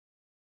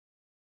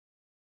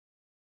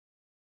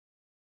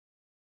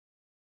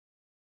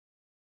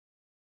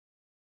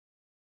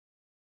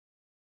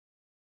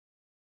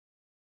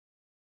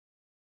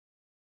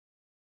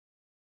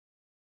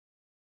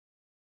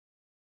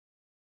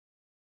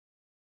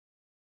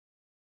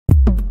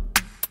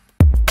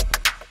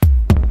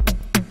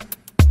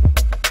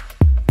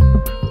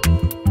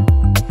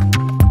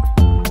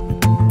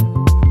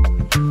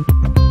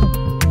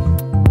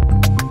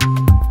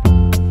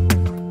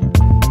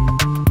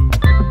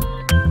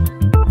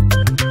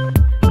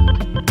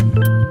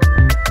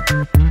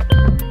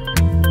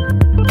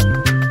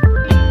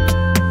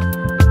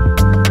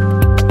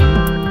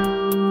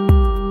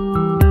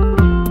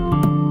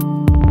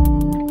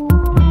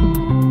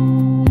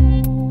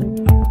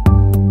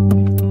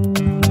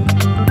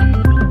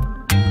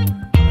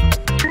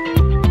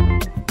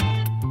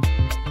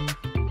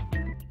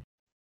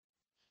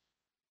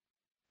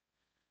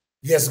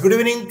Yes, good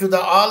evening to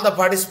all the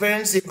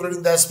participants,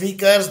 including the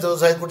speakers,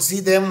 those I could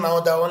see them. Now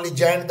they only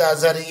joined the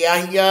Azhar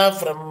Yahya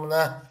from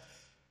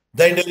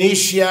the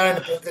Indonesia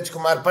and Pankaj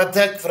Kumar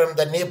Pathak from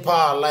the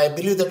Nepal. I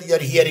believe that you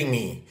are hearing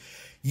me.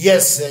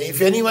 Yes,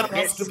 if anyone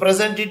wants to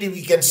present it,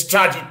 we can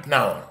start it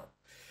now.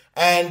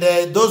 And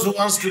those who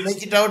wants to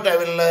make it out, I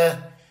will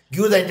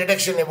give the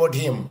introduction about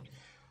him.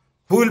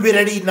 Who will be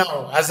ready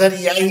now? Azhar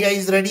Yahya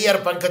is ready or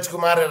Pankaj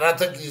Kumar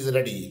Rathak is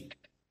ready?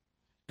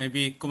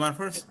 Maybe Kumar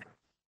first.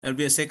 There'll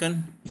be a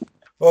second.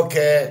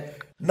 Okay.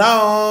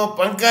 Now,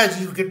 Pankaj,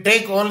 you can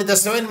take only the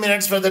 7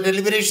 minutes for the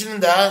deliberation.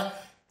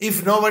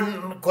 If no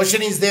one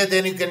question is there,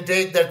 then you can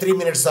take the 3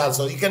 minutes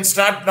also. You can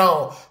start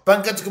now.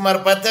 Pankaj Kumar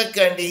Pathak,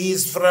 and he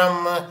is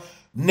from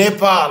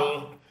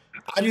Nepal.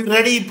 Are you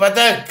ready,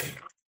 Pathak?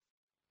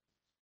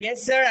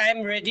 Yes, sir. I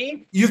am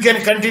ready. You can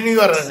continue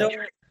your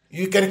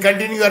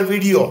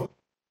video.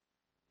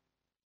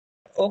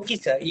 Okay,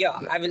 sir. Yeah,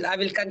 I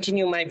will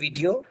continue my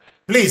video.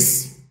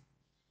 Please.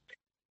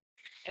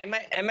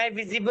 Am I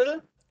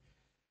visible?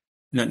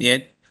 Not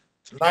yet.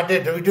 Not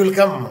yet. It will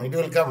come. It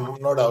will come,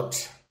 no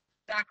doubt.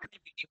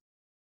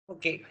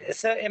 Okay.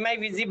 Sir, am I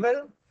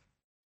visible?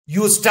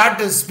 You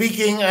start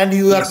speaking and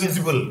you are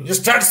visible. You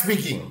start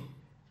speaking.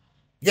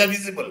 You are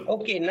visible.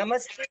 Okay.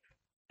 Namaste.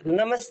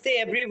 Namaste,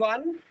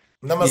 everyone.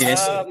 Namaste.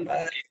 Yes.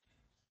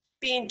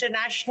 The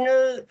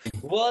International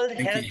World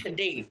Health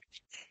Day.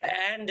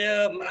 And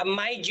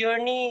my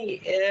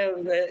journey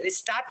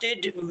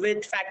started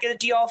with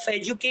Faculty of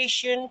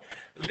Education,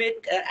 with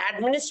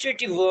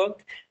administrative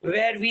work,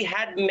 where we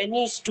had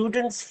many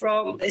students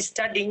from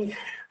studying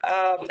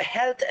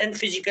health and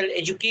physical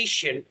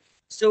education.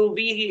 So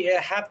we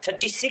have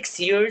 36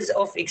 years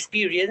of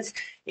experience.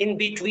 In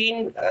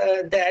between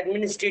the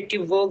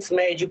administrative works,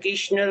 my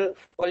educational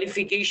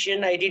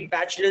qualification, I did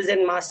bachelor's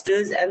and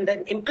master's, and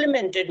then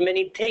implemented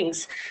many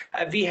things.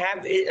 We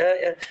have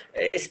a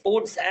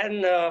sports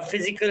and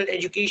physical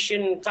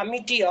education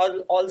committee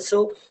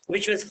also,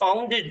 which was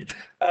founded.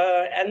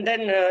 And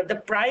then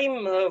the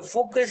prime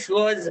focus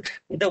was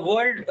the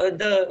world,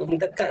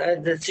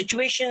 the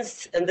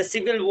situations and the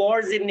civil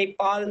wars in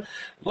Nepal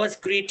was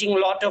creating a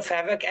lot of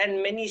havoc,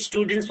 and many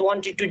students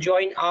wanted to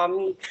join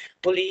army,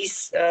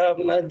 police,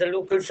 the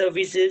local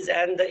services,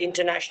 and the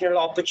international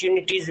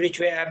opportunities which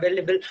were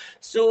available.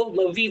 So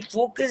we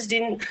focused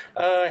in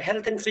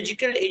health and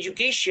physical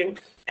education.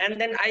 And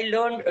then I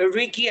learned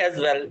Reiki as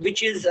well,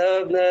 which is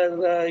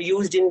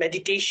used in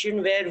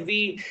meditation, where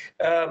we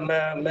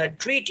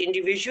treat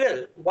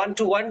individual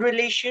one-to-one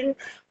relation,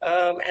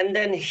 and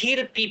then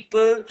heal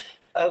people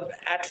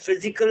at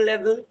physical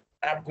level,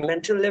 at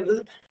mental level,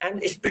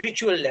 and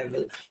spiritual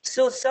level.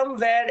 So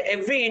somewhere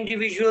every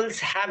individuals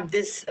have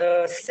this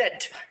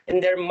set in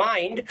their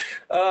mind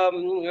where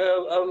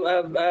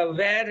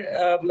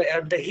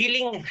the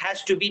healing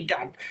has to be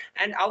done.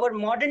 And our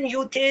modern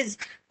youth is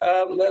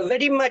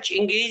very much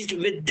engaged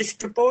with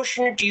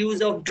disproportionate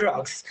use of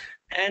drugs.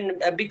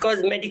 And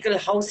because medical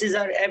houses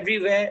are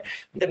everywhere,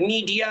 the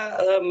media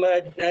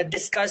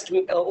discussed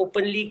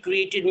openly,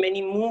 created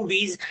many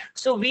movies.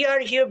 So we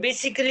are here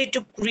basically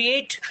to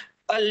create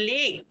a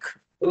lake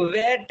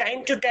where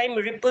time to time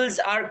ripples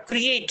are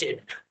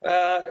created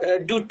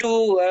due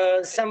to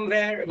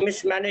somewhere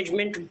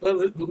mismanagement,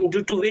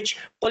 due to which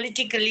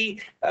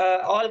politically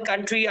all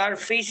countries are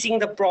facing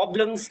the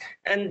problems,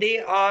 and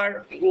they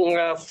are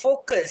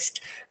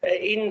focused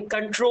in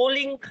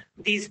controlling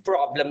these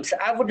problems.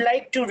 I would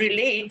like to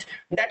relate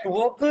that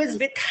workers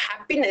with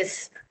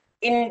happiness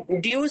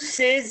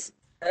induces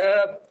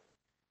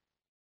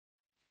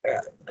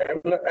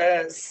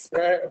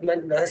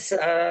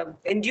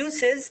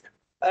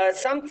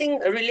something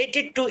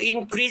related to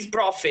increased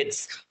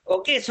profits.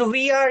 Okay, so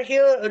we are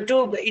here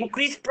to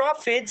increase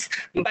profits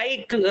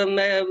by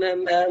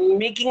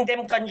making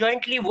them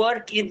conjointly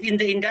work in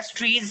the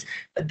industries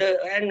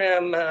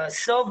and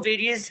serve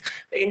various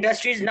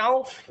industries.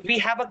 Now we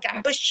have a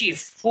campus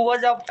chief who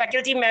was a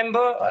faculty member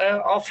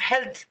of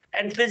health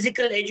and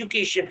physical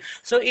education.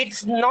 So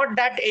it's not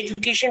that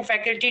education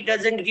faculty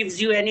doesn't gives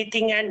you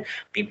anything and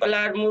people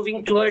are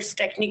moving towards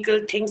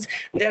technical things.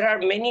 There are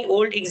many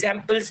old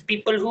examples,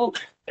 people who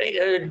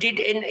did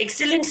an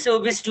excellent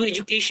service to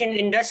education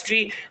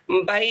industry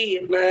by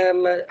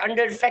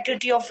under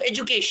faculty of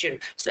education.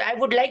 So I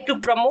would like to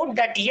promote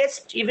that,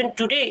 yes, even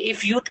today,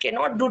 if youth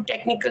cannot do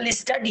technical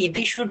study,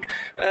 they should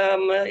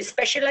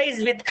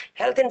specialize with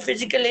health and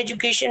physical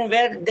education,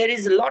 where there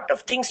is a lot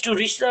of things to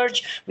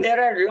research,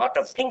 there are a lot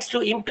of things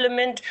to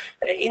implement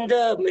in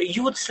the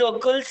youth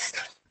circles,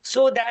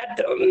 so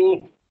that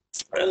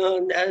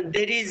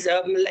there is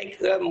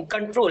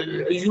control.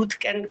 Youth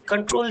can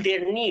control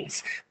their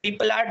needs.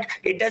 People are,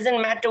 it doesn't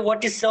matter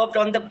what is served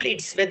on the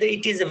plates, whether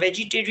it is a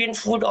vegetarian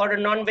food or a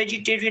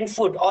non-vegetarian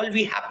food. All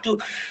we have to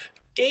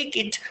take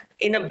it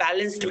in a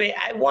balanced way.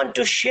 I want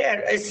to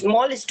share a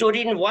small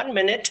story in 1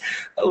 minute,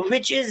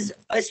 which is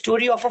a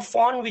story of a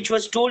fawn which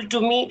was told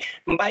to me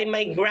by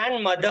my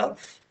grandmother,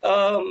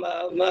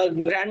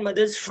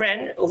 grandmother's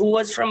friend, who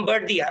was from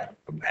Bardia.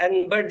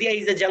 and Bardia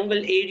is a jungle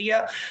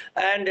area,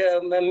 and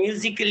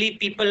musically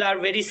people are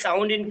very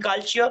sound in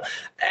culture.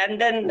 And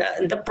then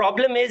the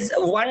problem is,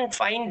 one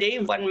fine day,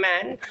 one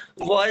man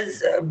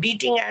was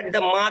beating at the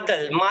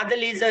madal.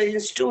 Madal is an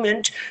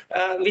instrument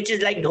which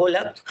is like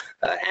dholak,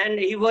 and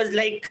he was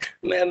like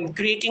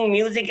creating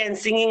music and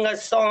singing a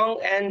song.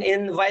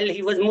 And while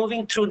he was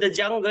moving through the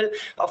jungle,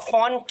 a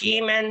fawn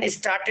came and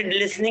started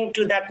listening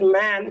to that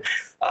man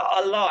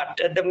a lot,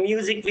 the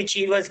music which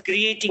he was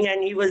creating,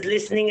 and he was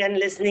listening and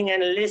listening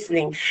and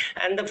listening.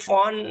 And the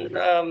fawn,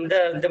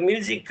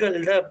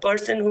 the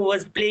person who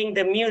was playing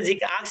the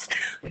music asked,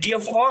 "Dear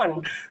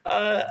fawn,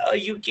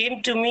 you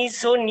came to me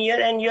so near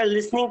and you're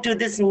listening to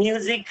this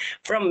music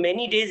from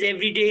many days,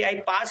 every day I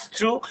pass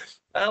through.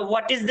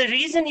 What is the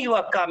reason you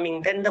are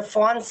coming?" Then the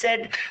fawn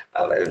said,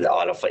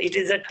 all of it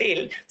is a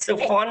tale. So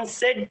fawn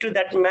said to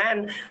that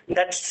man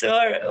that,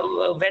 "Sir,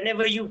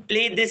 whenever you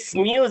play this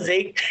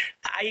music,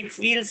 I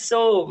feel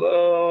so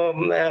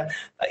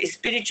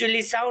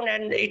spiritually sound,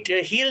 and it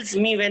heals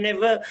me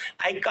whenever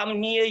I come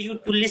near you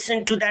to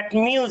listen to that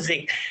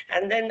music.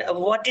 And then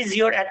what is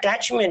your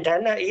attachment?"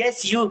 And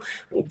yes, you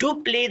do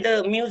play the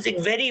music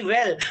very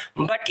well,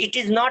 but it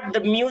is not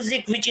the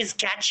music which is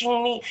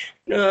catching me,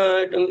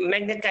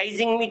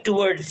 magnetizing me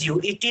towards you.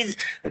 It is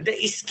the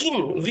skin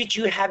which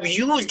you have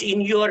used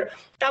in your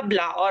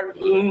tabla or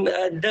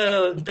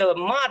the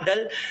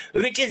madal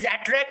which is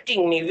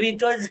attracting me,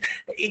 because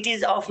it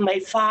is of my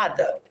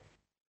father.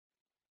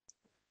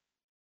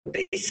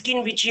 The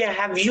skin which you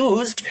have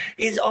used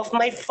is of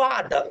my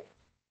father.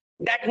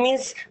 That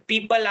means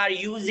people are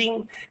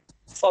using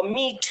for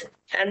meat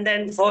and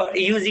then for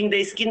using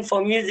the skin for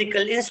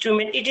musical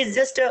instrument. It is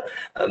just a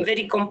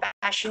very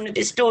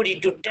compassionate story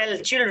to tell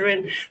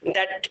children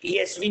that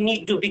yes, we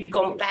need to be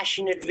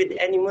compassionate with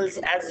animals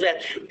as well.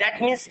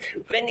 That means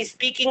when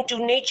speaking to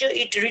nature,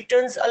 it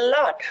returns a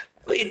lot.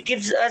 It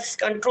gives us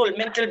control,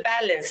 mental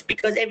balance,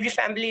 because every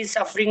family is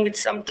suffering with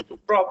some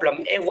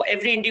problem.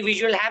 Every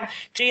individual have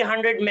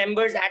 300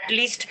 members at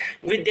least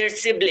with their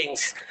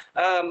siblings,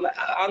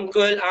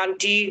 uncle,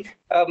 auntie,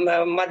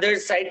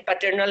 mother's side,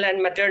 paternal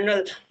and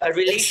maternal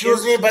relations.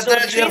 Excuse me, but So your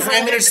 5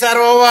 300 minutes are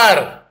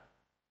over.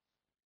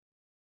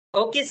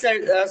 Okay,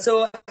 sir.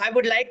 So I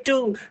would like to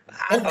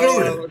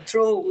Conclude.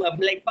 through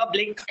like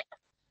public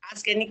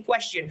ask any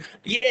question.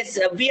 Yes,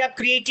 we are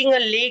creating a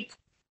lake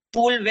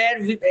pool where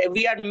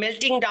we are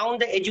melting down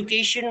the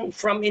education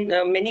from in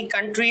many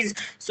countries.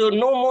 So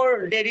no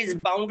more there is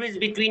boundaries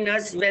between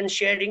us when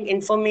sharing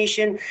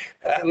information.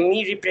 Me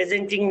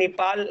representing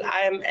Nepal,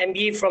 I am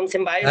MBA from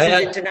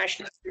Symbiosis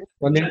International.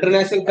 ಒಂದು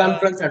international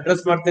conference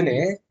address ಮಾಡ್ತೀನಿ.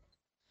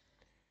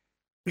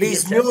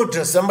 Please Yes, sir. mute.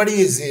 Somebody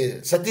is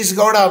Satish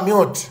Gowda,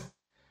 mute.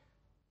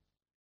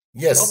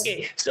 Yes. Okay,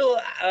 so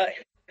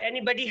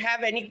anybody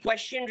have any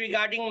question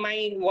regarding my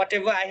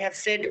whatever I have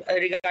said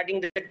regarding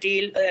the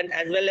tale, and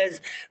as well as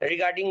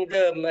regarding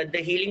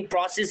the healing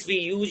process we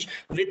use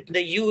with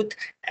the youth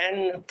and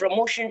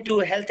promotion to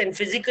health and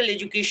physical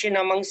education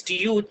amongst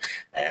youth?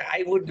 I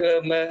would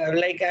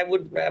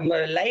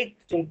like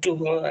to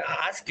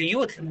ask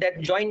youth that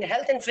join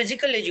health and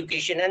physical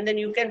education, and then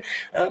you can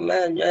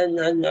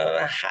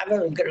have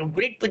a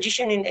great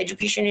position in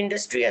education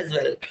industry as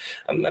well,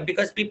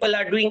 because people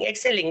are doing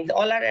excelling,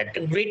 all are at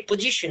great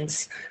positions.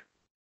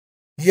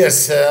 Yes,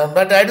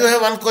 but I do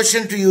have one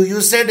question to you. You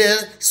said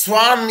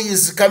swan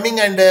is coming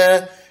and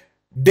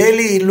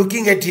daily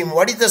looking at him.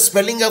 What is the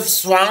spelling of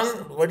swan?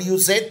 What you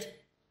said?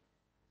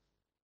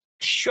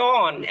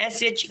 Shawn,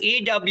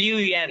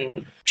 Shawn.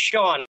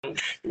 Shawn.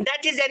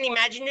 That is an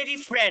imaginary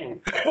friend.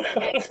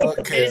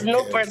 Okay, There is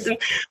no okay, person.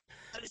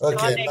 Okay,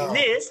 Shawn now.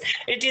 exists.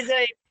 It is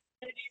a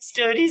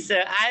story,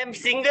 sir. I am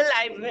single.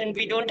 And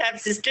we don't have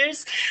sisters.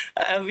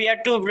 We are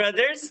two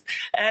brothers.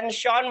 And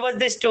Shawn was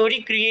the story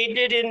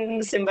created in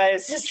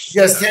Symbiosis.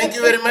 Yes, thank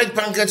you very much,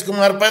 Pankaj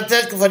Kumar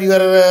Pathak, for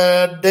your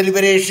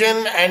deliberation,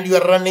 and you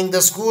are running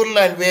the school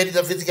and where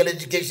the physical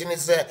education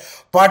is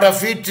part of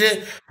it.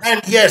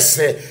 And yes,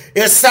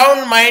 a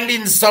sound mind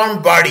in sound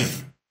body.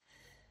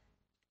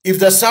 If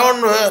the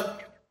sound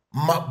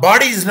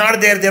body is not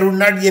there, there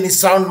would not be any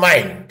sound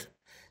mind.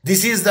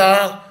 This is the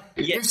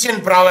Christian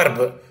proverb.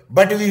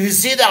 But if you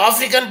see the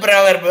African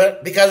proverb,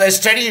 because I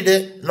studied,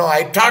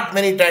 I taught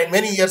many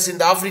years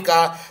in Africa,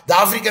 the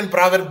African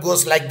proverb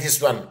goes like this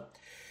one.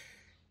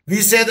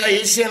 We say the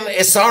Asian,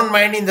 a sound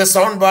mind in the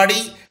sound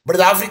body, but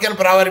the African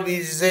proverb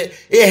is a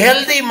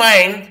healthy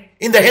mind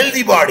in the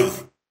healthy body.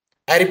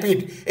 I repeat,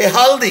 a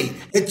healthy,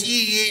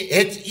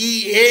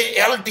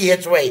 Healthy,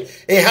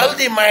 a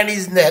healthy mind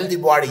is in the healthy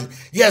body.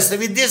 Yes,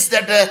 with this,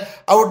 that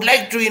I would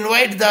like to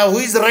invite who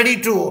is ready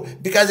to,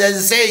 because as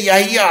I say,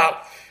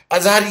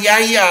 Azhar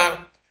Yahya,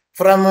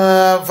 from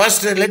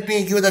first let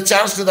me give the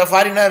chance to the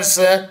foreigners.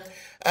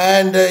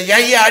 And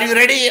Yahya, are you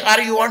ready, or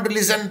you want to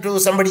listen to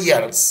somebody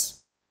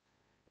else?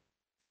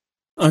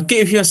 Okay,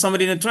 if you have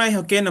somebody to try,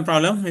 okay, no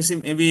problem.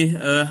 Maybe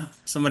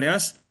somebody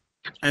else.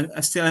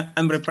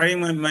 I'm preparing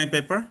my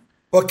paper.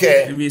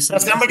 Okay. Maybe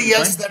Somebody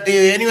else that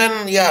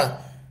anyone, yeah.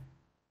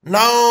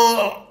 Now,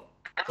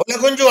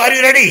 Olagunju, are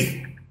you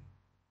ready?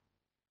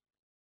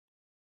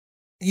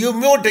 You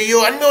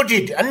unmute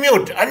it.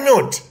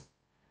 Unmute.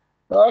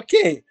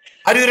 Okay.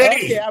 Are you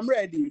ready? Okay, I'm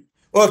ready.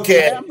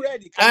 Okay. I am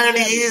ready. Can And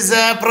you hear he me? is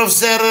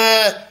Professor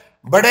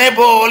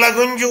Badebo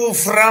Olagunju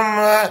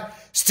from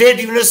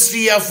State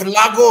University of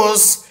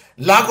Lagos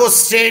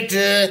State,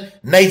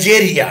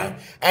 Nigeria.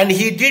 And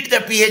he did the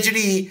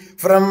PhD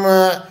from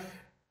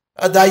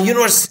the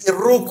University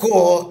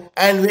Ruko,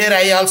 and where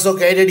I also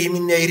guided him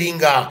in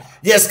Iringa.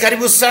 Yes,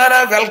 Karibu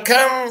Sana,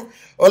 welcome.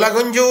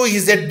 Olagunju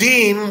is a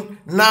dean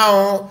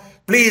now.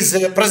 Please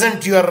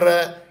present your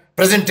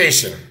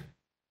presentation.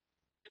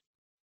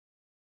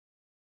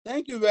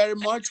 Thank you very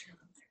much,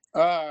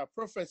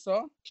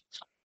 Professor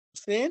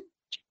Hussain.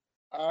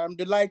 I'm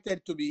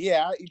delighted to be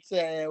here. It's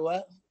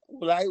let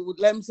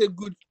me say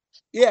good.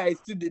 Yeah,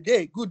 it's the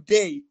day. Good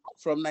day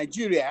from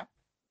Nigeria.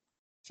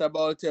 It's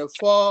about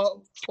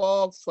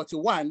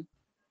 4:41.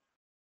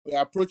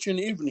 We're approaching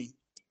evening.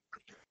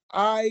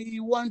 I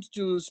want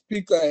to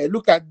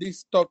look at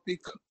this topic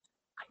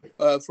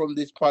from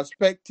this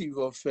perspective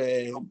of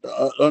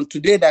on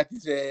today, that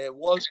is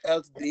World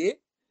Health Day.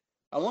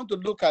 I want to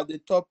look at the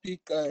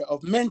topic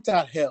of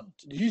mental health,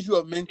 the issue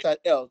of mental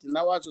health in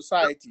our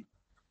society.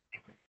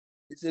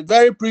 It's a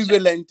very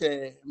prevalent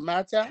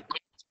matter,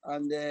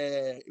 and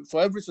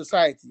for every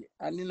society.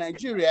 And in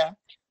Nigeria,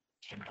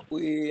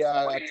 we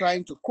are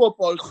trying to cope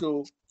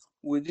also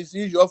with this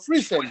issue of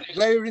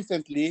very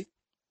recently,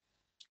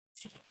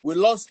 we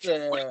lost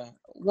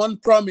one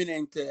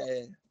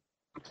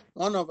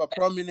of our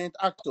prominent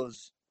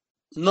actors,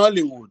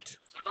 Nollywood,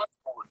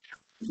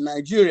 in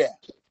Nigeria.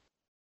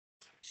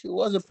 She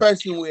was a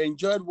person we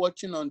enjoyed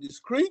watching on the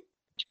screen.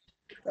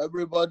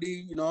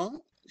 Everybody,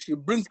 she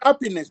brings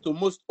happiness to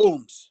most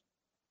homes.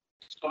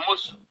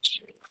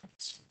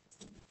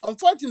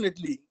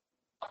 Unfortunately,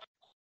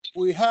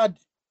 we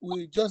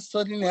just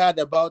suddenly heard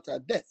about her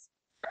death.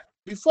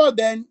 Before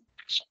then,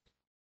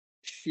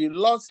 she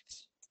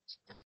lost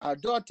her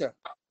daughter,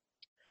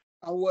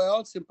 and we're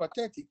all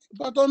sympathetic.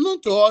 But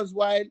unknown to us,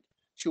 while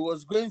she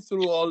was going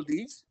through all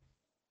this,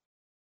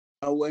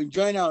 and we're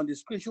enjoying her on the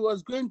screen, she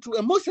was going through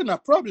emotional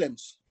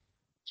problems,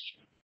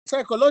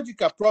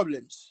 psychological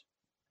problems.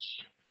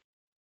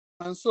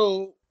 And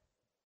so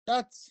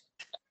that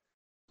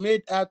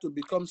made her to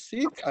become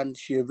sick, and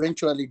she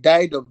eventually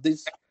died of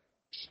these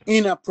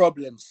inner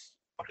problems.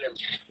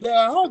 There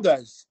are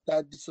others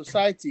that the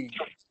society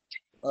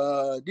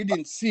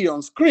didn't see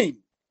on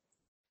screen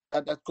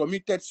that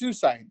committed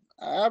suicide.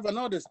 I have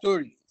another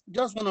story,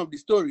 just one of the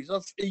stories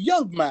of a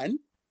young man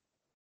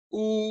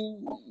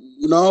who,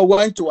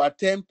 went to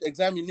attempt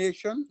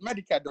examination,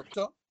 medical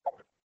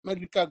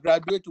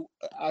graduate, to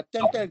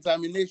attempted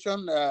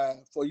examination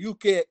for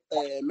UK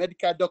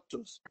medical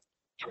doctors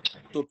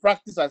to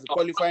practice as a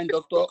qualifying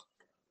doctor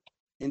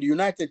in the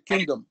United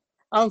Kingdom,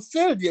 and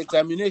failed the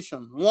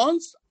examination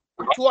once,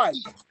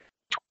 twice.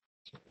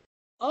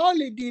 All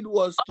he did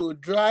was to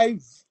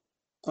drive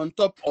on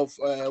top of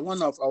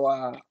one of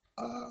our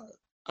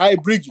high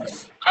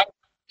bridges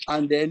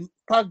and then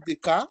parked the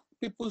car.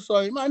 People saw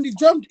him and he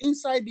jumped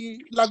inside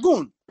the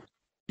lagoon,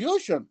 the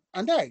ocean,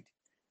 and died.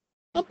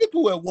 And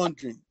people were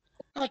wondering,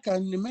 how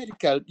can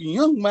a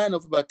young man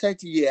of about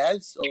 30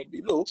 years or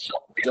below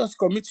just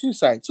commit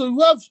suicide? So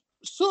we have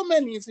so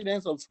many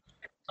incidents of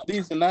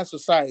this in our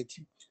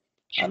society.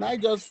 And I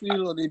just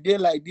feel on a day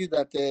like this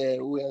that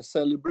we are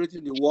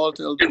celebrating the World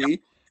Health Day,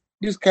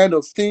 this kind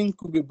of thing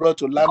could be brought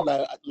to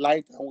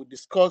limelight, and we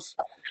discuss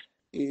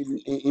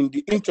in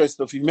the interest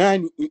of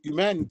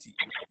humanity.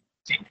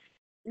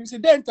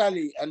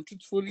 Incidentally and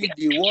truthfully,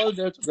 the World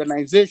Health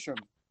Organization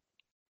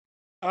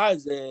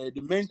has the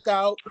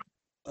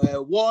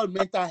World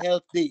Mental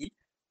Health Day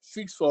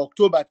fixed for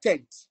October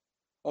 10th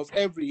of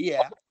every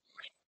year.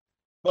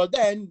 But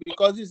then,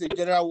 because it's a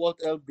general World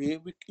Health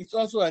Day, it's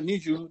also an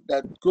issue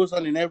that goes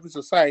on in every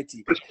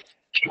society.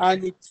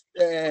 And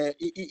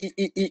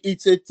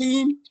it's a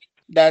thing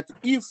that,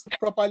 if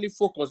properly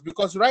focused,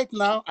 because right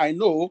now I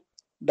know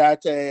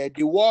that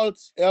the World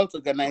Health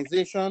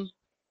Organization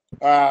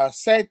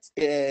set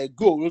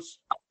goals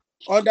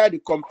under the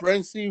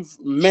Comprehensive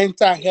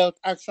Mental Health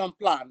Action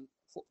Plan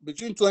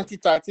between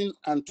 2013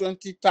 and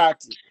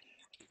 2030.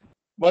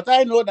 But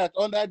I know that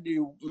under the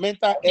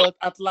Mental Health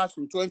Atlas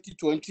in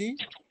 2020,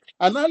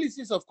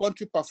 analysis of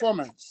country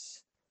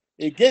performance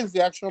against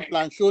the action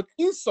plan showed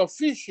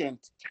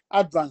insufficient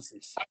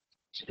advances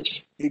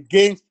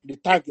against the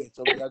targets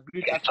of the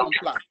agreed action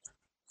plan.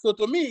 So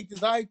to me, it is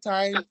high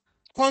time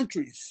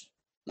countries,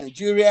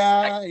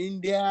 Nigeria,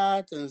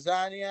 India,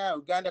 Tanzania,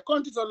 Uganda,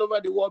 countries all over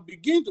the world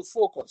begin to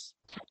focus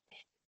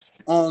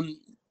on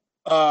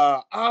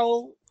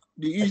how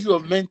the issue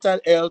of mental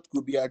health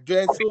could be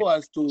addressed so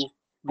as to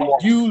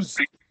reduce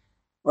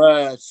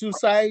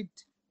suicide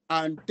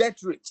and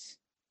death rates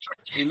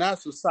in our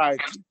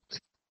society.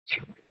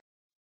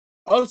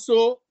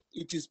 Also,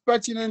 it is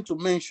pertinent to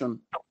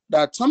mention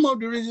that some of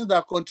the reasons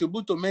that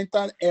contribute to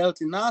mental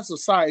health in our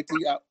society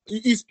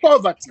is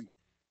poverty.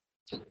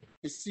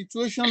 A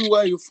situation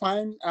where you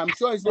find, I'm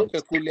sure it's not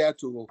peculiar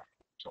to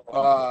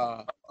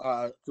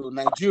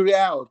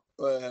Nigeria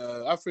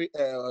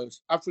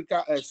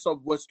Africa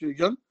Southwest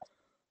region,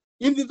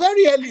 in the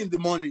very early in the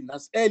morning,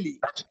 as early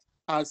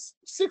as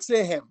 6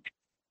 a.m.,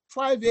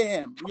 5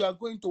 a.m., you are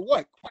going to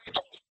work.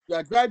 You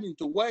are driving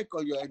to work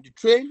or you're in the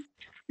train,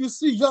 you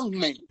see young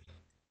men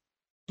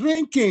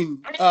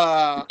drinking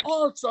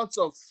all sorts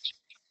of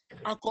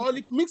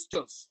alcoholic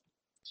mixtures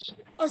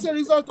as a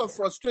result of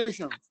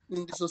frustration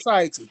in the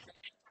society.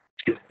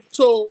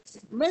 So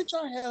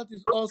mental health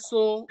is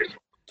also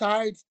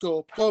tied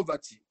to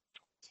poverty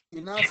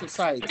in our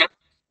society.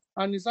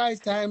 And it's high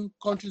time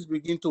countries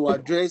begin to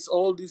address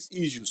all these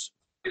issues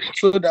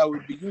so that we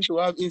begin to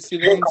have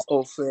incidents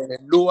of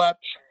lower,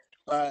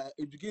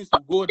 it begins to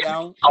go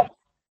down.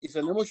 It's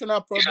an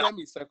emotional problem,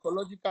 it's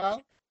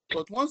psychological,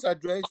 but once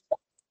addressed,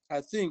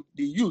 I think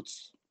the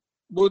youth,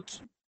 both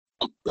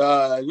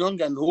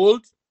young and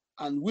old,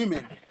 and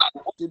women,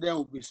 children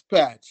will be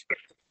spared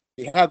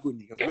the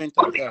agony of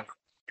mental health.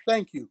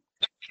 Thank you.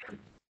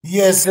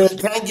 Yes,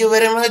 thank you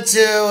very much,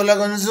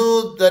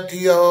 Olagunzu, that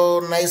you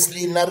have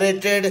nicely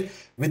narrated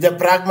with the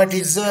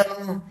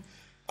pragmatism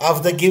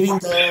of the giving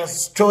the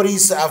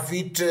stories of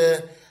it,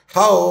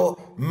 how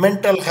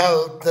mental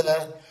health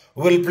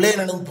will play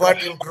an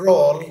important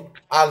role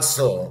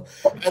also.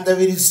 And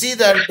when you see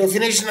the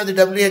definition of the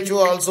WHO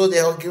also they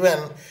have given,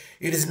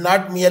 it is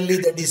not merely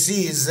the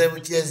disease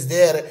which is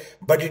there,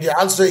 but it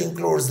also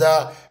includes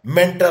the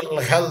mental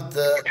health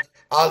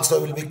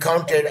also will be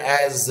counted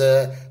as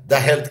the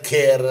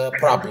healthcare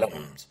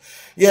problems.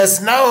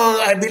 Yes, now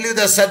I believe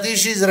that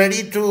Satish is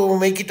ready to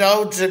make it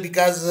out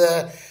because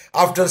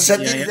after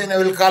Satish, then I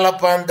will call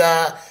upon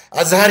the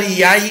Azhari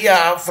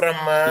Yahya from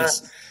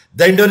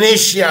the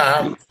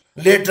Indonesia.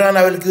 Later on,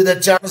 I will give the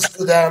chance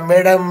to the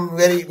madam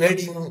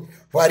waiting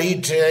for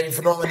it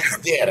if no one is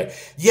there.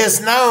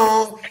 Yes,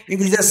 now it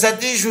is the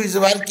Satish who is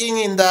working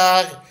in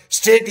the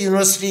state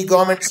university,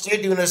 government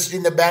state university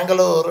in the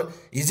Bangalore.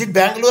 Is it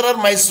Bangalore or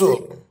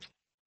Mysore?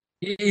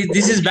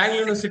 This is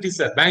Bangalore University,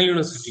 sir. Bangalore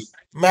University.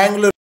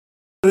 Bangalore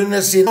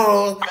University.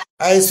 Now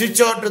I switch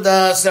on to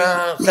the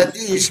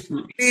Satish.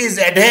 Please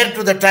adhere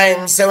to the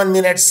time, 7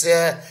 minutes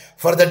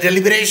for the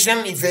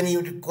deliberation. If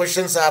any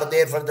questions are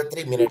there for the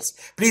 3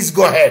 minutes, please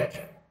go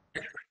ahead.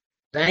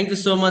 Thank you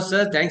so much,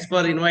 sir. Thanks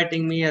for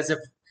inviting me as a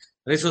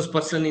resource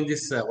person in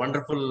this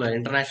wonderful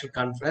international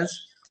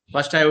conference.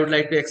 First, I would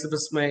like to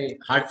express my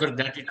heartfelt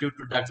gratitude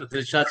to Dr.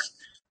 Dilshad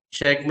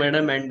Sheikh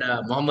Madam and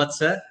Mohammed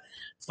sir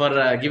for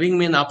giving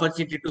me an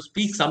opportunity to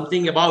speak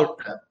something about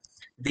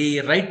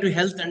the right to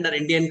health under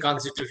Indian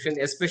Constitution,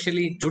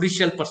 especially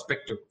judicial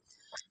perspective.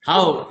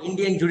 How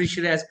Indian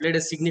judiciary has played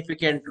a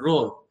significant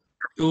role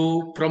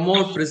to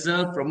promote,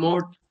 preserve,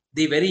 promote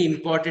the very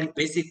important,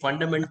 basic,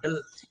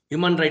 fundamental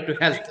human right to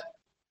health.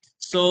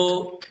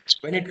 So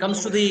when it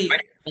comes to the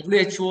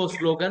WHO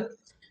slogan,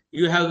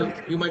 you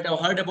might have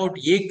heard about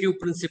AQ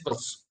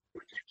principles: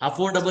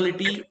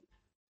 affordability,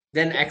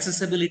 then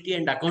accessibility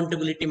and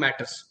accountability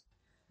matters.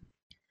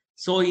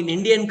 So in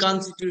Indian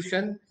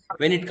Constitution,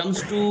 when it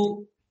comes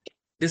to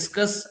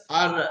discuss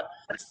or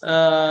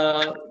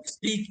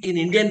speak in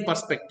Indian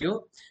perspective,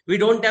 we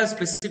don't have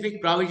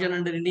specific provision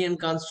under Indian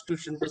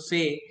Constitution to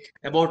say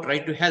about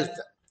right to health.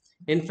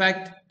 In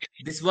fact,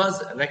 this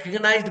was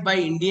recognized by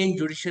Indian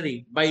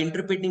judiciary by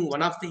interpreting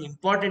one of the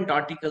important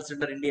articles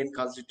under Indian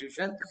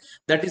Constitution,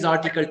 that is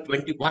Article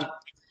 21.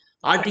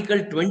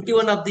 Article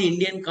 21 of the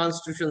Indian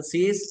Constitution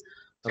says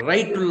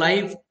right to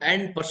life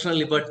and personal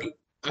liberty,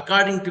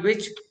 according to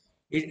which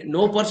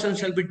no person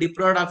shall be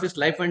deprived of his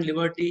life and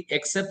liberty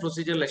except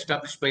procedure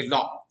established by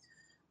law.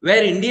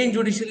 Where Indian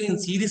judiciary in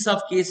series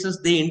of cases,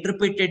 they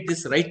interpreted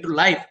this right to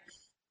life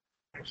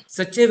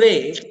such a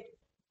way,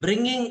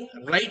 bringing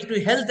right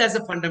to health as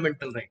a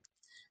fundamental right.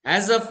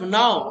 As of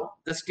now,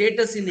 the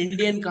status in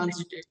Indian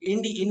Constitution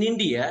in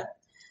India,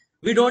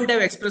 we don't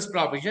have express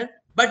provision,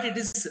 but it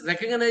is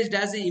recognized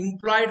as an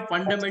implied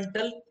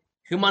fundamental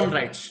human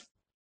rights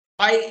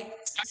by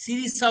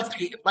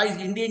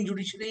Indian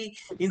judiciary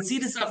in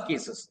series of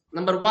cases.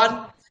 Number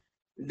one,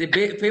 the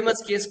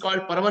famous case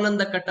called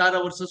Paramananda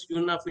Katara versus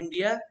Union of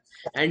India,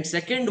 and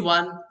second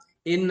one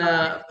in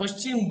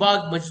Paschim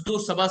Bagh Majdoor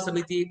Sabha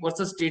Samiti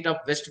versus State of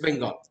West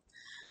Bengal.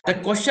 The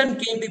question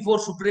came before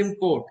Supreme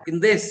Court in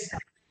this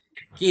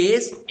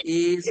case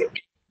is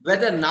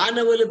whether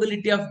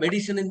non-availability of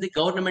medicine in the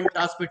government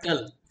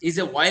hospital is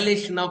a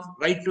violation of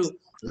right to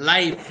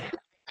life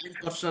and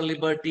personal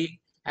liberty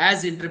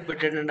as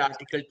interpreted in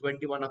Article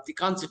 21 of the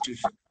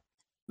Constitution.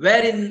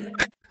 Where in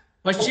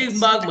Paschim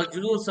Bagh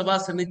Majdoor Sabha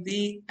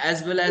Samiti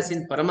as well as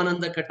in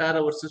Paramananda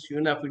Katara versus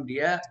Union of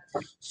India,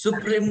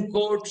 Supreme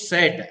Court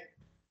said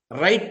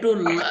right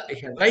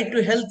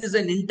to health is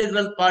an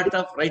integral part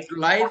of right to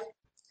life,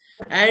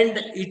 and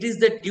it is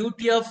the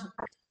duty of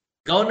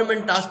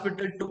government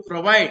hospital to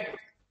provide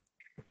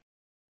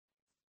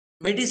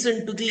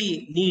medicine to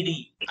the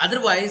needy.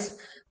 Otherwise,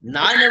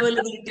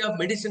 non-availability of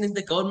medicine in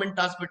the government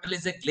hospital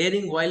is a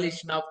glaring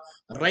violation of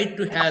right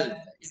to health.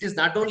 It is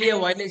not only a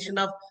violation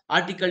of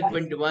Article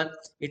 21,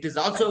 it is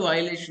also a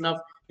violation of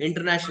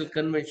international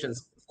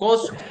conventions. Of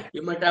course,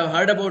 you might have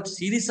heard about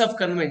series of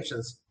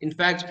conventions. In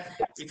fact,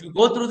 if you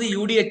go through the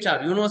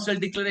UDHR, Universal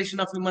Declaration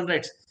of Human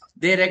Rights,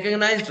 they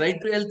recognize right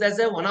to health as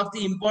one of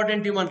the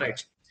important human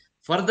rights.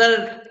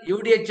 Further,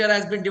 UDHR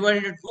has been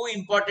divided into two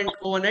important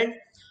covenants.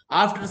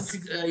 After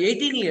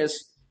 18 years,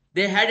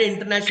 they had an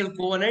international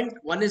covenant.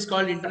 One is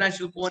called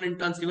International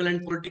Covenant on Civil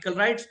and Political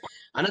Rights.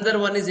 Another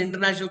one is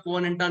International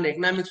Covenant on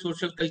Economic,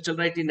 Social, Cultural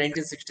Rights in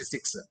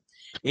 1966.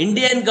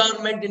 Indian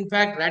government, in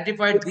fact,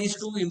 ratified these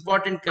two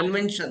important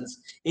conventions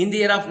in the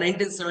year of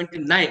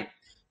 1979.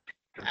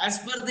 As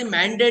per the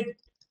mandate,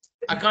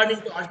 according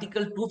to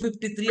Article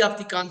 253 of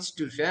the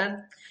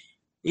Constitution,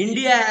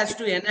 India has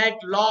to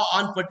enact law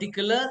on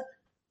particular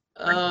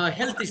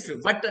health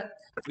issue, but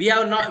we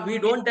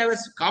don't have a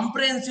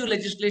comprehensive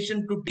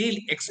legislation to deal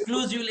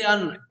exclusively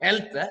on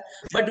health,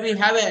 but we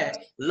have a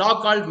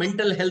law called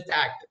Mental Health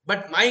Act.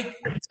 But my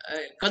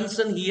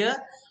concern here,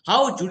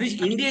 how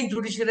Indian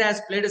judiciary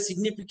has played a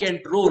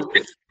significant role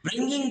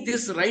bringing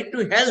this right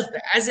to health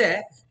as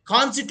a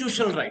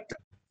constitutional right.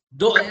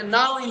 Though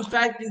now, in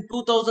fact, in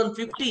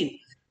 2015,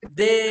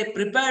 they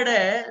prepared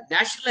a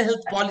national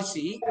health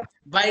policy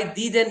by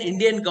the then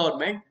Indian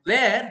government,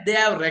 where they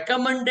have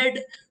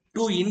recommended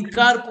to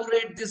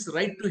incorporate this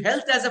right to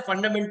health as a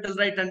fundamental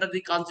right under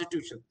the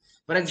constitution.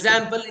 For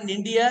example, in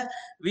India,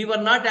 we were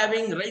not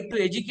having right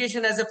to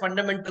education as a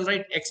fundamental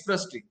right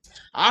expressly.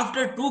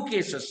 After two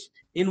cases,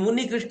 in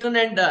Unni Krishnan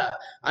and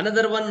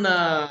another one,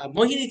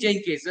 Mohini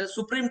Jain cases,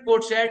 Supreme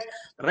Court said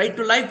right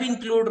to life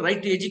include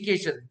right to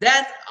education.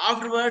 Then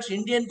afterwards,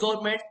 Indian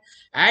government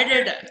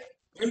added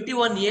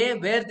 21A,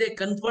 where they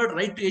conferred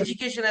right to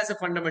education as a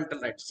fundamental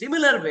right.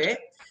 Similar way,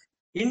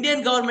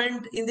 Indian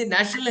government in the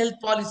national health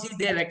policy,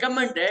 they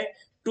recommended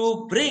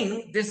to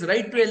bring this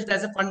right to health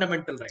as a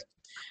fundamental right.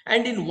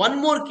 And in one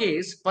more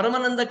case,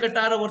 Paramananda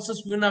Katara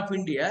versus Union of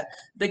India,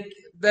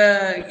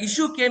 the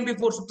issue came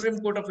before Supreme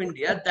Court of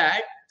India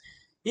that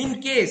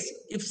in case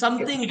if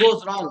something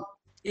goes wrong,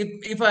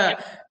 if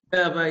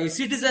a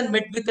citizen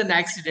met with an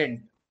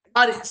accident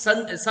or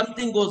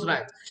something goes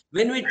wrong,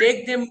 when we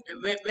take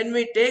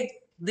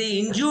the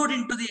injured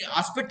into the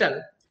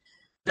hospital,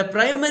 the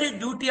primary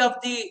duty of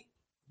the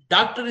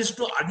doctor is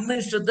to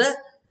administer the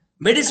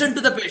medicine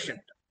to the patient.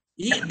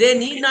 They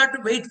need not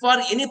to wait for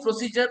any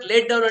procedure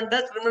laid down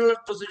under criminal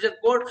procedure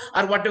code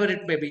or whatever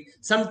it may be.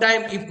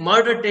 Sometimes if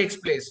murder takes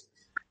place,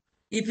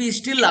 if he is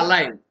still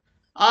alive,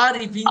 or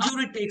if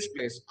injury takes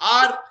place,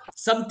 or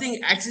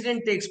something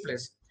accident takes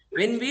place,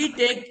 when we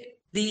take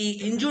the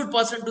injured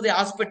person to the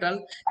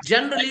hospital,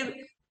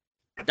 generally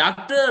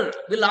doctor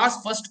will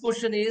ask first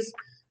question is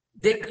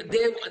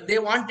they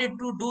wanted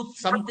to do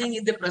something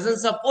in the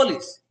presence of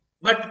police.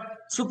 But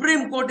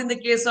Supreme Court in the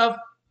case of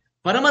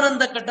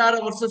Paramananda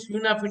Katara versus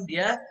Union of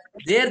India,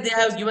 there they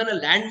have given a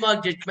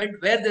landmark judgment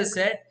where they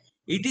said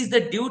it is the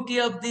duty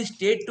of the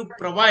state to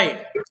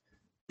provide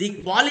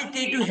the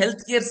qualitative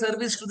healthcare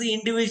service to the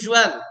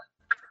individual.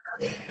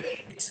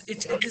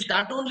 It is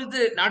not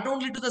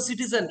only to the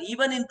citizen,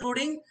 even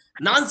including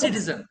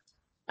non-citizen.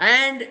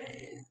 And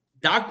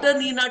doctor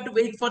need not to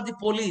wait for the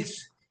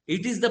police.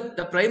 It is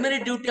the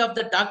primary duty of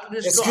the doctor.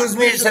 Excuse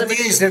me,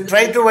 Satish,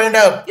 try to wind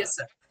up. Yes,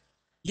 sir.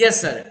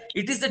 Yes, sir.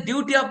 It is the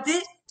duty of the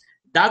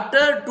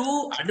doctor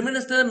to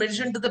administer the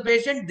medicine to the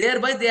patient.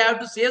 Thereby, they have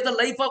to save the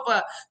life of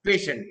a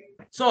patient.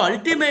 So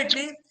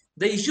ultimately,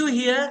 the issue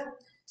here,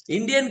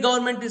 Indian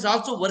government is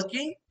also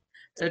working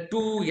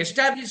to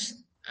establish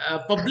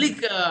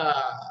public,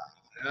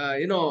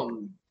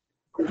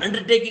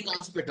 undertaking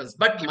hospitals.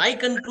 But my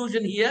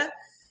conclusion here,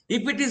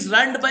 if it is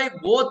run by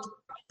both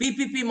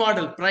PPP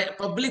model,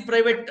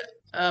 public-private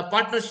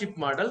partnership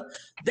model,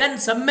 then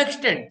some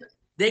extent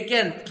they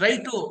can try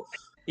to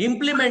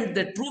implement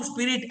the true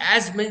spirit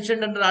as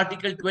mentioned under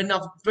Article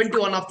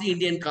 21 of the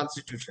Indian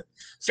Constitution.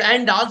 So,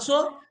 and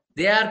also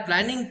they are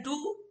planning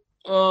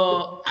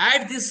to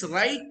add this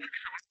right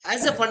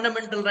as a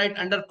fundamental right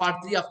under Part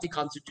 3 of the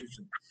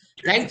Constitution.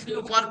 Thank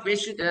you for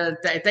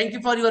thank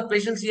you for your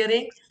patience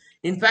hearing.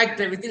 In fact,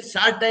 within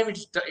short time,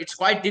 it's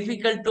quite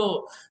difficult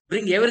to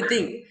bring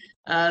everything.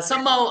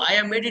 Somehow, I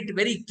have made it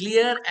very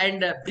clear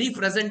and brief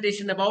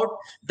presentation about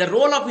the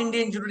role of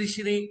Indian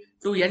judiciary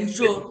to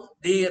ensure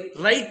the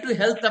right to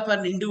health of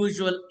an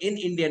individual in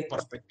Indian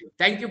perspective.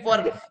 Thank you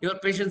for your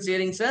patience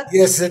hearing, sir.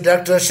 Yes,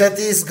 Dr.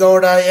 Satish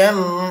Gowda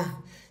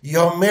M. You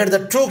have made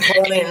the two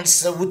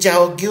components which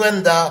have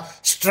given the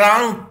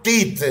strong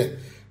teeth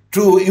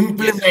to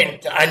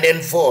implement and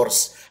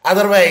enforce.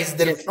 Otherwise,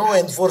 there is no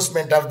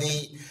enforcement of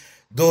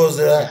those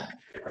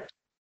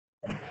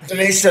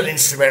international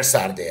instruments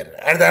are there.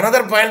 And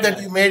another point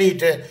that you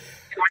made it,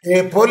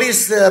 a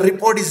police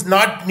report is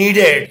not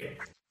needed.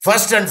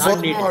 First and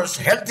foremost,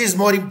 health is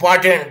more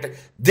important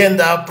than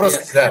the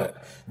procedure.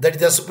 That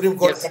is the Supreme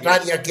Court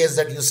Kataria case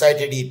that you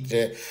cited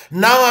it.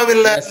 Now I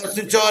will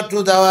switch over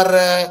to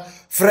our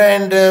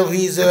friend who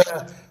is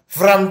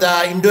from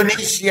the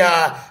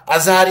Indonesia,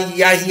 Azhari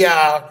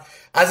Yahya.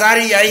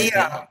 Azhari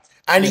Yahya.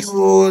 And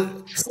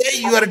you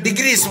say your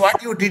degrees,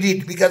 what you did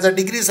it, because the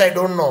degrees I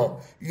don't know.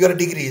 Your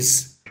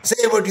degrees.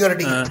 Say about your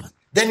degrees.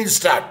 Then you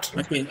start.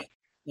 Okay.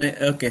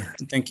 Okay,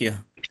 thank you.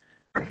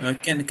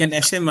 Can I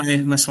share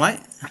my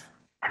slide?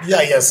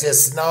 Yeah,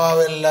 yes. Now I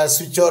will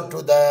switch over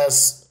to the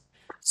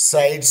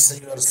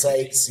sides, your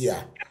sides.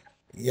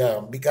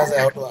 Yeah, because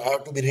I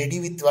have to be ready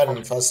with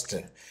one first.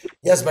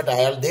 Yes, but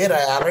I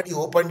already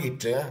opened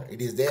it.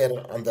 It is there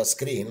on the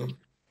screen.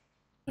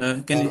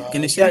 Can you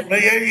Yeah, share? no,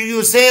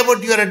 you say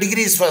about your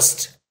degrees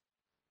first.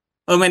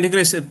 Oh, my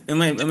degree is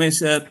my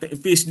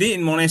PhD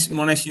in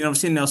Monash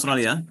University in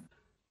Australia.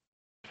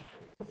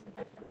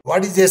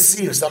 What is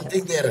SC?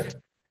 Something there.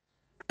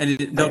 I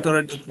did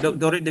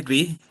doctorate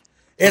degree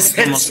from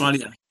SH.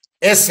 Australia.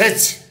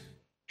 SH.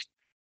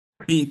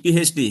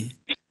 PhD.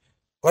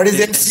 What is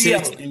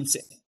SH,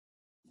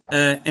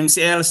 MCL?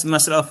 MCL is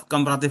Master of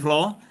Comparative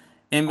Law.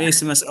 MA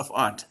is Master of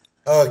Art.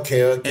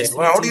 Okay.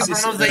 Well, how do you SH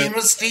is pronounce the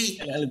university?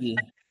 LLB.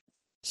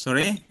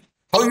 Sorry?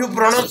 How you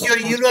pronounce your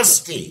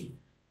university?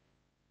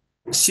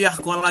 Syah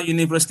Kuala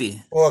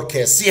University.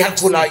 Okay,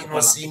 Sihakula Kuala.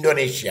 University,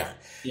 Indonesia.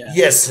 Yeah.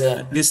 Yes.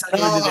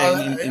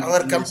 Decided in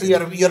Our company,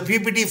 your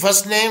PPT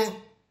first name?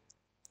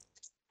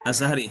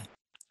 Azhari.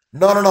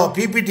 No,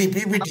 PPT.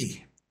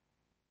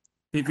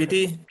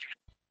 PPT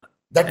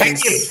The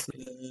title, is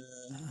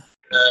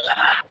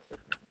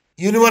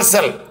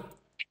universal.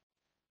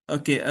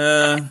 okay.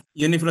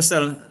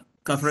 Universal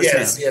coverage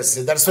health. Yes.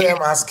 That's why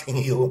I'm asking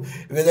you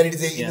whether it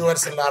is a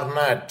universal or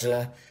not.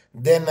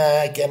 Then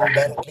I can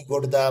directly go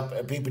to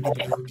the PPT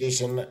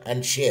presentation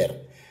and share.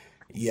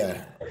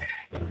 Yeah.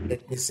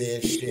 Let me say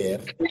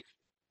share.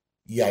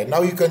 Yeah.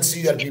 Now you can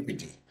see your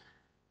PPT.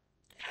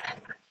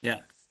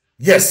 Yeah.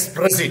 Yes.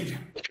 Proceed.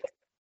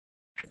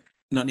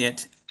 Not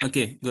yet.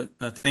 Okay. Good.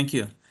 Thank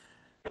you.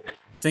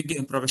 Thank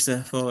you,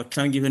 Professor, for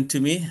time given to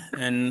me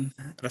and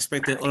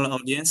respected all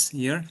audience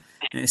here,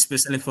 and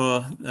especially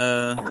for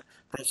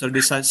Professor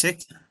Desai.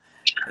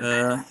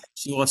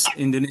 She was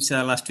in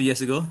Indonesia last 2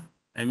 years ago.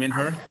 I met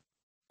her,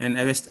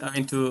 and I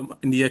went to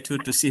India too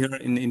to see her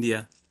in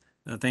India.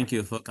 Thank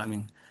you for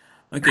coming.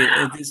 Okay,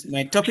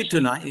 my topic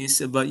tonight is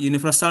about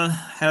universal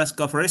health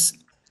coverage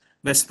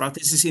best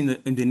practices in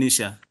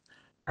Indonesia.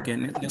 Okay,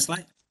 next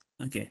slide.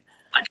 Okay.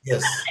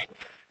 Yes.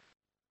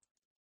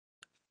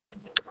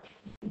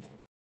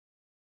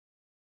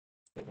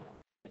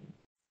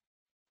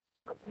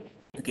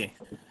 Okay,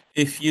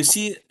 if you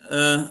see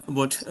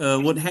what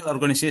World Health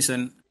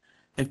Organization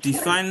have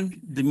defined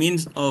the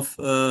means of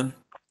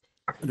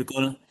we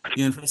call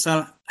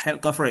universal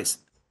health coverage.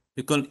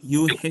 We call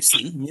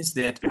UHC means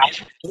that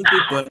all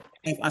people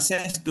have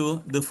access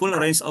to the full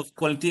range of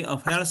quality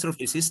of health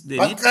services they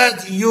need.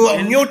 Pankaj, you are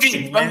And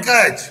muted. when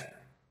Pankaj.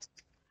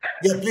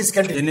 Yeah, please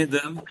they continue. need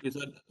them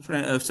without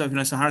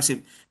financial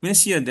hardship.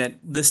 Means here that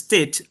the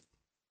state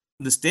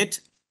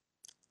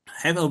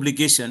have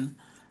obligation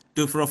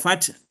to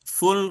provide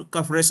full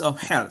coverage of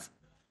health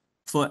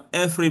for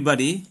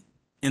everybody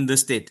in the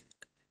state.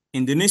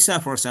 Indonesia,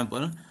 for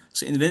example,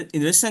 so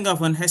Indonesian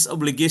government has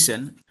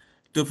obligation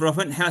to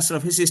provide health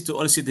services to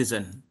all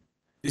citizens.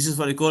 This is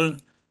what we call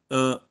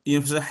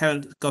universal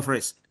health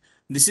coverage.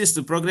 This is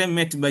the program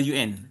made by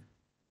UN.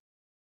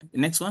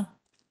 Next one.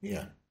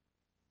 Yeah.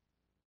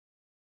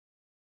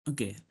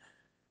 Okay.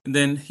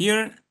 Then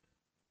here,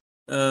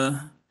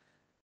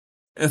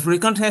 every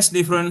country has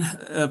different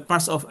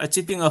parts of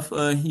achieving of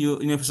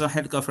universal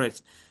health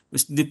coverage,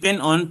 which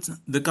depend on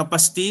the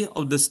capacity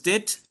of the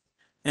state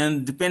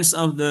and depends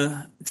on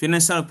the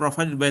financial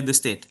provided by the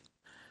state.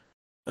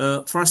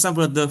 For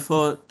example,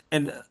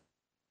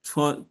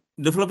 for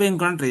developing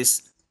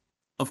countries,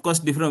 of course,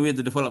 different with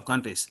the developed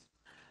countries.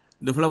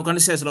 Developed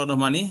countries has a lot of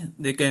money;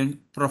 they can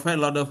provide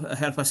a lot of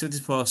health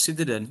facilities for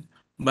citizens.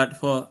 But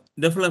for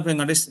developing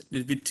countries,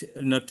 it's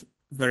not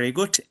very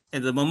good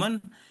at the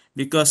moment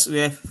because we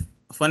have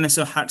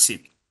financial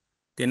hardship.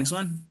 Okay, next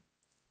one.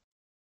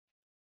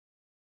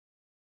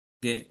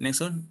 Okay, next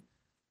one.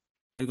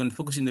 We're going to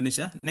focus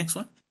Indonesia. Next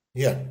one.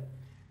 Yeah.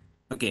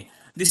 Okay,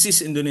 this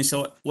is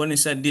Indonesia. What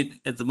Indonesia did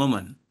at the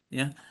moment.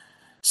 Yeah.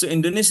 So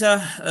Indonesia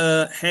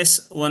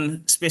has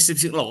one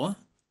specific law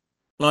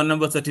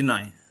number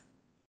 39,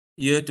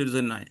 year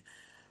 2009.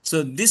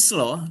 So this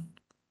law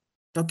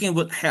talking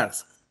about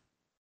health.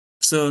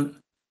 So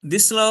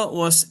this law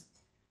was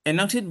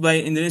enacted by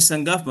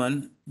Indonesian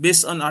government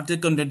based on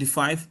Article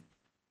 25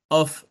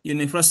 of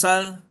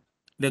Universal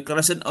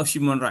Declaration of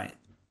Human Rights,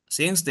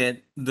 saying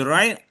that the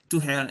right to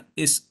health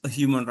is a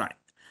human right.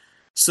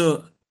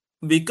 So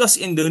because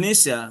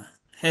Indonesia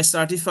has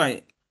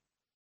ratified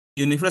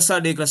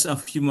Universal Declaration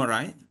of Human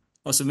Rights,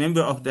 was a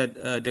member of that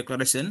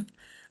declaration,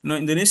 now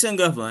Indonesian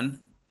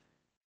government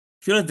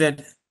feels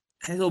that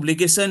has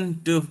obligation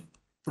to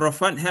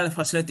provide health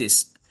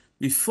facilities.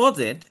 Before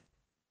that,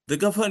 the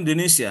government of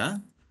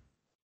Indonesia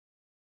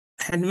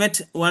had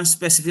made one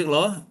specific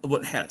law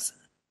about health.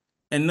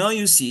 And now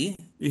you see,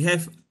 we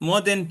have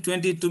more than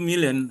 22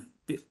 million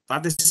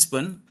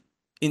participants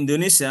in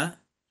Indonesia,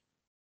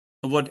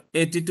 about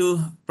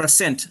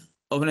 82%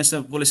 of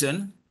national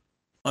population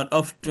out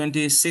of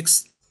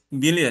 26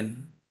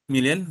 million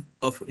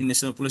of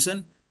national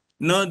population.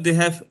 Now they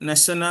have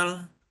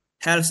national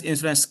health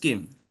insurance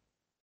scheme.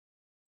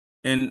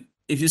 And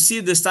if you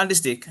see the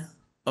statistic,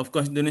 of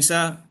course,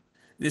 Indonesia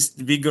is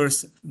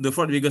the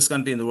fourth biggest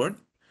country in the world.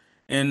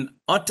 And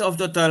out of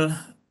total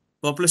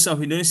population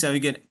of Indonesia, we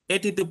get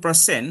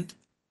 82%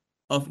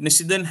 of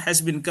resident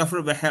has been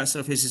covered by health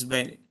services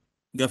by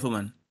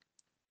government.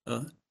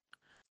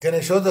 Can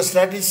I show the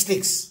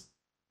statistics?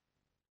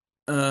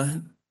 Uh,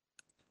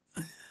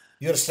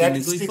 Your Can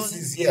you go statistics before?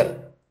 is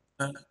here.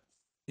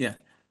 Yeah.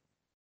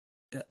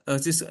 I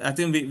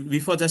think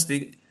before just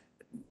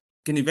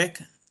can you back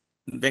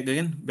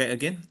again,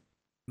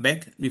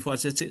 back before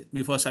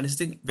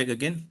statistic, back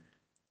again.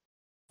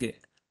 Okay,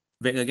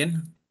 back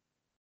again.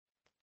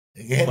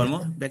 Again? One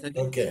more, back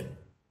again. Okay.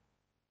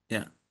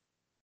 Yeah.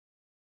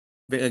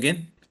 Back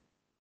again.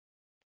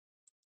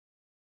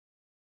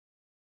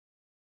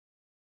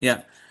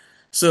 Yeah.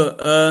 So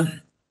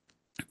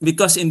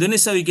because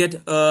Indonesia we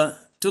get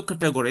two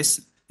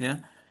categories. Yeah,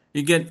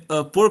 we get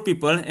poor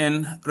people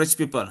and rich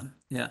people.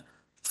 Yeah,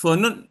 for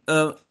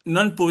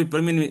non-poor people,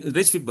 I mean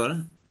rich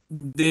people,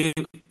 the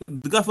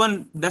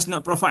government does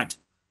not provide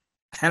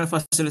health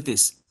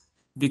facilities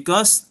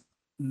because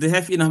they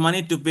have enough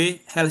money to pay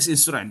health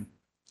insurance.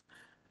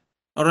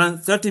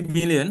 Around 30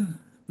 million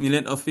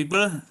of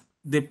people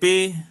they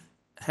pay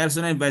health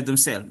insurance by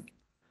themselves,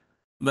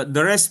 but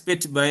the rest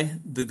paid by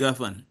the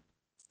government.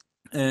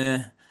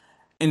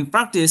 In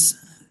practice,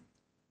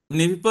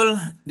 many people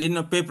did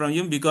not pay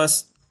premium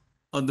because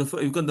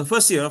the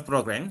first year of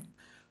program,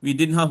 we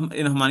didn't have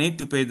enough money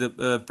to pay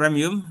the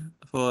premium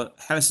for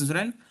health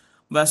insurance,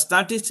 but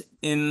started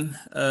in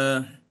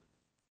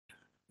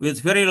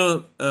with very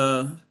low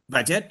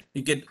budget,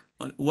 you get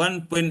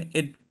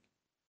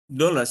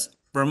 $1.8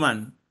 per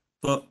month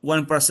for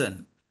one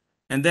person,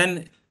 and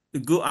then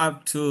it go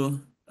up to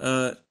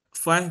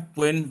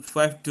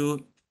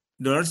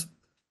 $5.52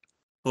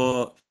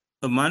 for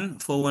a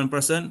month for one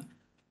person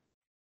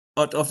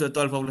out of the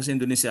total population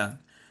in Indonesia.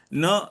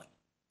 Now,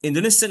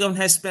 Indonesia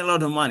government has spent a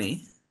lot of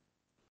money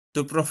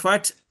to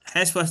provide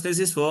health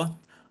facilities for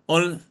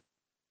all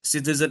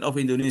citizens of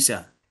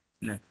Indonesia.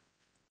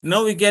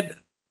 Now we get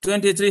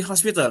 23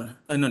 hospitals.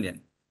 No, yet.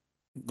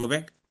 Go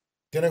back.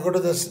 Can I go to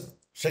the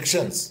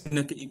sections?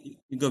 No, you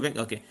go back.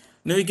 Okay.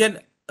 Now we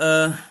get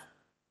a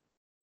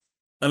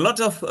lot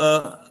of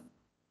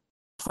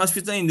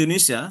hospitals in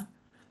Indonesia.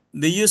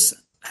 They use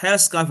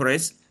health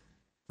coverage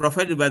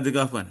provided by the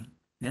government.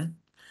 Yeah.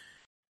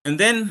 And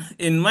then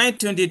in May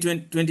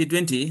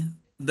 2020,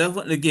 the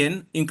government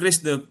again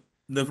increased the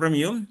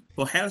premium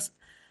for health,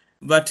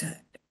 but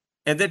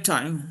at that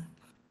time,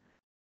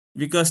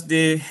 because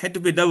they had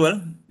to pay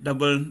double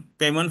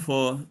payment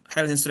for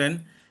health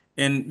insurance,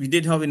 and we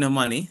didn't have enough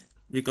money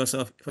because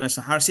of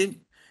financial hardship.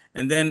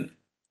 And then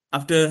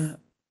after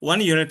 1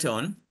 year later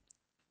on,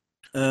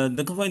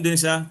 the government of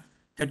Indonesia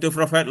had to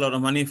provide a lot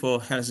of money for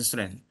health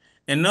insurance.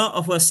 And now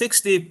over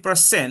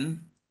 60%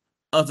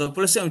 of the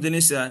population of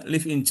Indonesia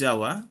live in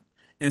Java,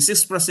 and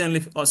 6%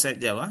 live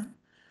outside Java.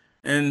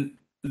 And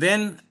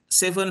then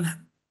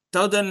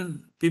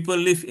 7,000 people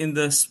live in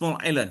the small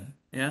island.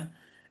 Yeah,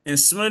 and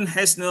small island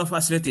has no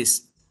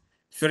facilities.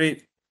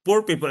 Very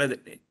poor people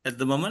at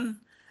the moment,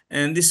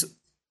 and this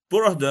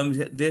poor of them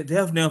they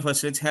have no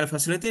health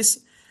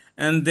facilities,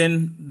 and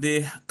then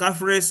the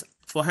coverage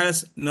for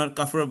health not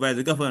covered by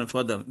the government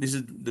for them. This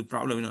is the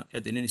problem,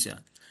 at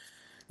Indonesia.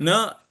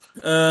 Now,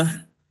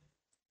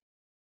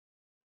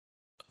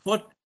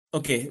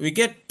 okay, we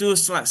get two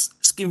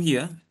scheme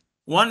here.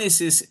 One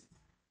is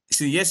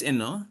yes and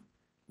no.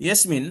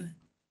 Yes mean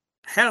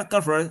health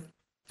coverage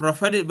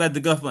provided by the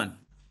government.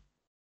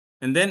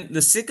 And then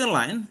the second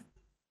line,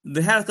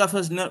 the health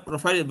coverage not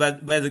provided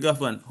by the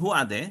government. Who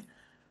are they?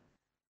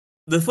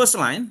 The first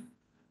line,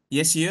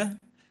 yes here,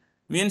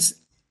 means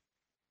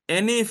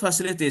any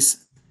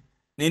facilities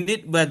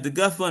needed by the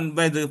government,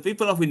 by the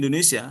people of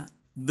Indonesia,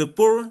 the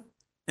poor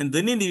and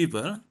the needy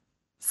people,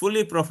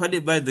 fully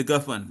provided by the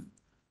government.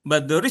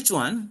 But the rich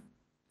one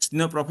is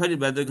not provided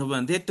by the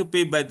government. They have to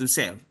pay by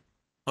themselves,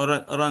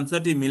 around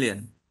 30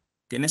 million.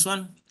 Okay, next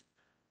one.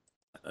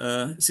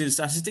 See the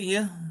statistic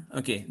here?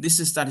 Okay, this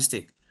is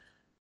statistic.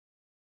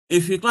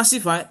 If we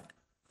classify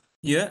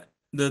here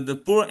the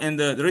poor and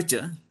the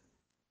richer,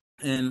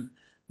 and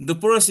the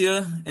poorest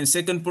here and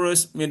second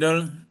poorest,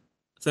 middle,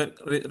 third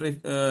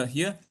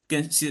here,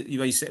 can see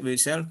by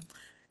yourself.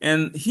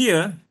 And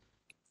here,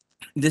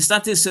 the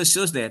statistic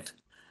shows that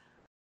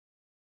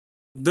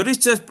the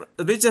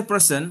richer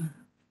person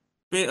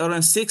pay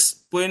around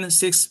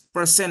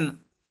 6.6%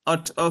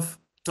 out of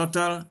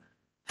total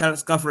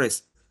health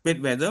coverage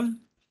paid by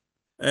them,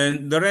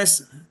 and the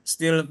rest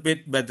still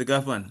paid by the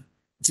government.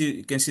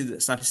 You can see the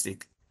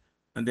statistic.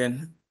 And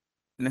then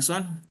next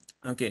one.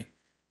 Okay,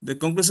 the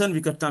conclusion,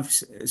 because time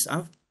is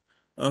up.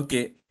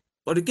 Okay,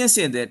 but you can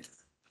say that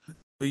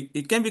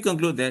it can be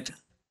concluded that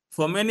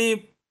for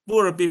many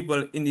poor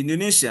people in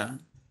Indonesia,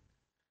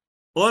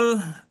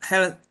 all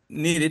health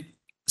needed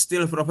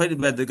still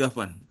provided by the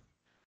government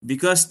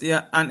because they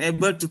are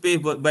unable to pay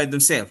by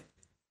themselves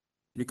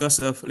because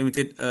of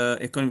limited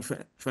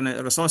economic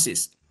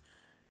resources.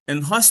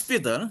 And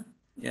hospital,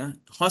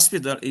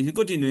 if you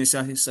go to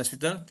Indonesia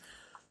hospital,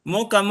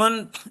 more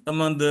common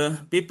among the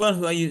people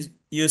who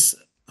use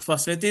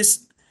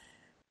facilities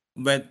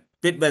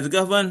paid by the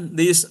government,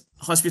 they use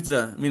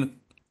hospital,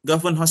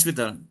 government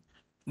hospital.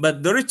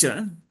 But the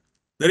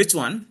rich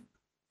one,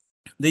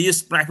 they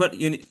use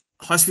private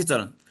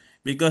hospital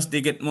because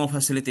they get more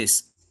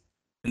facilities.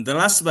 And the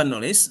last but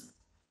not least,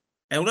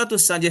 I would like to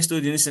suggest to the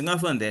Indonesian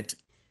government that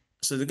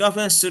the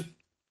government should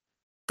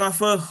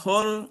cover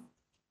whole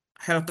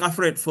health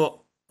coverage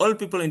for all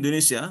people in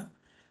Indonesia,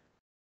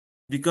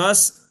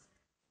 because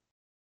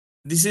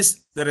this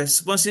is the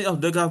responsibility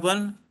of the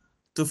government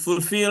to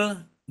fulfill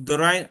the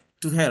right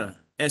to health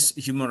as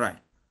human right.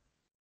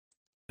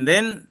 And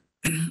then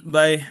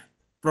by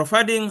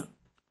providing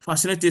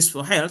facilities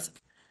for health,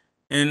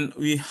 and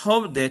we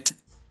hope that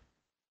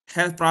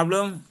health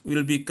problem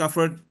will be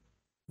covered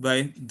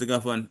by the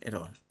government at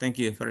all. Thank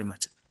you very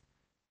much.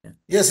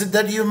 Yes,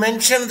 that you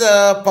mentioned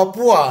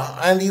Papua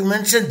and you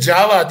mentioned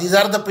Java. These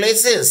are the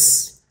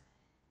places.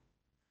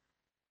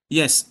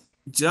 Yes,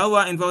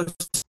 Java involves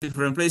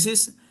different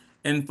places,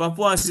 and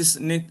Papua is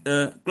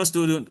close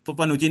to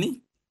Papua New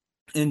Guinea,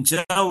 and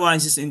Java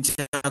is in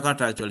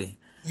Jakarta actually.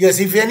 Yes,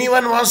 if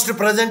anyone wants to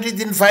present it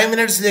in 5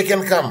 minutes, they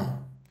can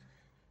come.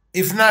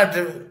 If not,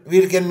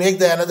 we can make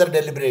the another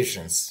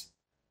deliberations.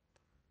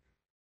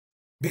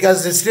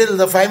 Because still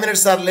the 5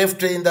 minutes are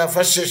left in the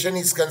first session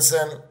is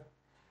concerned.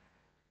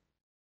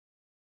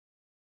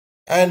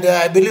 And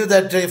I believe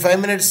that 5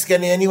 minutes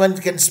anyone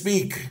can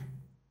speak.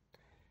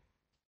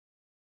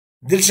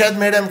 Dilshad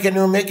madam, can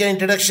you make an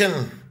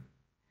introduction?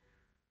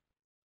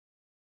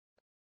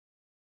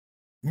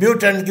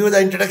 Mute and give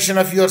the introduction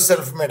of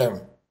yourself,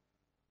 madam.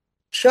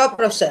 Sure,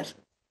 Professor.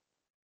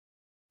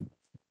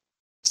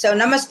 So,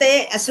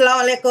 namaste,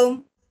 assalamu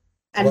alaikum,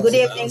 and good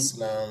evening.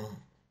 Assalam.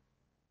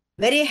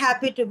 Very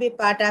happy to be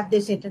part of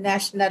this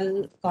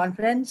international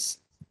conference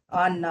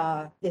on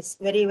this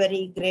very,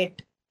 very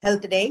great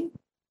health day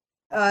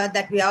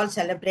that we all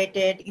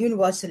celebrated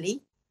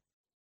universally.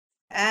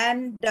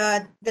 And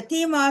the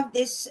theme of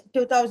this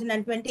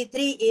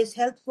 2023 is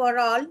Health for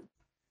All.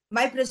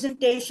 My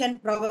presentation,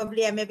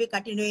 probably I may be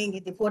continuing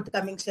in the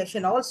forthcoming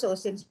session also,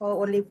 since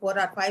only 4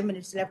 or 5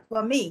 minutes left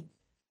for me.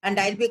 And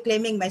I'll be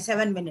claiming my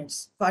 7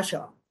 minutes for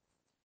sure.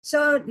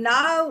 So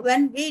now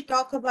when we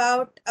talk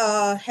about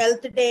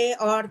Health Day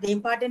or the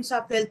importance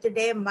of Health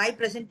Day, my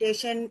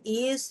presentation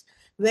is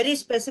very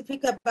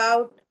specific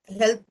about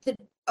health,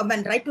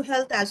 right to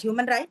health as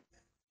human right,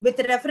 with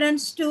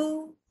reference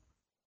to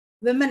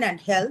women and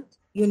health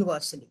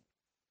universally.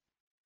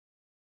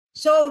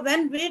 So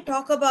when we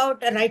talk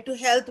about a right to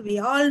health, we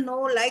all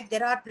know like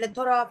there are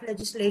plethora of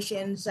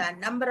legislations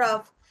and number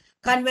of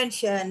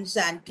conventions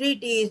and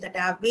treaties that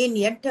have been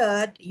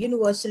entered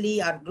universally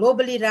or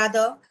globally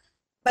rather.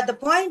 But the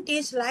point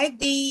is like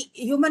the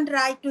human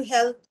right to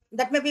health,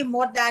 that may be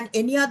more than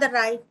any other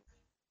right,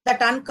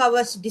 that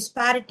uncovers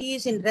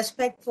disparities in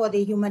respect for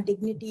the human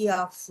dignity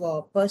of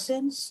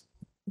persons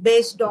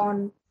based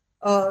on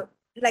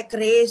like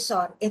race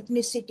or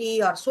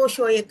ethnicity or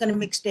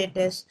socio-economic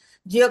status,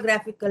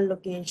 geographical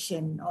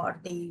location, or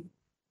the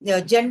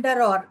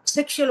gender or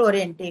sexual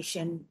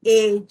orientation,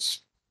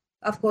 age,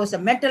 of course, the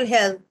mental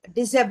health,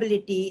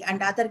 disability,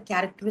 and other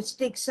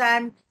characteristics.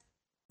 And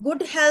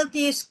good health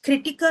is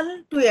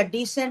critical to a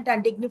decent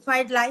and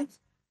dignified life.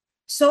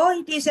 So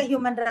it is a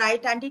human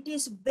right, and it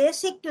is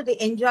basic to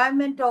the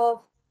enjoyment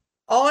of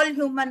all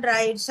human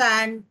rights,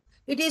 and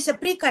it is a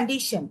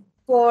precondition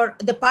for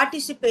the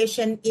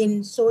participation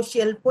in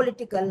social,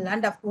 political,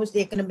 and of course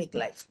the economic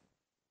life.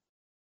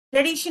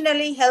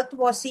 Traditionally, health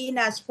was seen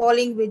as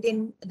falling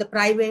within the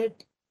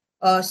private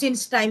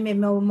since time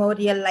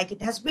immemorial, like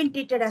it has been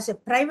treated as a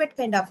private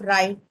kind of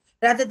right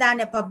rather than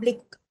a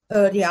public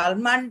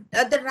realm. And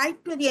the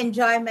right to the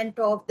enjoyment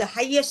of the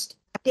highest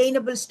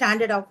attainable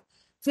standard of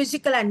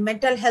physical and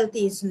mental health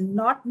is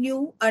not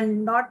new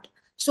and not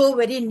so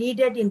very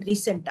needed in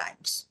recent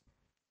times.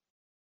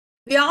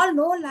 We all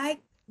know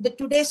like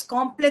today's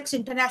complex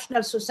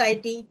international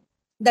society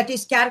that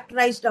is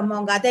characterized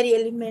among other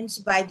elements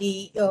by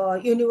the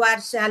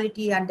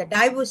universality and the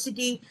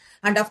diversity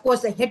and of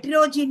course the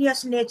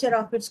heterogeneous nature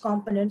of its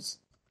components.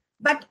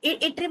 But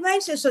it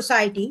remains a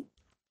society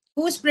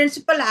whose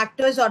principal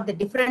actors are the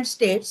different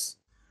states.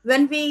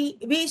 When we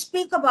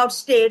speak about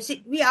states,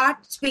 we are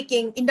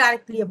speaking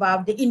indirectly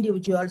about the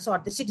individuals or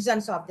the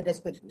citizens of the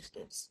respective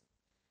states.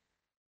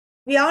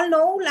 We all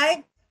know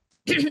like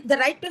the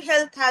right to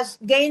health has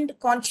gained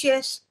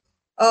conscious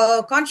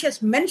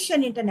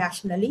mention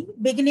internationally,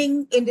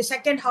 beginning in the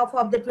second half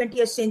of the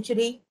 20th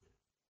century,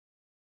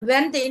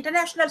 when the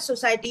international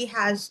society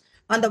has,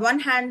 on the one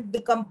hand,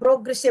 become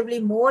progressively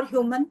more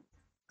human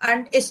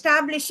and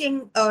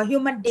establishing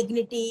human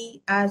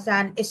dignity as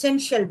an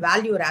essential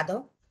value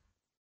rather,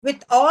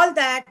 with all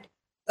that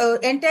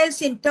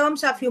entails in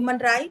terms of human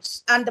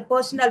rights and the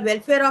personal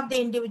welfare of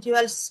the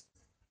individuals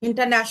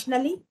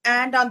internationally.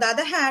 And on the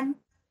other hand,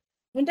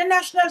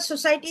 international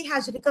society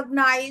has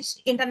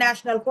recognized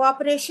international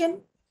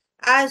cooperation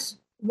as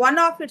one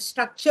of its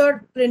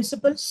structured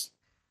principles,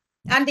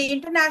 and the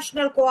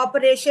international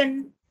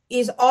cooperation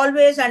is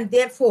always and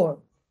therefore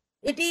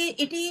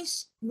it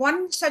is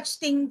one such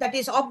thing that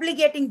is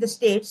obligating the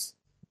states,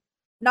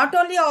 not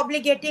only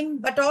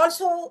obligating, but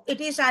also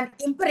it is an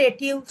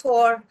imperative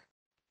for.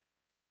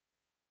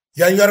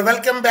 Yeah, you are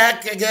welcome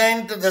back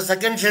again to the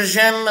second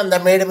session, and the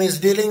madam is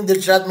dealing,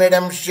 Dilshad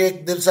madam,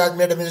 Sheikh Dilshad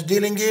madam is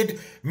dealing it.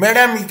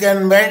 Madam, you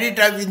can manage it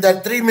up in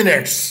the 3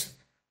 minutes.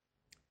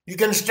 You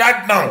can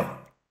start now.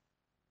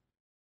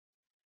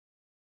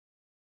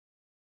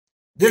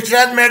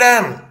 Dilshad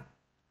madam.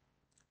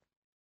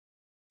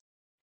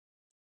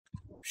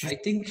 I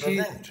think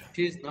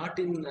she is not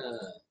in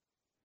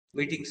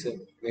meeting, sir.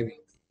 Maybe.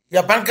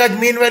 Yeah, Pankaj,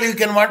 meanwhile, you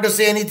can want to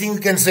say anything, you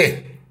can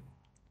say.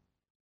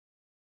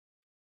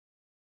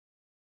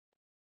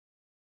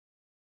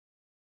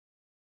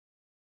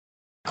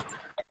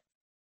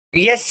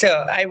 Yes,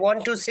 sir. I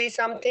want to say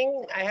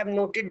something. I have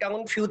noted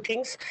down few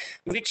things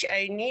which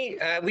I need,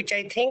 which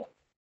I think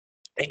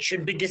it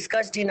should be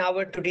discussed in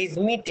our today's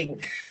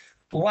meeting.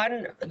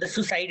 One, the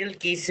suicidal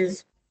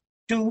cases.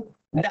 Two,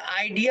 the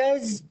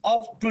ideas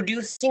of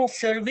producing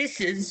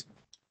services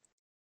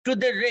to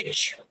the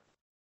rich.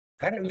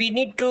 And we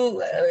need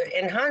to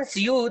enhance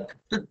youth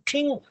to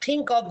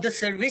think of the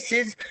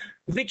services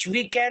which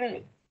we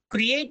can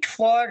create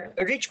for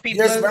rich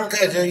people. Yes,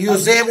 Pankaj, you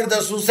say about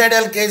the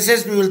suicidal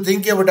cases, we will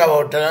think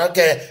about.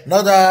 Okay,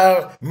 now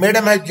the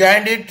madam has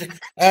joined it,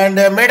 and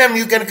madam,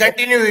 you can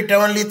continue it.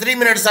 Only 3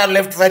 minutes are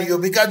left for you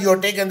because you have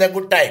taken the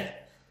good time.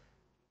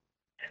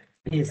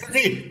 Yes.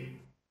 Proceed.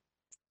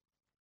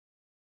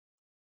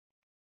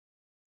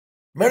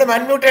 Madam,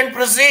 unmute and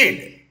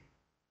proceed.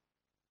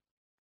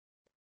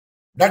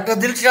 Dr.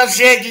 Dilshad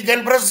Sheikh, you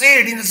can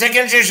proceed in the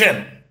second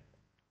session.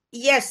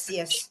 Yes.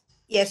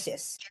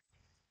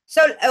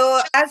 So,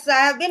 as I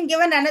have been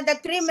given another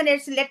 3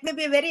 minutes, let me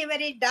be very,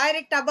 very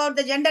direct about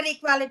the gender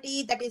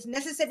equality that is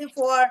necessary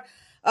for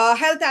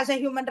health as a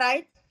human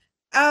right.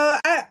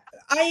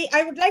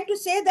 I would like to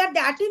say that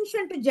the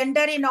attention to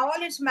gender in all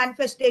its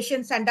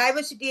manifestations and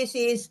diversities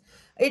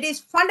is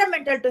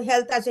fundamental to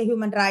health as a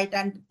human right.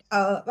 And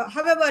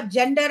however,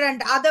 gender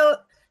and other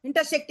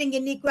intersecting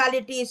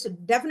inequalities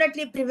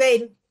definitely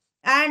prevail.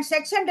 And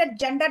sex and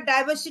gender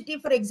diversity,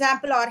 for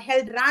example, are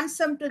held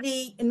ransom to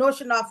the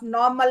notion of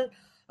normal,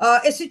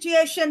 a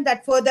situation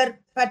that further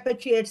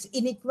perpetuates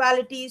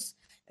inequalities,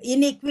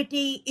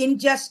 inequity,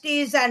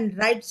 injustice, and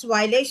rights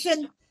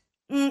violation.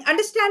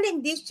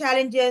 Understanding these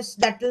challenges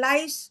that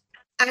lies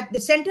at the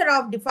center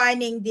of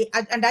defining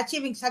and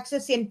achieving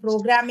success in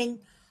programming,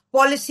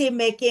 policy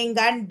making,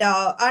 and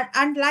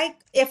like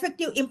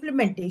effective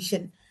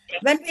implementation.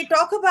 When we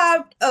talk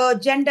about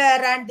gender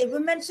and the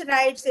women's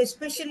rights,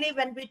 especially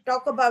when we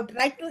talk about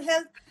right to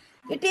health,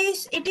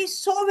 it is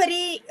so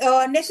very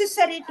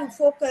necessary to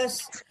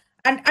focus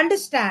and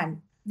understand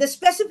the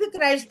specific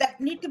rights that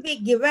need to be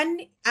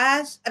given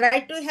as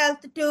right to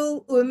health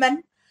to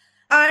women.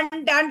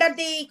 And under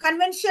the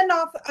Convention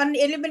on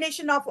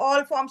Elimination of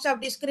All Forms of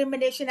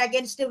Discrimination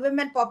Against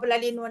Women,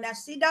 popularly known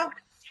as CEDAW,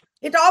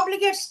 it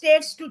obligates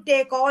states to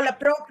take all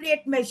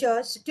appropriate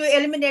measures to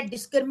eliminate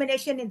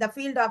discrimination in the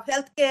field of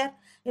healthcare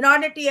in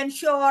order to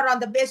ensure,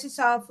 on the basis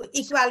of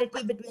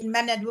equality between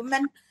men and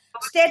women,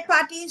 state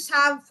parties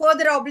have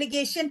further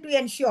obligation to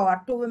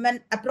ensure to women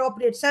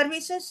appropriate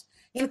services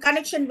in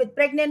connection with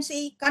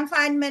pregnancy,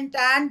 confinement,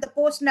 and the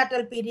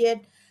postnatal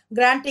period,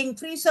 granting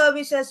free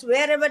services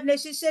wherever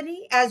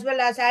necessary, as well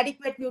as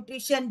adequate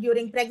nutrition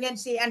during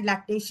pregnancy and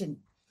lactation.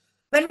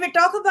 When we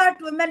talk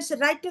about women's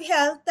right to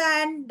health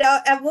and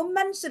a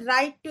woman's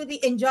right to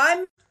the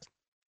enjoyment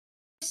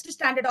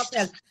standard of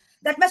health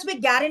that must be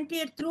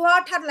guaranteed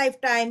throughout her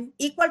lifetime,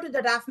 equal to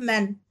that of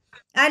men.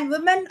 And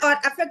women are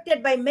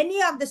affected by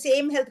many of the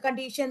same health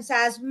conditions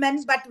as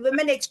men, but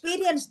women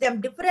experience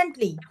them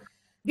differently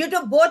due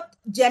to both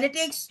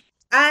genetics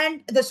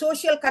and the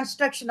social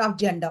construction of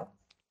gender.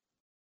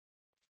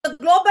 The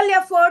global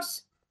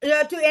efforts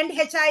to end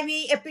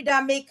HIV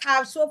epidemic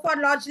have so far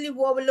largely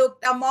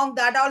overlooked among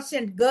the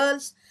adolescent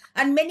girls,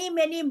 and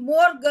many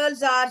more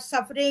girls are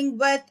suffering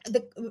with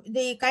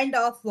the kind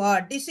of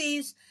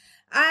disease.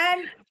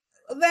 And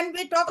when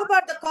we talk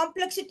about the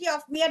complexity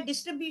of mere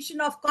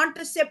distribution of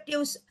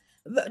contraceptives,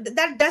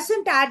 that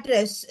doesn't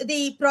address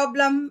the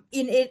problem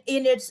in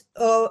its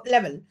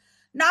level.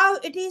 Now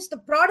it is the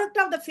product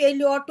of the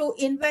failure to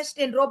invest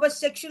in robust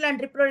sexual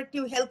and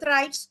reproductive health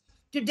rights,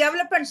 to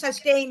develop and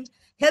sustain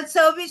health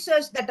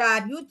services that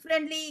are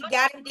youth-friendly,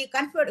 guarantee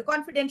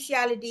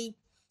confidentiality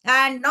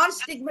and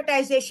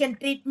non-stigmatization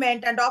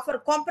treatment, and offer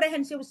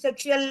comprehensive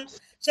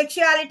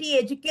sexuality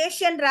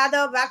education,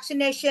 rather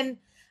vaccination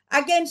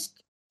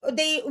against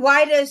the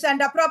virus,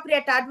 and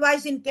appropriate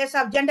advice in case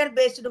of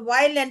gender-based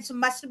violence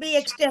must be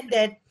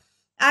extended.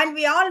 And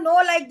we all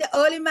know, like, the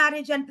early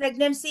marriage and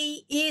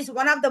pregnancy is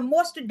one of the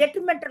most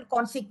detrimental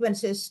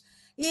consequences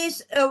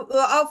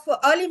of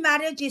early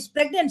marriage is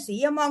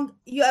pregnancy among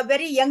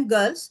very young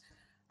girls.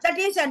 That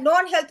is a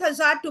known health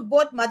hazard to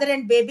both mother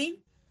and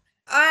baby.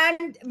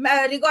 And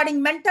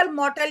regarding mental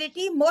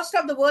mortality, most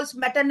of the world's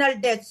maternal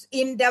deaths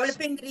in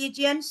developing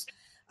regions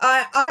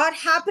are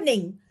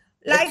happening.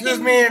 Excuse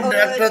me,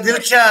 Dr.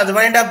 Dilshad,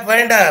 wind up.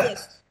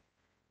 Yes.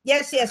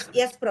 Yes,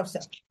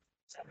 Professor.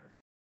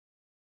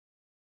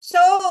 So,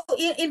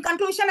 in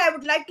conclusion, I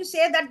would like to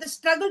say that the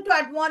struggle to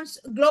advance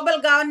global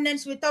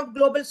governance without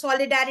global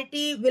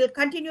solidarity will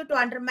continue to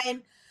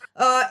undermine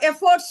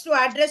efforts to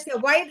address a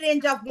wide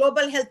range of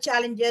global health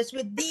challenges,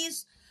 with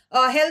these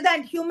health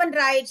and human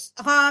rights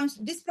harms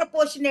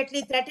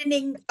disproportionately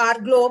threatening our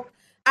globe.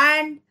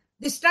 And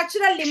the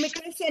structural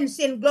limitations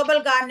in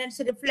global governance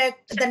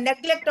reflect the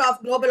neglect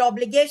of global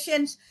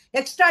obligations,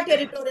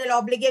 extraterritorial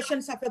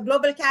obligations of a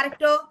global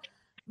character,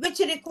 which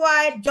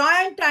require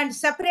joint and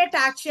separate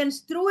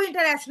actions through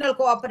international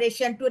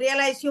cooperation to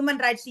realize human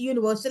rights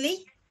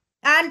universally,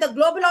 and the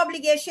global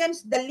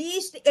obligations, the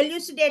least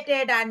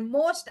elucidated and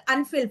most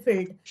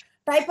unfulfilled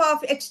type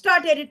of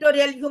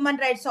extraterritorial human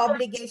rights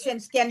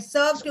obligations, can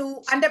serve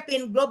to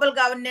underpin global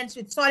governance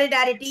with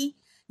solidarity,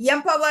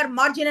 empower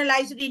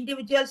marginalized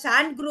individuals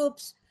and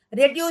groups,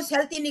 reduce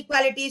health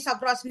inequalities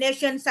across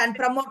nations, and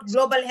promote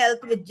global health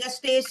with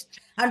justice.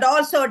 And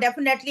also,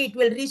 definitely, it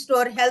will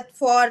restore health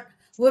for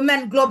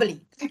women globally.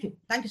 Thank you.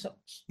 Thank you so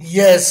much.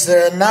 Yes,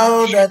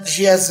 now that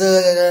she has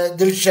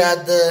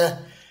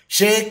Dilshad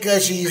Sheikh,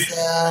 she is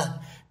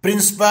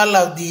principal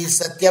of the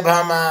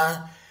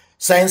Satyabhama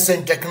Science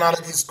and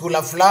Technology School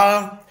of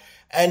Law,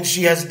 and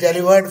she has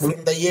delivered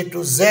from the A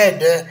to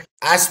Z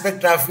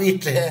aspect of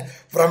it,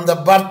 from the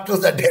birth to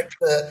the death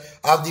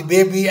of the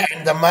baby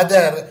and the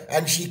mother,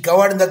 and she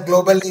covered the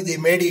globally, they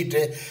made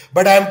it.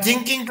 But I'm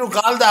thinking to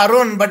call the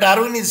Arun, but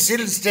Arun is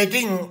still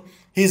stating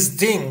his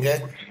thing.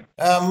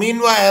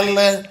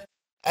 Meanwhile,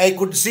 I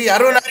could see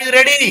Arun, are you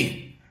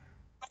ready?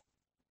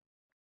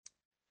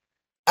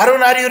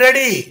 Arun, are you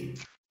ready?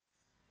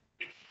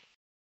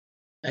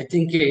 I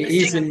think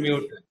he is in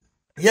mute.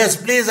 Yes,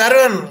 please,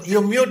 Arun,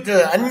 you mute,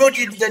 unmute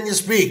it, then you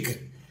speak.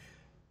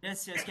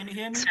 Yes, can you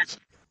hear me?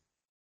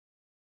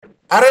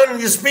 Arun,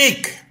 you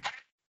speak.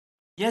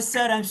 Yes,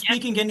 sir, I'm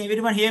speaking. Can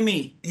everyone hear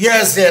me?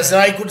 Yes,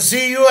 I could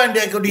see you and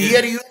I could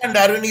hear you, and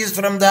Arun is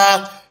from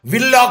the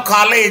Willow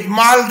College,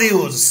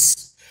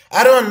 Maldives.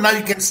 Arun, now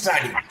you can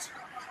start it.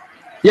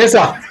 Yes,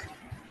 sir.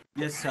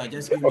 Yes, sir,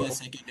 just give me a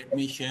second. Let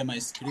me share my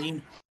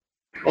screen.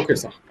 Okay,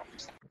 sir.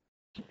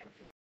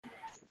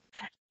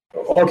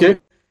 Okay.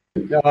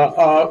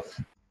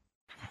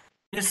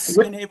 Yes,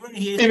 can everyone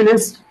hear me?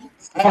 Evenings.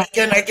 I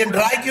can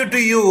drag you to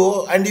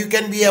you and you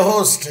can be a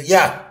host.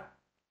 Yeah.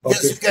 Yes,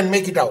 Okay. you can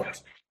make it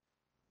out.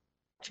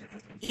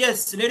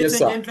 Yes, ladies Yes, and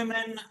sir.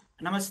 gentlemen,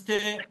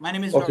 namaste. My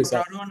name is Okay, Dr.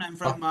 sir. Arun. I'm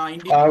from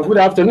India. Good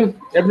afternoon,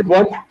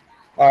 everyone.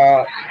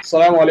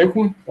 Assalamu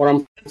alaikum wa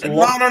rahmatullahi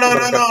wa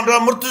barakatuh. No,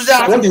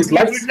 Murtuza, One is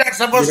you're lights. not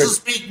supposed to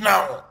speak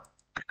now.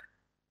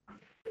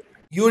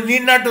 You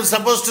need not to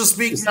supposed to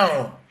speak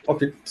now.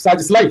 Okay, start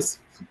the slides.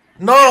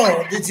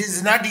 No, this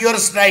is not your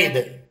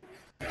slide.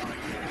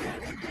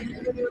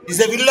 It's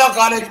a Willow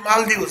College,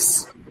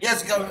 Maldives.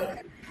 Yes,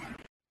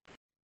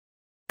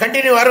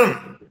 continue,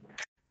 Arun.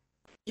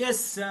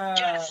 Yes,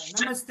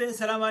 namaste,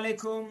 salam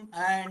alaikum,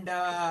 and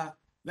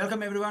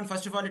welcome everyone.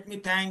 First of all, let me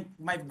thank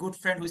my good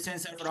friend Hussain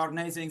sir for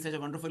organizing such a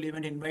wonderful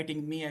event,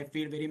 inviting me. I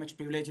feel very much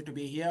privileged to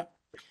be here.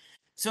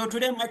 So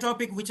today my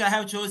topic which I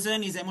have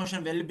chosen is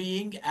emotional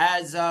well-being.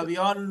 As we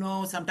all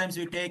know, sometimes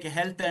we take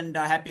health and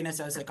happiness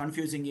as a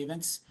confusing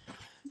events.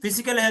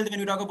 Physical health, when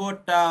we talk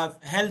about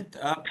health,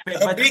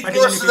 Be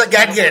close to the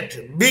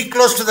gadget. Be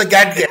close to the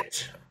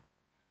gadget.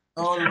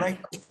 All right.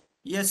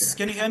 Yes,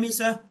 can you hear me,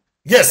 sir?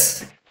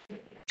 Yes.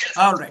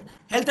 All right.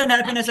 Health and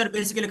happiness are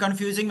basically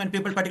confusing when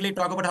people particularly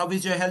talk about how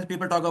is your health.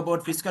 People talk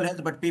about physical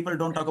health, but people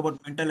don't talk about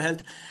mental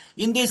health.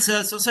 In these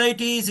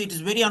societies, it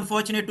is very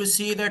unfortunate to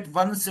see that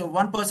once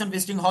one person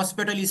visiting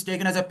hospital is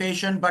taken as a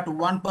patient, but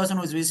one person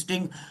who is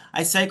visiting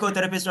a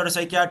psychotherapist or a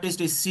psychiatrist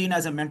is seen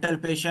as a mental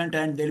patient,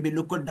 and they'll be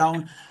looked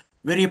down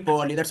very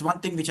poorly. That's one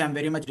thing which I'm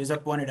very much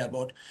disappointed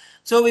about.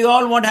 So we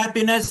all want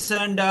happiness,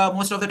 and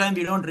most of the time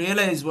we don't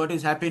realize what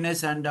is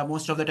happiness, and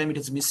most of the time it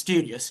is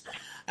mysterious.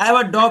 I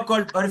have a dog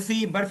called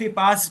Burfi. Burfi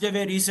passed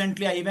away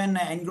recently. I even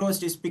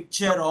engrossed his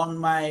picture on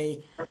my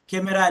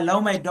camera. I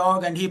love my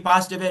dog, and he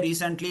passed away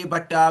recently.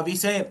 But we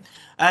say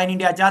in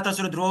India, Jata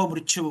Surudro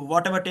Mrichu,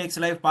 whatever takes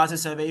life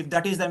passes away. If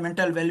that is the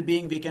mental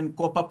well-being, we can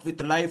cope up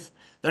with life.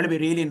 That will be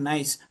really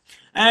nice.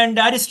 And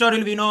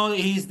Aristotle, we know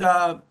he's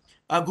the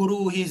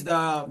guru. He's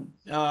the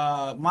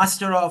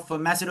master of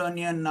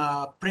Macedonian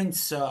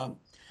prince.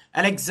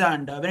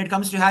 Alexander, when it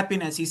comes to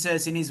happiness, he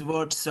says in his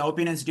words,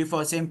 opinions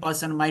differ. Same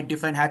person might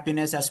define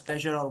happiness as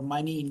pleasure or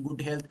money in good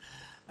health,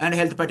 and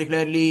health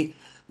particularly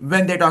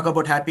when they talk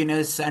about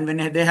happiness. And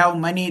when they have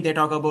money, they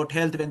talk about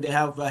health. When they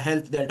have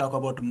health, they'll talk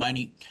about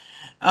money.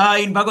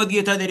 In Bhagavad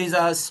Gita, there is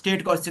a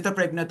state called Sthita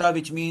Pragnata,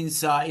 which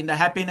means in the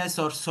happiness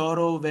or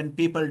sorrow, when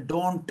people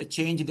don't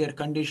change their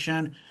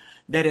condition,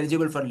 they're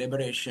eligible for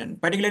liberation.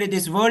 Particularly,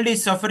 this world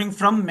is suffering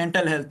from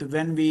mental health.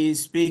 When we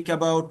speak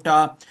about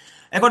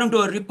according to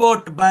a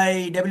report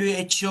by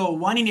WHO,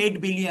 1 in 8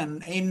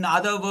 billion, in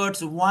other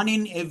words, 1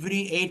 in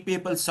every 8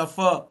 people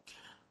suffer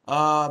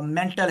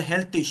mental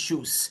health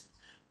issues.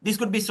 This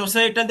could be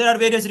societal. There are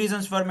various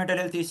reasons for mental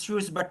health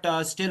issues, but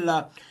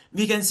still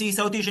we can see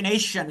Southeast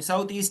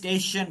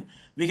Asian,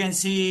 we can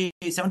see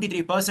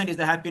 73% is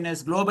the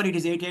happiness. Globally, it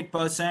is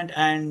 88%,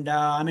 and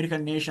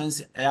American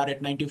nations are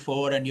at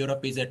 94, and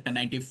Europe is at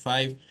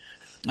 95,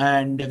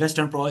 and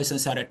Western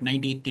provinces are at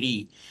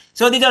 93.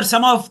 So these are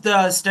some of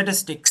the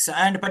statistics,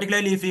 and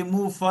particularly if we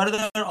move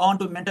further on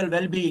to mental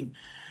well-being.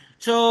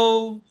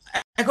 So,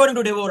 according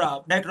to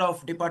Devora, director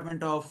of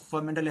Department of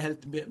Mental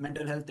Health,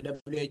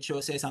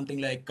 WHO, says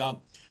something like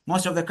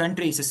most of the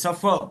countries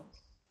suffer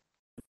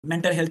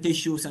mental health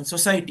issues, and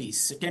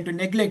societies tend to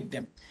neglect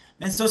them.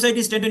 When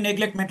societies tend to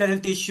neglect mental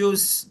health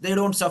issues, they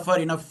don't suffer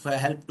enough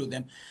help to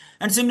them.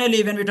 And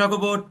similarly, when we talk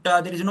about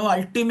there is no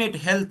ultimate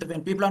health,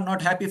 when people are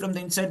not happy from the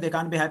inside, they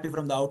can't be happy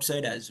from the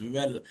outside as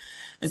well.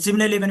 And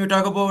similarly, when we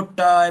talk about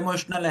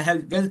emotional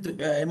health,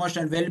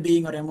 emotional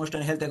well-being or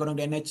emotional health, according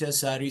to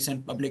NHS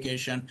recent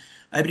publication,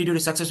 ability to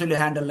successfully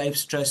handle life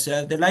stress.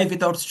 The life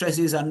without stress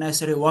is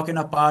unnecessary. Walk in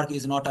a park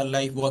is not a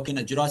life. Walk in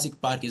a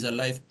Jurassic Park is a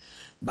life.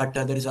 But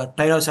there is a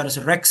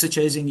Tyrannosaurus Rex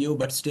chasing you,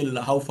 but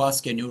still, how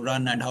fast can you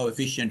run and how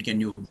efficient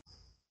can you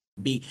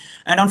be?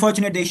 And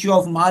unfortunately, the issue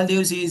of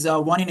Maldives is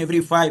 1 in every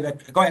 5.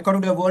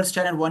 According to the world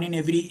standard, 1 in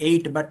every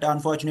 8. But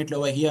unfortunately,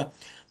 over here,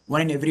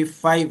 1 in every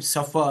 5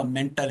 suffer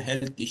mental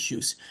health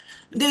issues.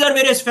 These are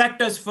various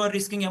factors for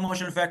risking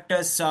emotional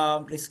factors,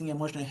 risking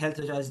emotional health,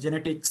 such as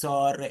genetics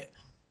or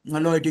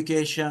low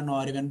education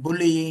or even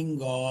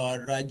bullying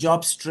or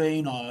job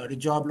strain or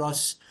job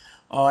loss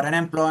or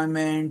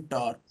unemployment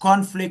or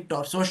conflict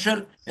or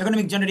social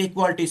economic gender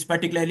equalities,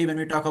 particularly when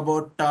we talk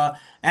about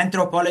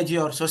anthropology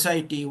or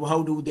society.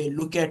 How do they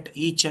look at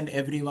each and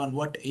everyone?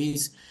 What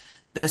is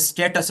the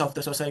status of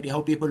the society?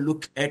 How people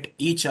look at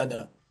each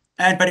other?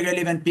 And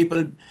particularly when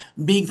people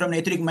being from an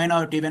ethnic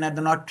minority, when are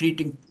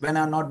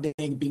not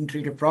being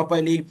treated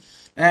properly.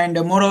 And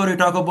moreover, we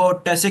talk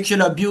about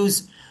sexual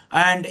abuse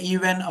and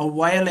even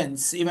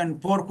violence, even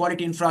poor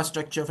quality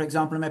infrastructure. For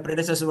example, my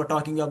predecessors were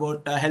talking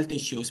about health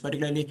issues,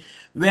 particularly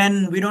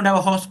when we don't have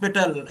a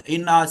hospital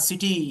in a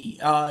city,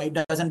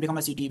 it doesn't become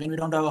a city. When we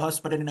don't have a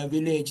hospital in a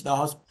village,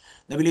 the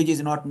village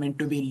is not meant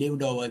to be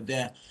lived over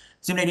there.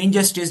 Similarly,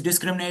 injustice,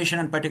 discrimination,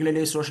 and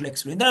particularly social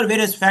exclusion. There are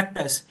various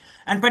factors.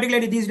 And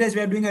particularly these days,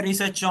 we are doing a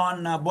research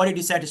on body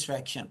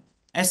dissatisfaction,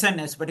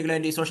 SNS,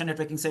 particularly social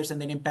networking sites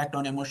and their impact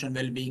on emotional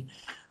well-being.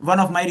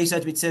 One of my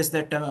research which says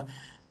that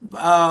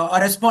a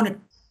respondent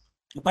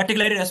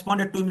particularly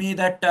responded to me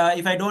that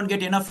if I don't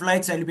get enough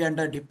likes, I'll be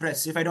under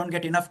depressed. If I don't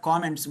get enough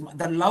comments,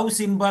 the love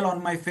symbol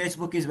on my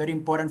Facebook is very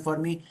important for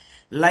me.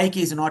 Like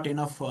is not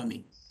enough for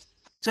me.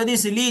 So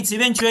this leads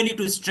eventually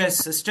to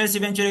stress. Stress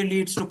eventually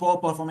leads to poor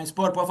performance.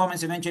 Poor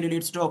performance eventually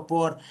leads to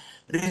poor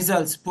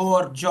results,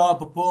 poor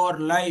job, poor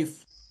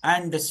life,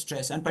 and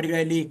stress. And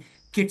particularly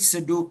kids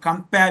do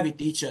compare with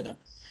each other.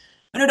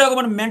 When we talk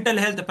about mental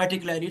health,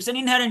 particularly, it's an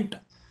inherent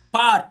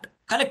part.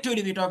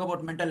 Collectively, we talk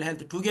about mental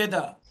health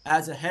together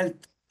as a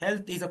health.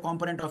 Health is a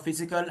component of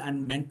physical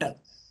and mental.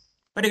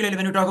 Particularly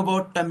when we talk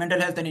about mental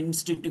health and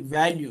instinctive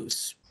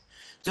values.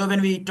 So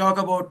when we talk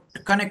about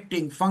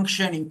connecting,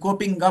 functioning,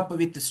 coping up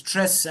with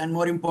stress, and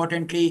more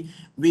importantly,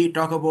 we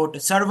talk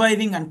about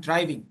surviving and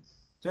thriving.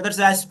 So that's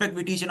the aspect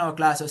we teach in our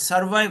classes: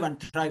 survive and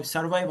thrive,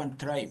 survive and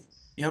thrive.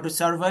 You have to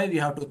survive,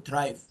 you have to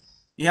thrive.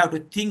 You have to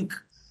think,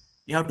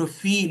 you have to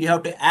feel, you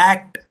have to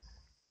act.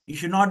 You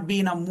should not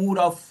be in a mood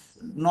of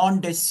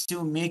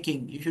non-decision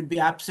making. You should be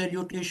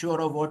absolutely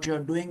sure of what you're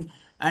doing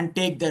and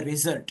take the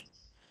result.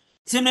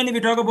 Similarly, we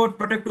talk about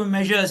protective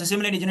measures.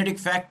 Similarly, genetic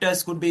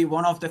factors could be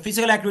one of the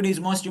physical activities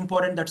most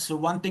important. That's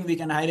one thing we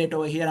can highlight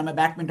over here. I'm a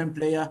badminton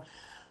player.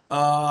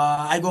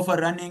 I go for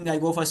running. I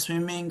go for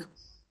swimming.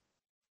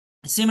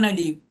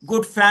 Similarly,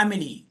 good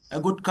family, a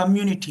good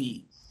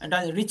community, and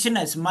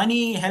richness.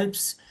 Money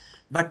helps,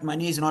 but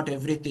money is not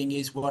everything,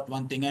 is what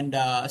one thing. And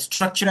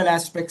structural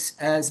aspects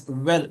as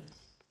well,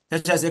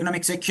 such as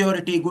economic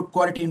security, good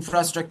quality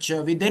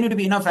infrastructure. There need to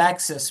be enough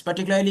access.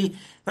 Particularly,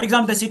 for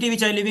example, the city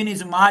which I live in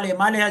is Male.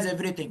 Male has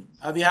everything.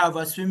 We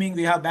have swimming,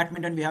 we have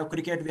badminton, we have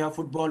cricket, we have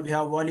football, we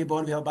have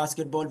volleyball, we have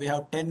basketball, we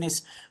have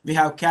tennis, we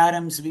have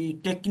caroms. We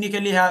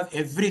technically have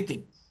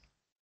everything.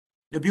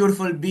 The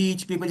beautiful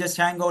beach, people just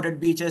hang out at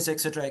beaches,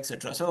 etc.,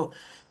 etc. So,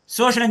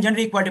 social and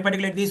gender equality,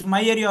 particularly, this is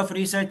my area of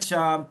research.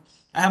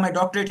 I have my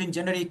doctorate in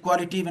gender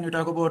equality. When we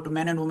talk about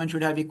men and women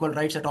should have equal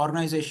rights at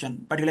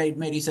organization, particularly in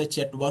my research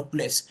at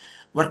workplace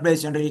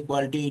gender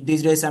equality.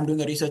 These days, I'm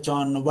doing a research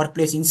on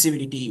workplace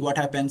incivility. What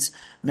happens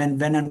when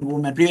men and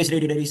women? Previously, I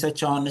did a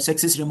research on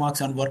sexist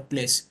remarks on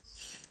workplace.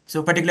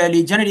 So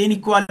particularly gender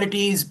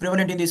inequality is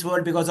prevalent in this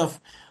world because of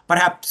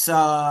perhaps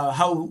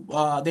how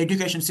the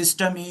education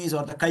system is,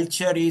 or the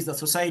culture is, the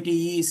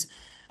society is.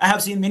 I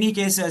have seen many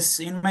cases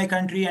in my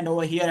country and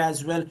over here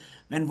as well,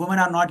 when women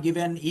are not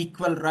given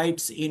equal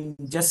rights in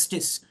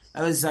justice.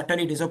 I was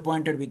utterly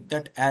disappointed with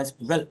that as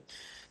well.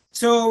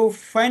 So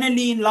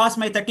finally, in last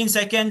my 13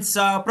 seconds,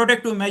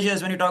 protective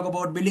measures when you talk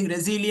about building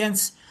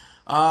resilience,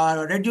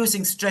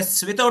 reducing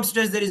stress. Without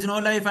stress, there is no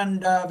life,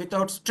 and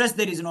without stress,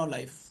 there is no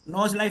life.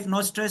 No life,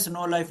 no stress,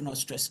 no life, no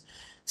stress.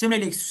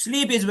 Similarly,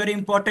 sleep is very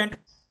important.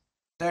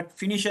 that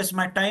finishes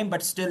my time,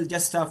 but still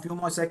just a few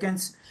more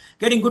seconds.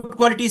 Getting good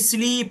quality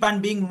sleep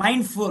and being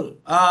mindful.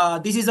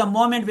 This is a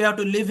moment we have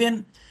to live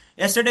in.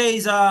 Yesterday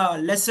is a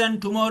lesson,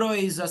 tomorrow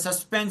is a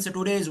suspense,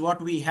 today is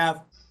what we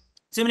have.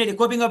 Similarly,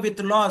 coping up with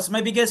loss.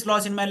 My biggest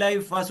loss in my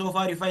life so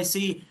far, if I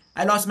see,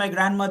 I lost my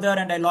grandmother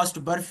and I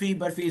lost Burfi.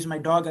 Burfi is my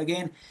dog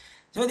again.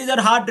 So these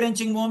are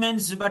heart-wrenching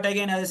moments. But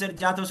again, as I said,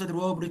 Jata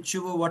Sadhruva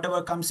Brichu,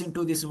 whatever comes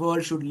into this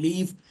world should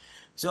leave.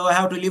 So I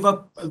have to live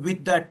up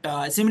with that.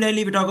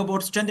 Similarly, we talk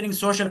about strengthening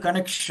social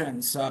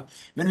connections.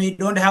 When we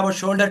don't have a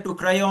shoulder to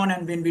cry on,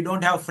 and when we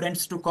don't have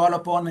friends to call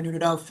upon, when we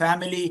don't have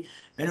family,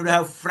 when we don't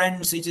have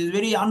friends, it is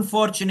very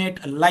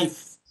unfortunate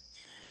life.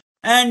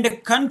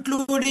 And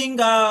concluding,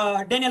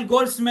 Daniel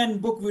Goldsman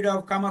book we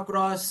have come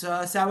across,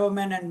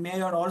 Saberman and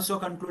Mayer also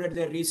concluded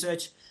their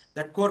research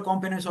that core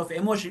components of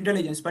emotional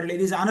intelligence. But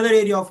this is another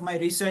area of my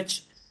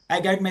research. I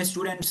guide my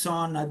students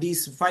on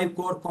these 5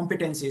 core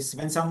competencies.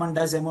 When someone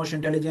does emotional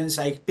intelligence,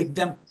 I pick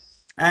them.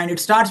 And it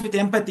starts with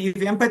empathy.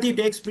 If empathy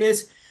takes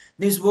place,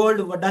 this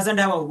world doesn't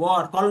have a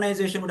war.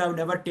 Colonization would have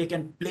never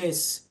taken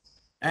place.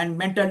 And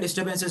mental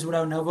disturbances would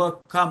have never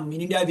come.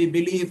 In India, we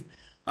believe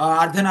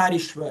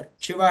Ardhanarishwar.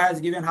 Shiva has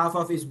given half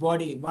of his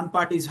body. One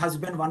part is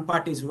husband, one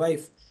part is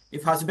wife.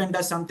 If husband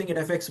does something, it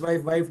affects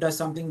wife. Wife does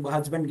something,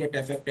 husband get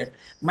affected.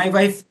 My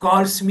wife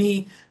calls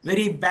me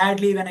very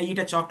badly when I eat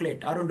a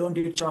chocolate. Arun, don't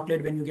eat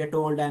chocolate when you get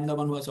old. I'm the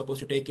one who is supposed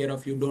to take care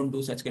of you. Don't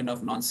do such kind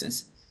of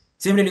nonsense.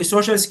 Similarly,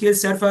 social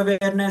skills,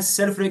 self-awareness,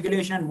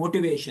 self-regulation, and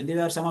motivation. These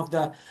are some of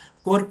the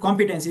core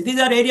competencies. These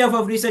are areas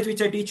of research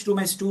which I teach to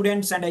my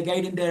students and I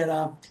guide in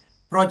their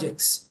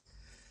projects.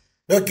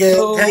 Okay,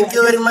 so, thank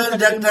you very much,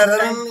 Dr.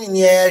 Arun. In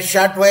a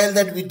short while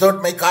that we thought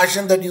my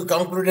caution that you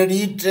concluded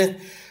it.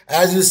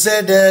 As you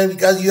said,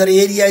 because your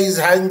area is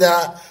having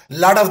the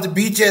lot of the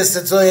beaches,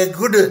 so a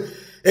good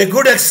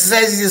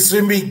exercise is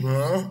swimming.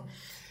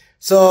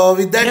 So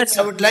with that, yes,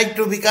 I would like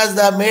to, because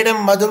the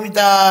Madam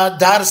Madhumita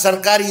Dhar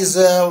Sarkar is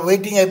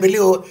waiting, I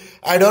believe.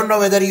 I don't know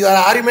whether you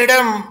are you,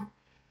 Madam?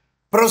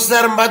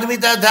 Professor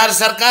Madhumita Dhar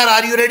Sarkar,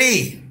 are you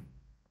ready?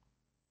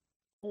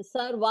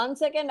 Sir, 1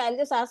 second, I'll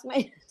just ask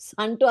my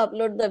son to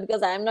upload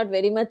because I am not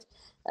very much,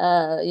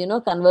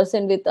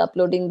 conversant with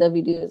uploading the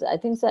videos. I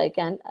think so I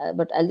can,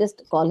 but I'll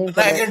just call him.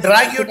 I can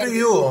drag you to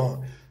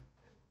you.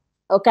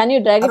 Oh, can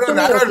you drag it to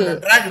me? Okay.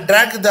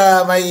 Drag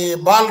my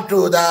ball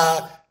to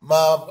the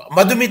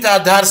Madhumita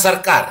Dhar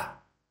Sarkar.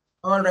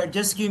 All right,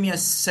 just give me a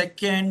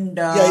second.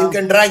 Yeah, you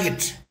can drag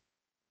it.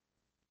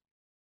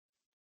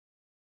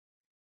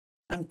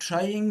 I'm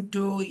trying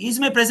to. Is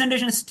my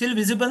presentation still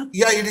visible?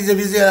 Yeah, it is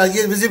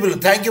visible.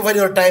 Thank you for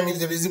your time. It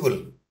is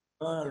visible.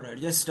 All right,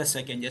 just a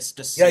second.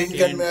 Yeah, you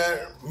can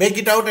make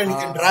it out and you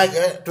can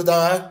drag to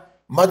the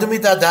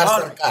Madhumita Dhar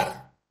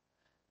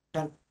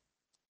Sarkar.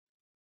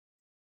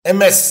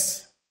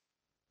 MS.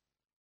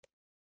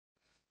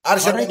 Or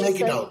shall I make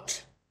it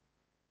out?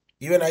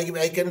 Even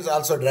I can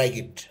also drag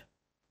it.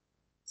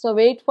 So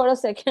wait for a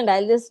second.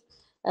 I'll just.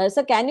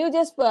 So can you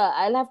just?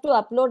 I'll have to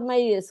upload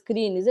my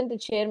screen, isn't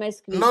it? Share my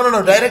screen.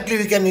 No. Directly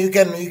you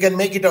can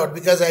make it out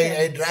because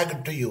I drag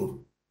it to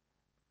you.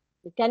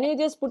 Can you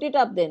just put it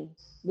up then?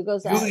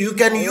 Because you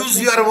can use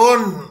your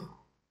own.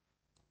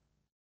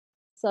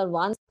 Sir,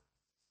 once.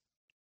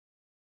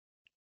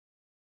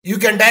 You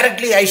can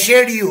directly. I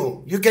shared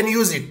you. You can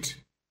use it.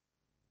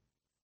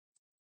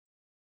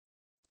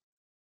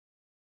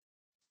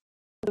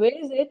 Where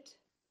is it?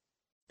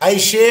 I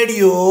shared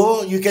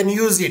you. You can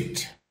use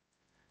it.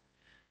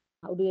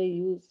 How do I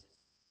use?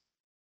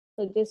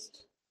 So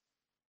just,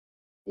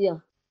 yeah.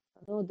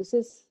 No, this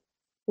is,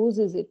 whose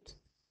is it?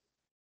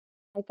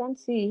 I can't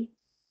see.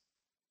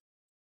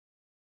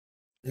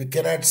 You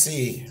cannot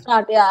see.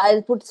 Start, yeah,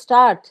 I'll put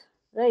start.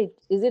 Right.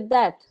 Is it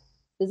that?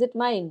 Is it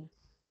mine?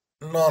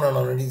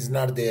 No, it is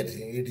not there.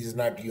 It is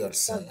not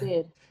yours. Not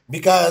there.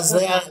 Because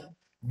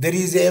there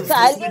is a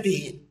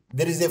facility.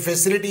 There is a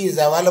facility is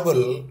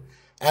available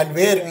and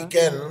where we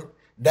can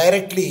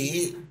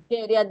directly.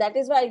 Yeah, that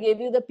is why I gave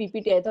you the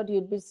PPT. I thought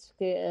you'd be.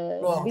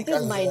 It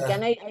is mine.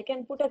 Can I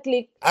can put a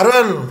click.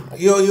 Arun,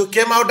 you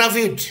came out of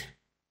it.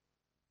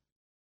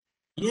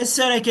 Yes,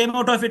 sir. I came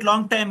out of it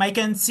long time. I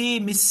can see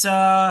Miss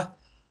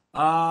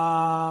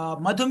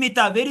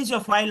Madhumita. Where is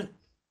your file?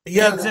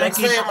 Yeah,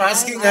 exactly. That's why I'm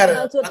asking her. I'm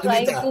also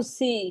trying to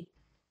see.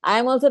 I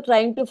am also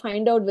trying to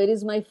find out where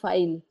is my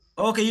file.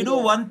 Okay, you do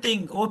one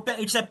thing. Open.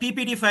 It's a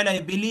PPT file,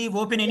 I believe.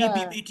 Open any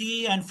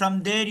PPT, and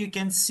from there you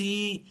can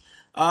see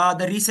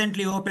the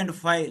recently opened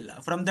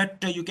file. From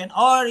that you can,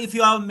 or if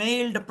you have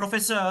mailed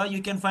professor,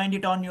 you can find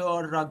it on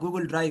your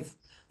Google Drive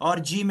or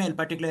Gmail,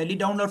 particularly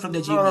download from the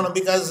Gmail. No,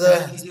 because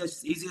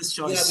easiest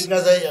choice. Yeah,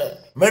 because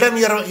madam,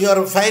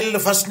 your file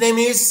first name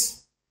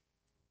is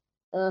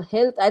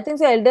health. I think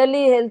so.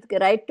 Elderly health,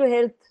 right to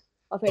health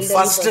of elderly.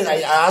 First,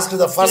 I asked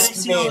the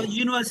first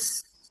name.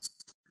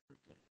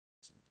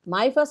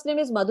 My first name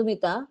is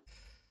Madhumita.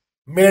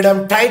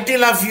 Madam,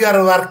 title of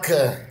your work.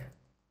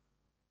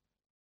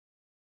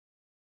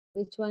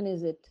 Which one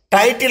is it?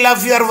 Title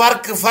of your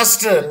work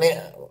first.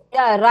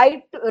 Yeah,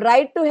 right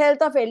to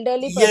health of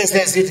elderly Yes,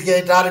 persons.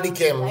 it already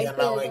came. Right Yeah, to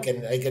now health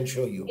I can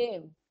show you.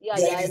 came. Yeah,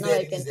 Yeah, yeah. it is Now there.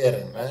 I It can is see.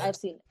 there. I've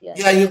seen. Yeah.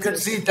 Yeah, you Yes, can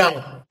yes, see yes. it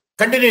now.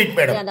 Continue it,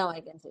 madam. Yeah, now I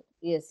can see it.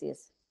 Yes,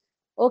 yes.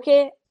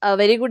 Okay. A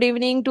very good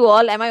evening to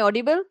all. Am I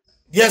audible?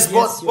 Yes,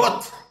 Yes,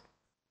 both.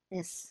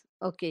 Yes.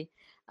 Okay.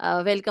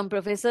 Welcome,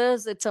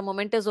 professors. It's a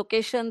momentous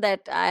occasion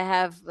that I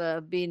have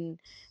been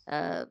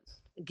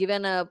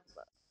given a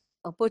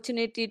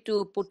opportunity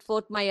to put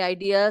forth my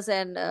ideas,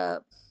 and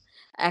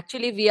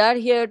actually we are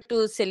here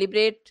to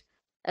celebrate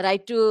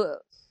right to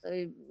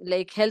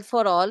like health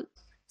for all.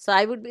 So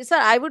I would be, sir,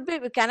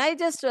 can I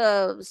just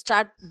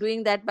start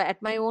doing that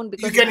at my own,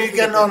 because it will be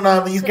better.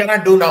 No, you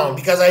cannot do now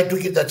because I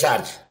took it the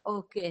charge.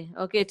 Okay,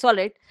 it's all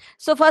right.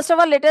 So first of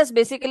all, let us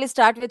basically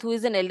start with who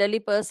is an elderly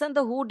person.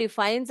 The WHO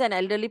defines an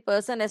elderly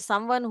person as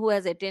someone who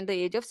has attained the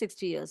age of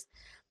 60 years.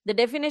 The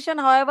definition,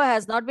 however,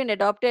 has not been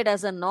adopted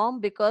as a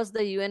norm because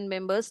the UN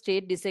member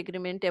state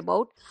disagreement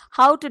about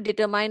how to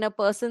determine a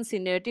person's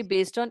seniority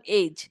based on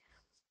age.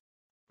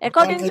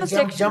 According to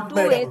Section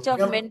 2H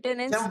of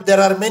maintenance. Jump, there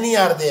are many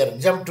are there.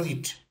 Jump to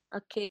it.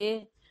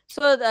 Okay.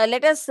 So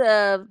let us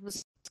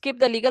skip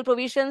the legal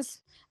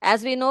provisions.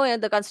 As we know,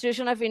 in the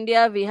Constitution of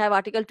India, we have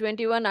Article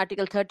 21,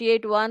 Article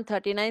 38(1),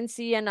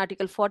 39C, and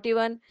Article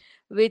 41,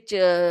 which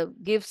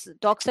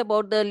talks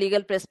about the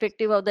legal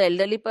perspective of the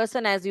elderly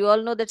person. As you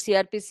all know, that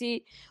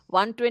CRPC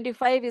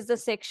 125 is the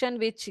section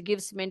which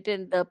gives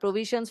the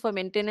provisions for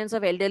maintenance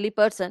of elderly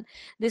person.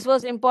 This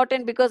was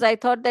important because I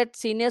thought that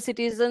senior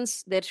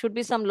citizens, there should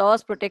be some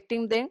laws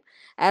protecting them.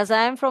 As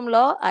I am from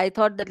law, I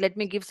thought that let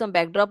me give some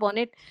backdrop on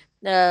it.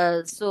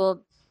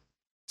 So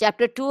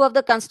Chapter 2 of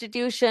the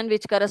Constitution,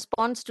 which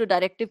corresponds to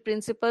directive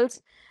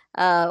principles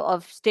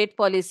of state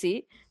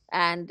policy.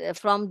 And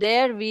from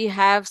there, we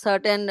have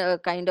certain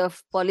kind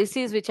of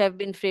policies which have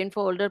been framed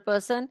for older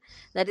person.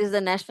 That is the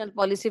National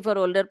Policy for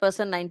Older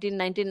Person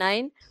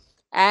 1999.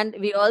 And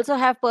we also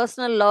have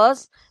personal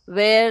laws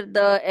where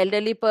the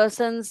elderly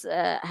persons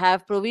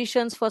have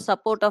provisions for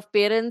support of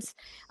parents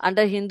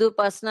under Hindu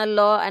personal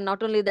law, and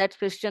not only that,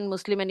 Christian,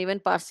 Muslim, and even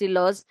Parsi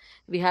laws.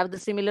 We have the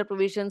similar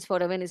provisions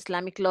for even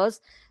Islamic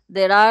laws.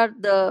 There are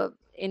the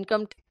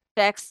income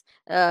tax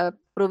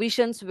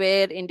provisions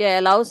where India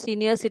allows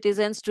senior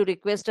citizens to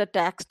request a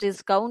tax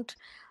discount.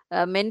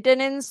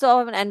 Maintenance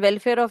of and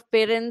welfare of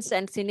parents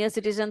and senior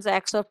citizens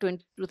acts of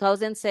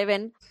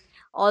 2007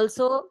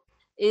 also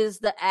is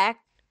the act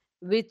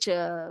which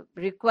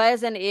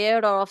requires an heir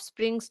or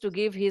offsprings to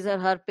give his or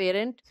her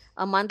parent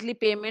a monthly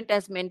payment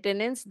as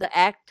maintenance. The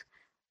act,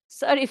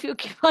 sir, if you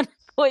keep on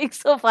going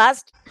so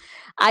fast,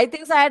 I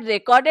think so I had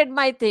recorded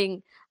my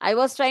thing. I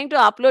was trying to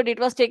upload, it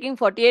was taking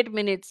 48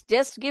 minutes.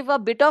 Just give a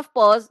bit of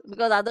pause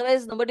because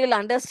otherwise nobody will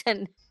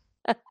understand.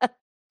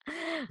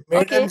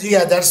 Madam Ji,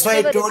 yeah, that's why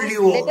I told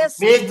you,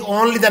 make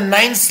only the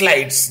 9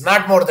 slides,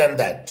 not more than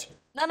that.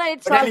 No,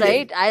 it's all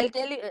right. I'll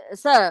tell you,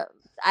 sir.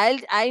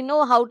 I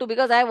know how to,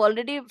 because I've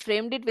already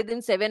framed it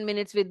within 7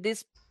 minutes with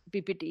this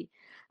PPT.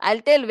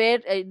 I'll tell where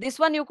this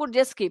one you could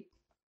just skip.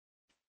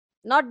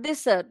 Not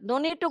this, sir. No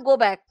need to go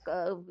back.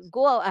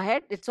 Go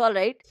ahead. It's all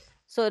right.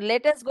 So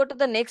let us go to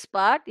the next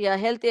part. Yeah,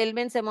 health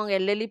ailments among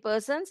elderly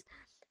persons.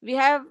 We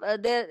have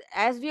there,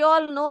 as we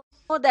all know,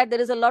 that there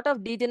is a lot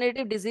of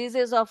degenerative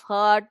diseases of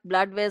heart,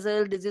 blood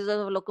vessel, diseases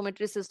of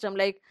locomotory system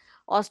like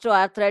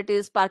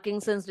osteoarthritis,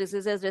 Parkinson's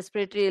diseases,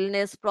 respiratory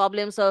illness,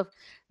 problems of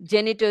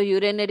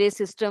genitourinary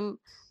system,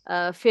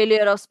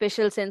 failure of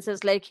special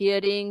senses like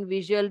hearing,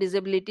 visual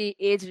disability,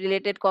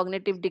 age-related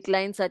cognitive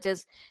decline such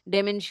as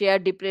dementia,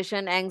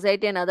 depression,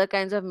 anxiety, and other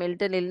kinds of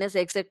mental illness,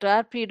 etc.,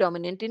 are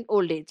predominant in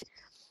old age.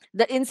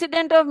 The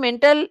incidence of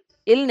mental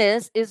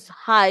illness is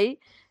high,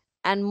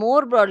 and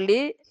more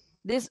broadly,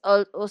 this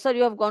also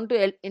you have gone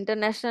to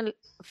international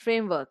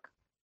framework.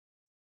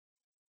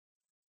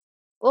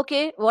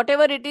 Okay,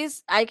 whatever it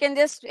is, I can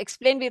just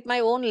explain with my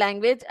own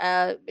language.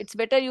 It's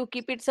better you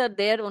keep it, sir,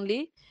 there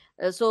only.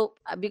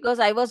 Because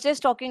I was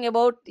just talking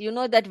about,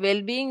 that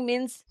well-being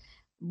means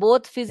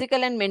both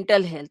physical and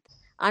mental health.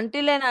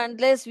 Until and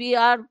unless we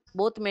are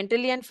both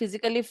mentally and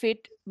physically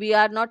fit, we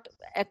are not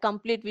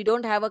we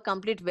don't have a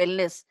complete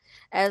wellness,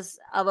 as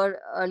our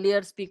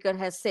earlier speaker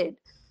has said.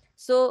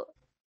 So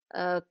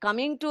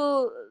coming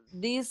to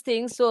these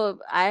things, so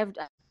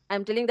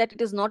I'm telling that it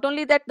is not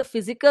only that the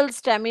physical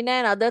stamina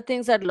and other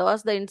things are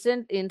lost,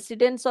 the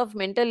incidence of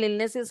mental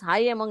illness is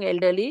high among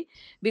elderly,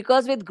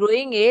 because with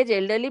growing age,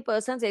 elderly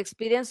persons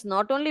experience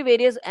not only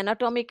various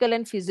anatomical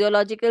and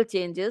physiological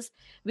changes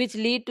which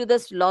lead to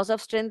the loss of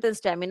strength and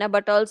stamina,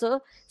 but also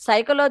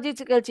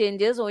psychological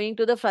changes owing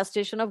to the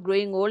frustration of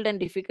growing old and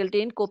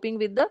difficulty in coping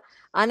with the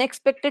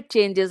unexpected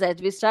changes as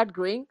we start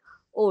growing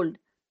old.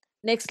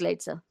 Next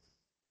slide, sir.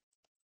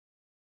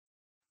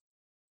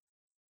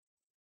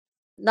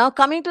 Now,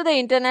 coming to the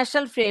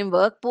international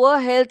framework, poor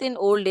health in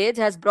old age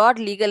has broad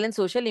legal and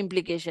social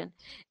implication.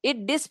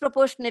 It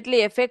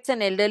disproportionately affects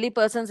an elderly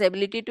person's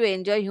ability to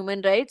enjoy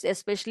human rights,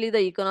 especially the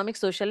economic,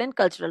 social, and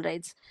cultural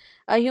rights.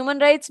 A human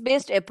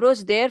rights-based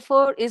approach,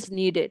 therefore, is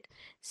needed.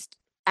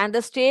 and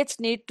the states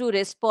need to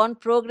respond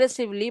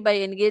progressively by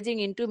engaging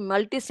into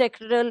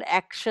multi-sectoral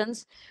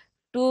actions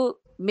to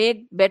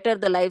make better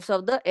the lives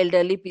of the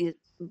elderly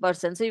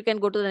person. So you can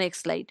go to the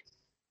next slide.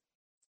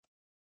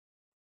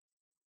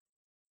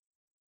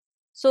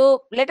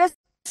 So let us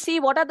see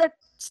what are the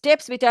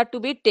steps which are to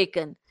be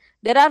taken.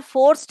 There are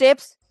 4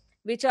 steps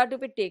which are to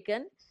be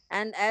taken,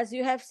 and as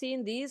you have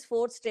seen, these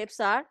 4 steps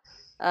are,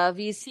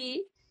 we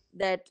see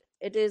that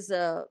it is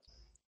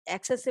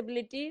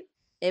accessibility,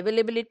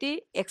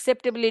 availability,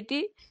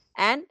 acceptability,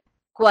 and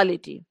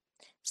quality.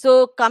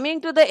 So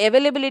coming to the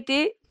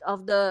availability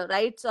of the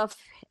rights of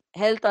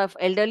health of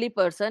elderly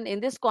person, in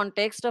this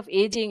context of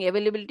aging,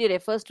 availability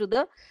refers to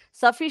the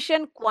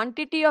sufficient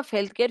quantity of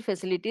healthcare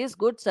facilities,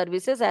 goods,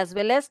 services, as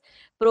well as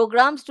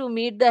programs to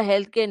meet the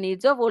healthcare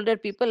needs of older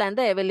people and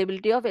the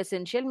availability of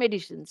essential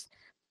medicines.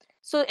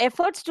 So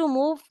efforts to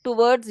move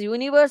towards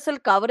universal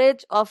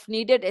coverage of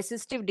needed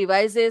assistive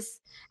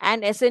devices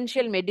and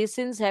essential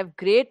medicines have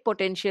great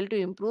potential to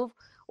improve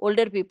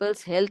older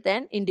people's health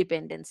and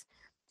independence.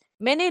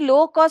 Many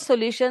low-cost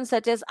solutions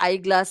such as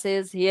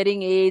eyeglasses,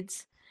 hearing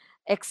aids,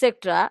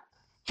 etc.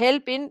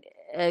 help in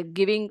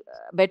giving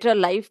better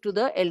life to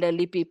the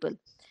elderly people.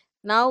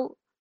 Now,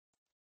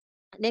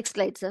 next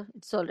slide, sir.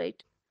 It's all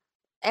right.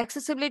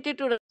 Accessibility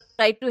to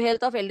right to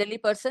health of elderly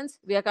persons.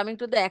 We are coming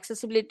to the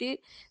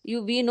accessibility.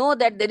 We know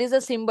that there is a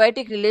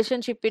symbiotic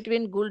relationship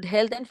between good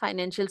health and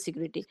financial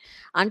security.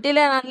 Until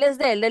and unless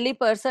the elderly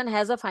person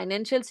has a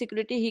financial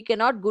security, he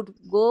cannot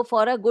go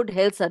for a good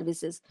health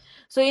services.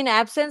 So in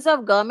absence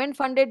of government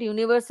funded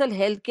universal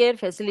healthcare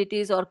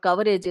facilities or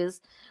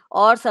coverages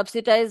or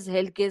subsidized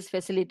healthcare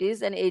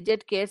facilities, an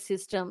aged care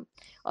system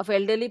of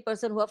elderly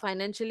person who are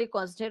financially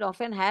constrained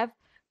often have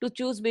to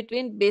choose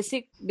between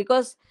basic,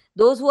 because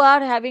those who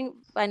are having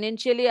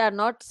financially are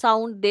not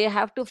sound, they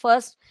have to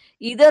first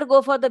either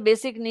go for the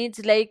basic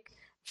needs like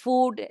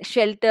food,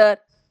 shelter,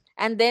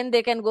 and then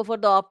they can go for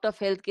the opt of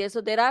healthcare. So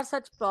there are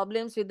such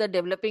problems with the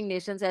developing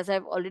nations, as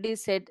I've already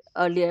said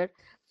earlier.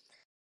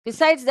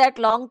 Besides that,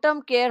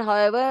 long-term care,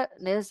 however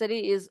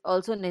necessary, is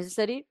also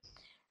necessary.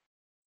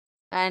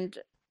 And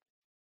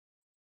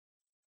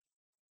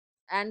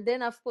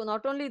then of course,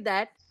 not only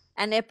that,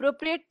 an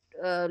appropriate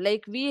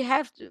like we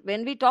have,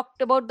 when we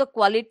talked about the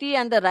quality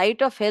and the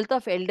right of health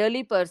of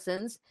elderly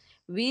persons,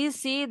 we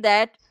see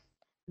that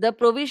the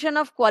provision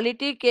of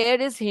quality care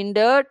is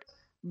hindered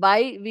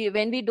by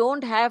when we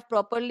don't have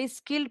properly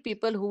skilled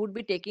people who would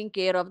be taking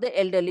care of the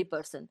elderly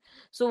person.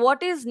 So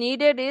what is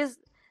needed is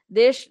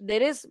there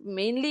is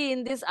mainly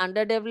in this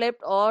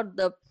underdeveloped or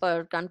the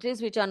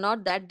countries which are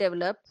not that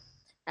developed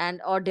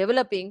and or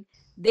developing,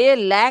 they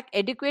lack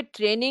adequate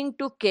training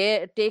to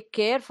take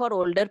care for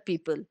older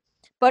people,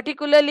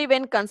 particularly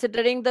when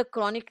considering the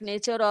chronic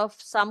nature of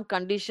some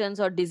conditions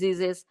or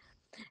diseases.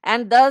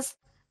 And thus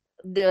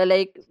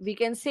like we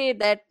can say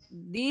that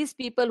these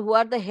people who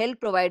are the health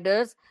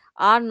providers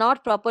are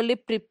not properly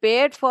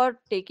prepared for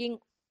taking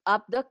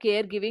up the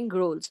caregiving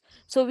roles.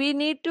 So we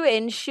need to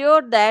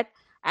ensure that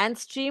and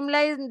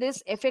streamline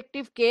this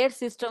effective care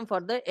system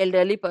for the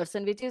elderly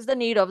person, which is the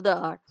need of the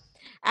hour.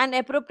 An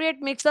appropriate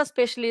mix of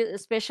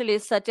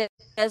specialists such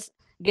as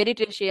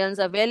geriatricians,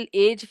 a well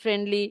age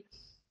friendly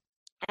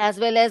as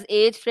well as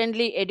age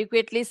friendly,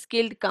 adequately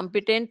skilled,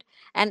 competent,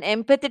 and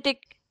empathetic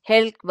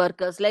health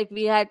workers. Like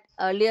we had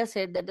earlier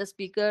said that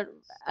the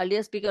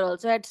earlier speaker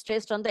also had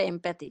stressed on the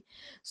empathy.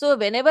 So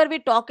whenever we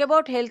talk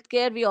about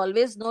healthcare, we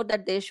always know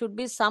that there should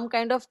be some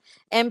kind of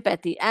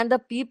empathy, and the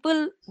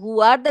people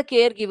who are the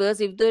caregivers,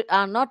 if they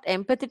are not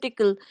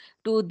empathetical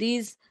to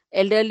these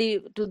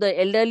the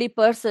elderly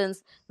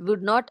persons,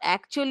 would not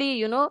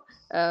actually uh,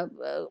 uh,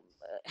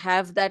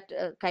 have that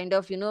kind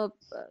of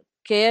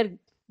care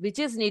which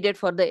is needed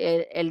for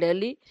the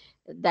elderly,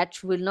 that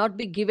will not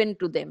be given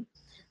to them.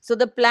 So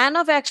the plan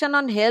of action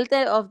on health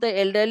of the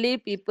elderly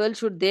people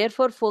should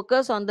therefore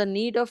focus on the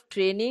need of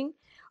training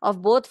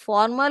of both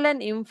formal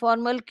and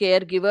informal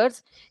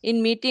caregivers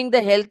in meeting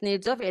the health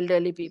needs of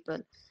elderly people.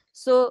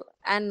 So,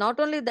 and not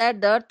only that,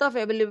 the dearth of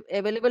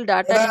available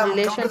data in Madam,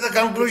 relation come to the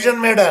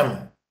conclusion,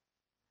 madam.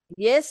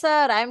 Yes,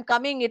 sir, I am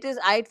coming. It is,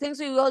 I think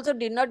so. You also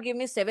did not give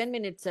me 7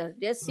 minutes, sir.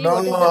 Just see No,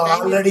 what is the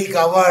time. already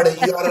covered.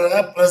 You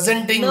are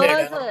presenting, No,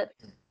 madam. sir.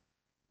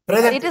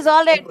 Present It is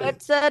all right,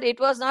 but sir, it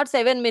was not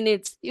 7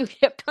 minutes. You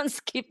kept on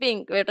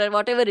skipping,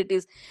 whatever it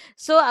is.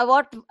 So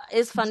what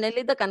is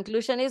finally the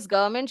conclusion is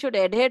government should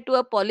adhere to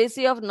a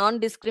policy of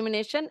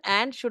non-discrimination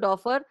and should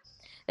offer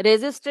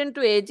resistance to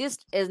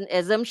ageist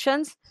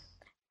assumptions,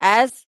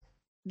 as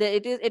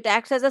it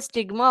acts as a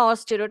stigma or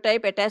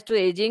stereotype attached to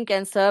aging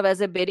can serve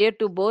as a barrier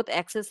to both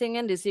accessing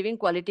and receiving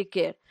quality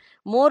care.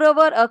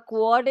 Moreover, a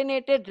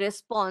coordinated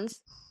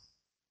response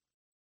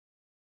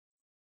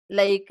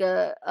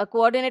a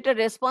coordinated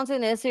response is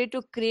necessary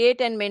to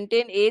create and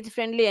maintain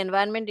age-friendly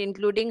environment,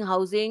 including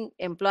housing,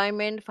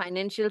 employment,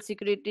 financial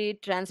security,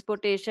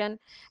 transportation,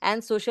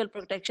 and social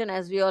protection.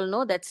 As we all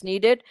know, that's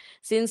needed,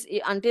 since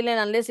until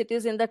and unless it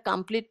is in the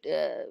complete,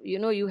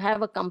 you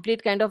have a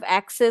complete kind of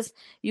access,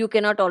 you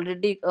cannot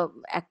already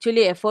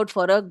actually afford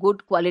for a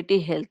good quality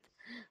health.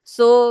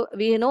 So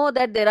we know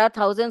that there are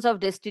thousands of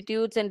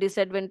destitutes and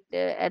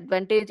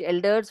disadvantaged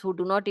elders who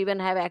do not even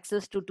have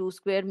access to 2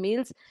 square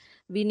meals.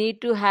 We need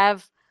to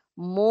have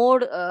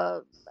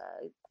more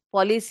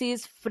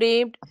policies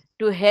framed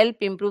to help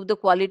improve the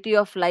quality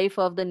of life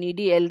of the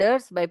needy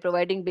elders by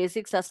providing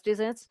basic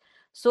sustenance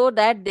so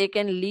that they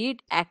can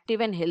lead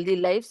active and healthy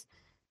lives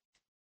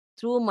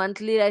through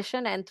monthly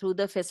ration and through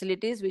the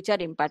facilities which are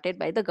imparted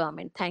by the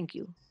government. Thank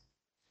you.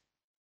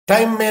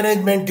 Time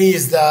management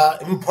is the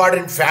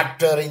important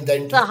factor in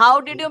the So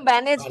how did you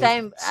manage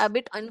time? A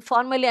bit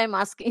informally, I'm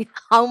asking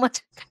how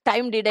much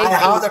time did I I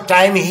have take? the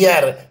time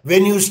here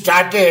when you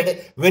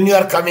started, when you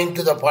are coming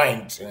to the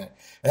point.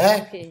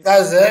 Okay.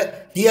 Because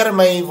here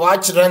my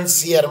watch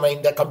runs here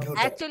in the computer.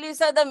 Actually,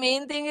 sir, the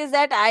main thing is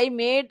that I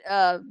made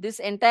this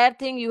entire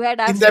thing you had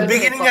In asked the me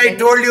beginning, I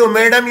told you,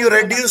 madam, you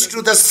reduced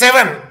to the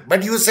 7,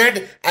 but you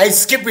said I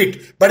skip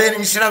it. But then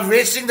instead of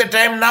wasting the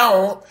time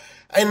now,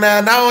 and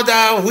now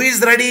the who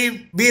is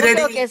ready, be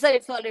ready. Okay, sir,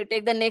 it's all right.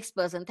 Take the next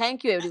person.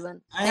 Thank you, everyone.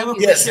 I have a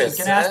Thank you. question. Yes,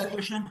 Can I ask a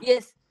question?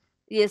 Yes,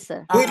 yes,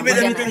 sir. Who will be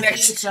the Madhumita ji,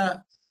 next?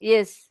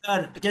 Yes.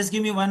 Sir, just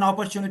give me one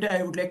opportunity.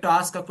 I would like to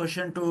ask a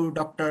question to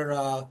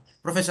Dr.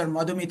 Professor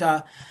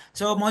Madhumita.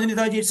 So,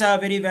 Madhumita ji, it's a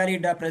very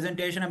valid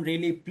presentation. I'm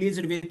really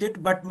pleased with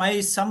it. But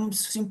my some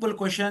simple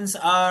questions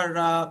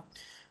are,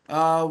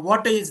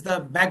 what is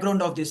the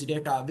background of this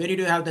data? Where do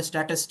you have the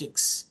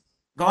statistics?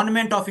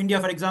 Government of India,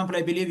 for example,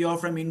 I believe you're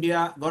from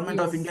India. Government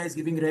of India is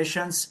giving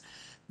rations.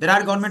 There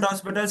are government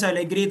hospitals. I'll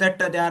agree that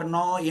there are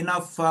no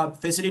enough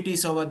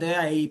facilities over there.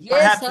 I Yes,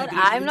 perhaps sir.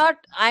 agree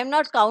I'm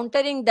not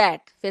countering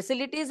that.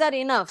 Facilities are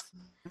enough.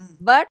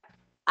 But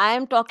I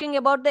am talking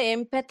about the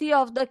empathy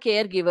of the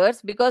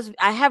caregivers because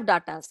I have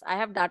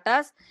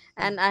datas.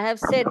 And I have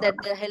said that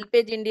the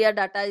Helpage India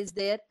data is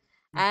there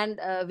and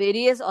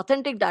various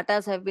authentic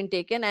datas have been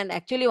taken. And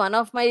actually, one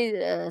of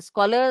my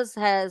scholars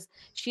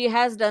she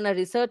has done a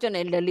research on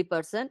elderly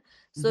person.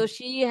 So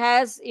she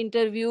has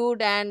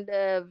interviewed and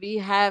we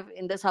have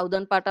in the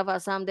southern part of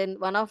Assam. Then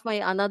one of my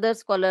another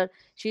scholar,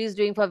 she is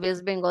doing for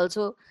West Bengal.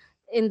 So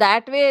in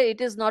that way, it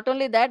is not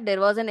only that there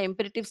was an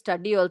imperative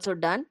study also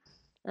done.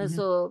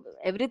 So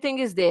everything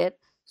is there.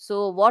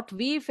 So what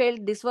we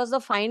felt, this was the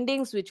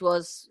findings which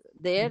was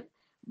there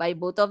by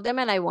both of them,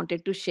 and I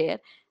wanted to share.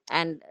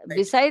 And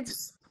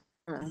besides,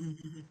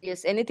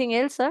 yes, anything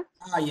else, sir?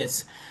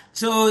 Yes.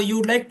 So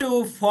you'd like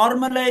to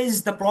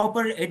formalize the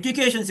proper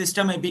education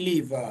system, I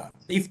believe,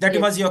 if that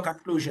was your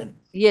conclusion.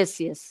 Yes,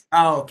 yes.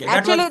 Okay.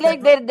 Actually,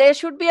 like there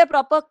should be a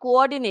proper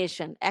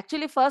coordination.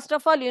 Actually, first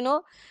of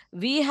all,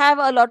 we have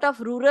a lot of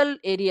rural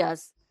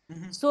areas.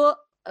 So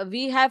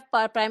we have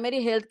primary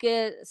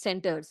healthcare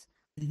centers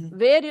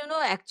where,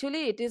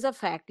 actually it is a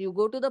fact. You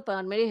go to the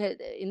primary health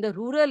in the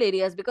rural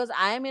areas because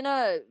I am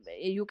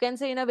you can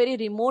say in a very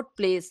remote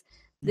place.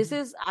 This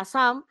is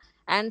Assam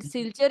and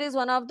Silchar is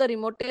one of the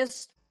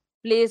remotest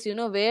place,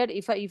 where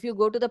if you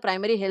go to the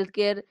primary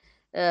healthcare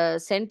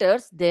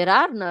centers, there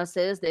are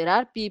nurses, there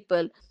are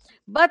people.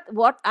 But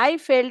what I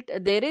felt,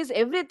 there is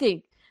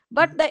everything.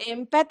 But the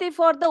empathy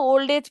for the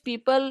old age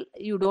people,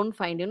 you don't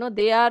find,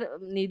 they are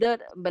neither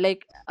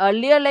like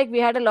earlier, like we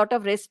had a lot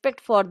of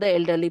respect for the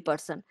elderly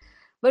person.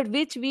 But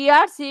which we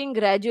are seeing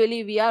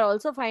gradually, we are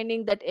also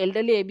finding that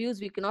elderly abuse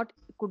we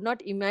could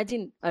not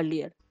imagine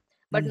earlier.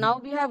 But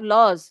now we have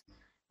laws.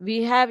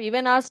 We have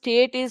even our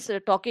state is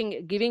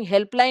giving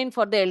helpline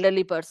for the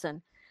elderly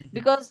person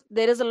because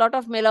there is a lot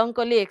of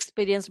melancholy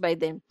experienced by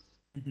them.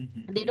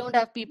 They don't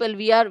have people.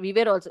 We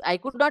were also, I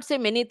could not say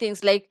many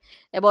things like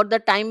about the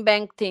time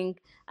bank thing.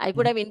 I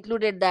could have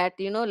included that,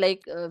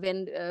 like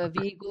when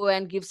we go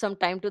and give some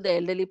time to the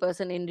elderly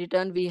person, in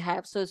return we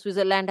have, so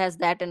Switzerland has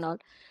that and all.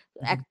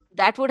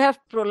 That would have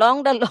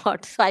prolonged a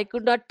lot, so I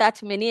could not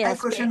touch many My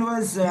aspects. question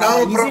was,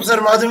 Now Professor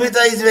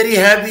Madhumita is very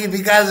happy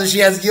because she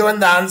has given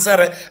the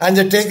answer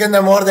and taken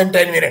the more than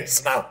 10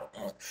 minutes now.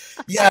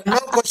 Yeah, no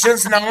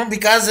questions now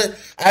because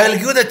I will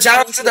give the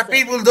chance to the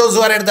people, those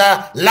who are at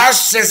the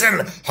last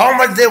session, how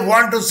much they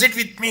want to sit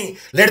with me.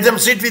 Let them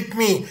sit with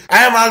me.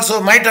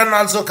 My turn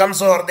also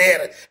comes over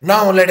there.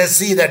 Now let us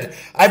see that.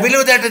 I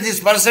believe that this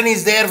person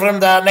is there from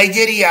the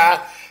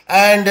Nigeria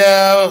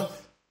and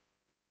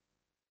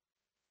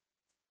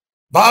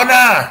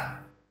Bhavana,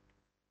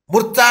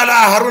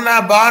 Murtala,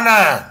 Haruna,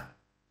 Bhavana,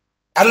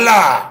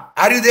 Allah,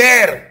 are you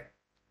there?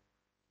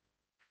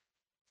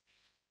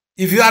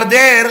 If you are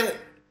there,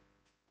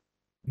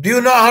 do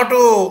you know how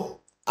to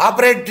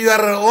operate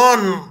your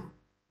own?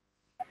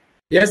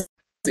 Yes,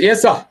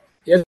 sir.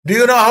 Yes. Do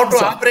you know how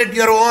to operate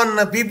your own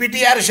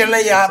PPT or shall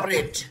I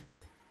operate?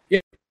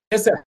 Yes,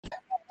 sir.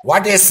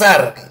 What is,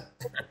 sir?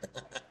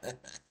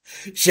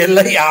 Shall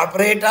I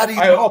operate or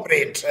you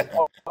operate?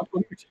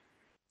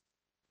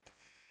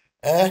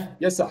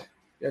 Yes, sir.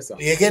 Yes, sir.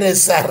 Again,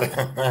 yes,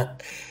 sir.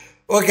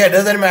 Okay,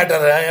 doesn't matter.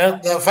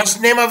 The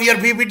first name of your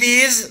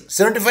PPT is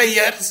 75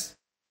 years.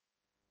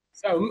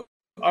 So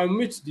I'll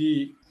mute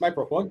the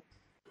microphone.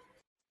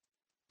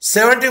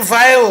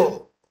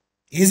 75.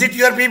 Is it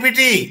your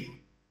PPT?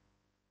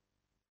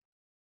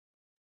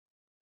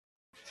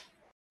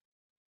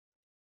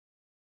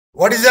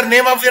 What is your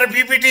name of your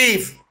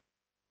PPT?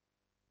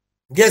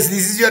 Yes,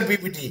 this is your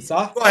PPT.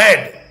 Sir? Go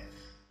ahead.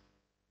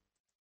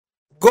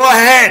 Go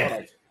ahead. All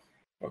right.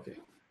 Okay.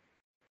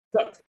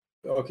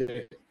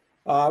 Okay.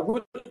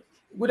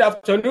 Good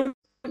afternoon,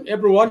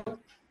 everyone.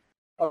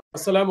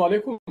 Assalamu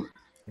alaikum.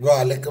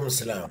 Wa alaikum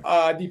assalam.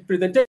 The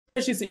presentation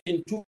is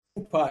in two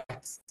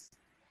parts.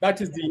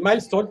 That is the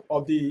milestone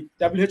of the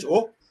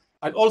WHO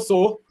and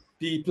also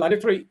the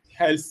planetary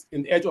health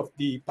in the age of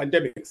the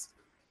pandemics.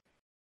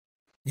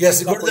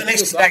 Yes, go to the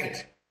next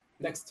slide.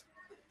 Next.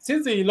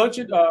 Since the launch,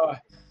 since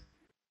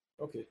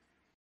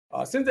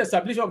the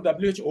establishment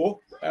of WHO,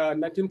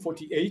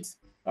 1948,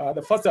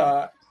 the first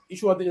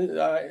issue of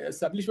the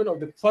establishment of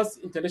the first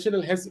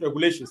international health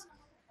regulations,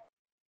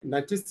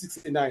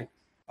 1969,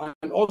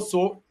 and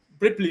also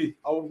briefly,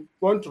 I'm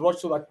going to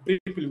rush so that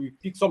briefly we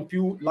pick some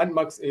few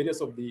landmarks areas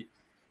of the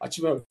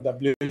achievement of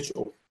the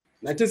WHO.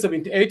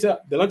 1978,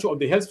 the launch of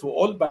the Health for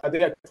All. By the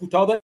year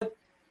 2000,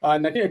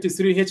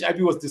 1983, HIV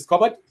was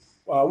discovered,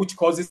 which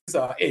causes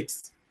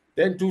AIDS.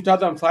 Then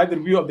 2005, the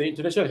review of the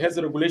international health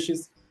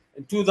regulations.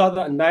 In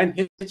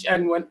 2009,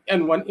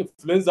 H1N1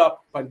 influenza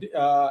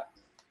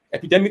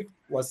epidemic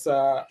was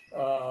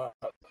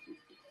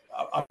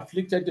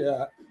afflicted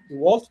the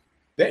world.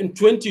 Then in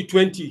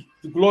 2020,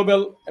 the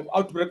global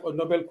outbreak of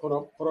novel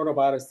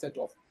coronavirus set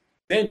off.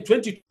 Then in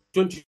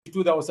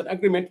 2022, there was an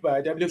agreement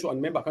by WHO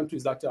and member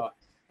countries that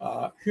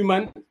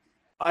human,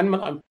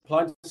 animal, and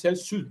plant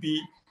cells should be,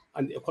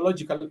 and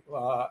ecological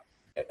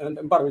and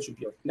environment should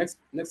be. Next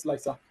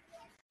slide, sir.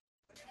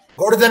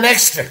 Go to the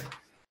next.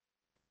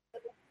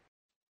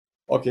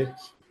 Okay.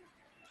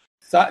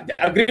 So the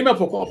agreement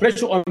for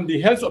cooperation on the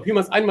health of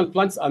humans, animal,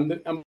 plants, and the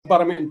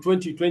environment in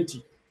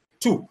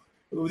 2022.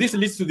 This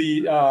leads to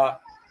the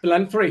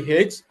planetary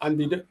health and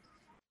the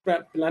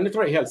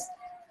planetary health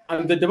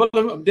and the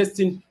development of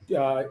destined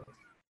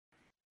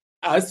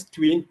as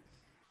twin,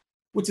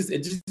 which is a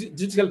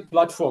digital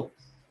platform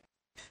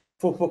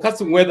for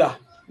forecasting weather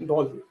and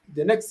all.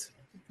 The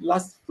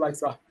last slide,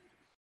 sir.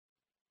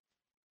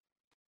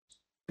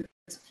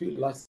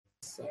 Last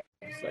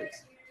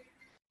slides.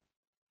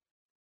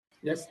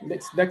 Yes,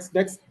 next. Next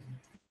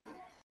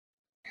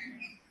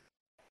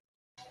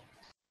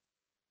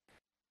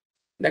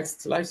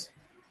slide.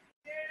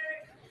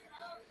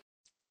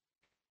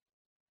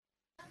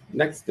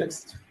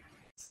 Next.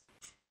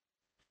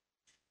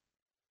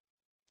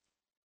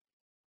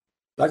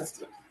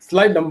 That's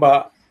slide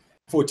number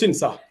 14,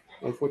 sir.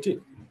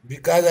 14.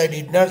 Because I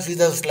did not see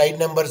the slide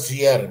numbers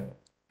here.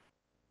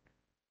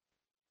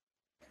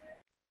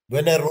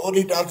 When I wrote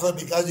it also,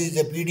 because it's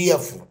a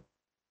PDF.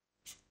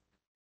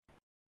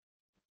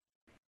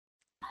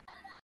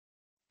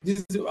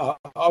 This is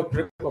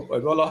outbreak of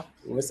Ebola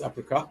in West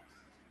Africa.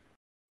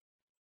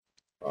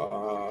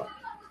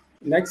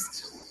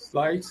 Next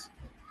slide.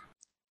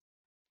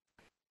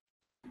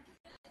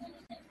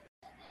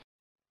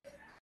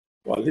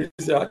 Well, this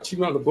is the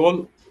achievement of the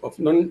goal of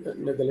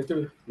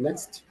non-neglectable.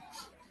 Next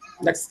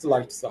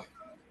slide, sir.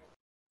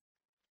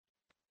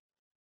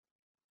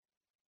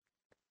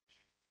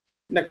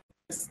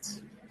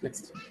 Next.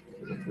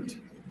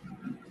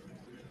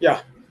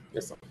 Yeah,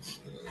 yes, sir.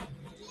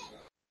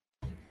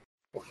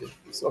 Okay,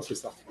 it's okay,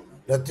 sir.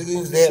 Nothing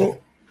is there.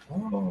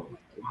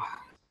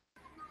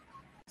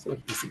 It's not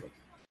visible.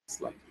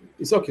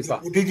 It's okay, sir.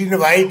 Put it in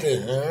white.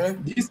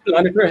 This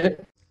planetary,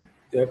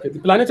 the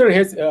planetary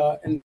has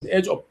an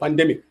age of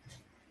pandemic.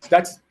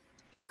 That's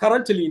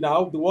currently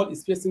now the world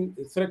is facing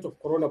the threat of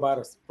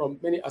coronavirus from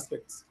many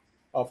aspects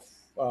of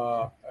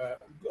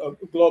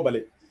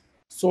globally.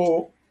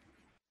 So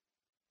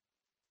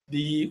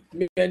the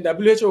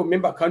WHO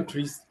member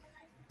countries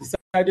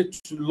decided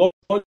to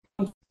launch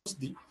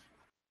the.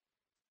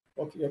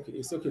 Okay,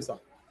 it's okay, sir.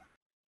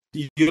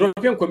 The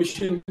European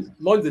Commission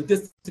launched the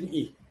Destiny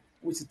E,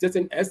 which is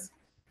Destiny S,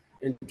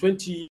 in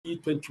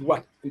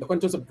 2021 in the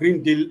context of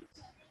Green Deal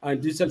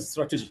and digital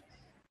strategy.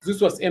 This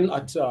was aimed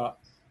at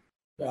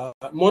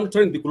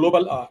monitoring the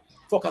global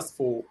focus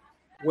for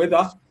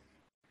weather,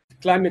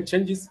 climate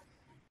changes,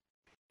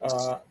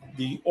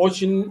 the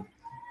ocean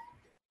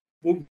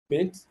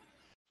movement.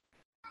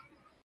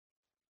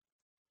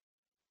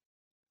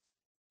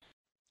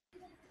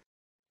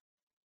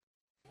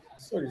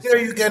 Sorry, Here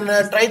you can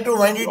try to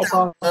wind it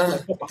up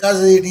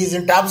because it is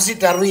in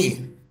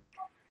topsy-turvy.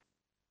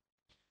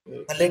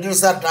 The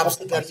letters are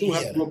topsy-turvy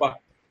here. Go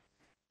back.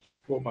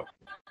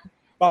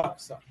 Back,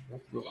 sir.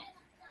 Go back.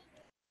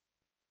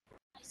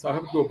 So I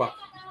have to go back.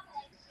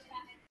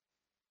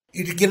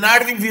 It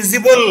cannot be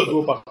visible.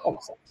 Go back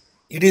up, sir.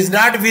 It is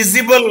not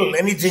visible,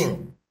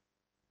 anything.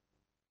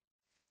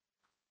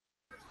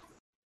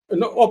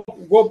 No, up,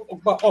 go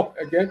back up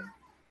again.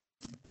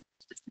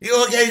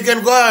 Okay, you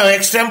can go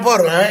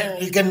extempore.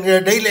 You can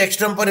daily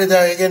extempore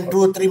again 2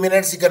 or 3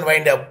 minutes. You can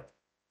wind up.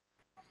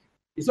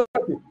 It's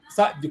okay.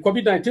 So the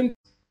COVID-19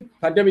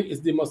 pandemic is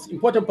the most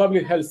important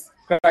public health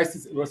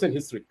crisis in recent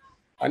history.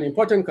 An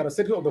important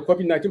characteristic of the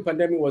COVID-19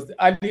 pandemic was the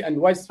early and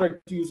widespread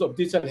use of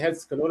digital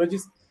health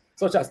technologies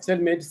such as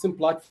telemedicine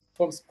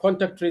platforms,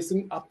 contact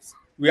tracing apps,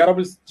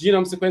 wearables,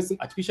 genome sequencing,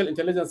 artificial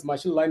intelligence,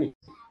 machine learning,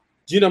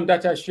 genome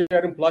data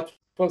sharing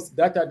platforms,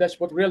 data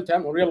dashboard,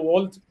 real-time or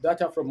real-world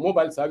data from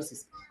mobile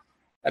services,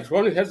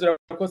 electronic health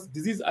records,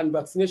 disease and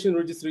vaccination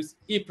registries,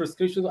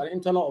 e-prescriptions, and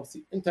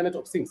Internet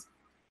of Things.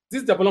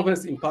 These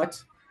developments in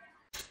part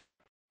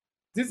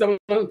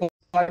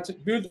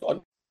build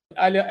on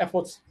earlier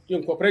efforts to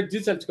incorporate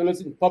digital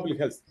technology in public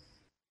health.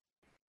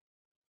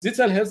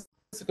 Digital health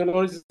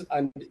technologies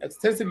and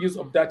extensive use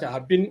of data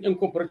have been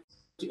incorporated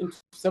into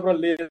several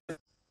layers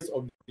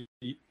of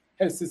the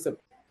health system.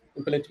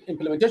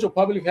 Implementation of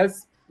public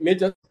health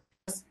measures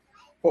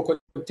for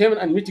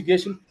containment and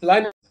mitigation,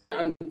 planning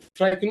and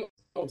tracking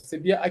of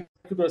severe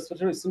acute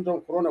respiratory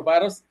syndrome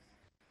coronavirus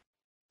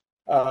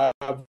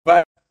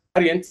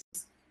variants,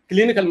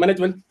 clinical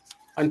management,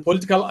 and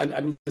political and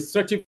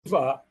administrative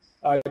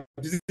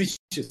disease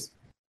issues.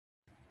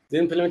 The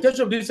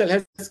implementation of digital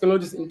health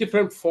technologies in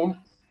different forms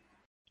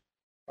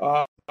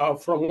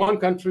from one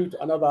country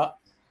to another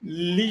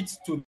leads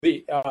to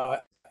the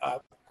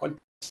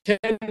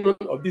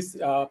containment of this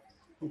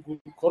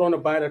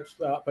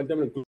coronavirus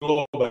pandemic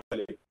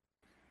globally.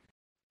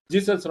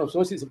 Digital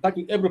transformation is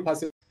impacting every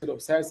facet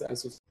of science and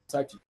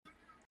society,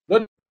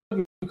 not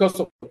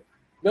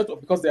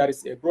because there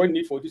is a growing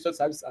need for digital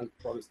services and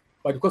products,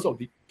 but because of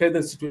the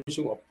present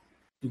situation of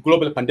the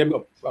global pandemic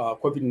of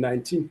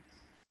COVID-19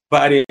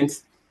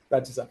 variants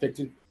that is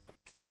affecting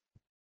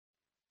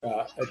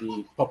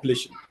the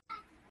population.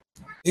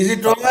 Is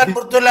it over,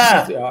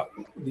 Murtala?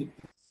 The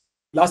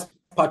last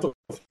part of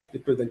the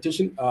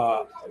presentation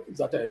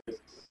that I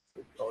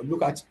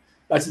look at,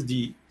 that is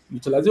the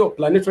utilization of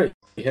planetary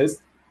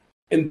health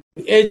in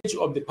the age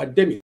of the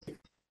pandemic.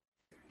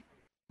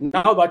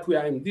 Now that we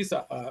are in these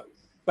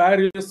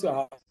various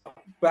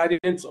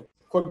variants of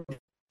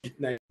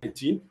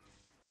COVID-19,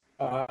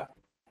 the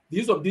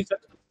use of these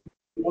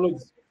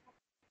technologies,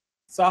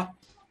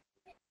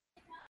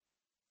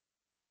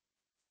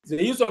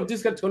 the use of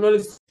digital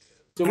technologies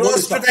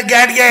close to the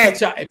gadget.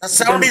 The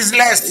sound is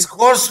less.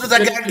 Close to the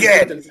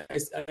gadget.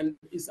 And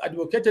is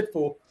advocated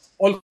for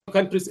all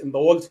countries in the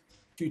world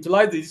to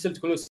utilize the digital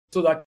technology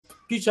so that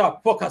future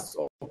forecasts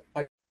of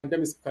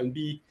pandemics can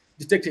be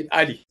detected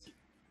early.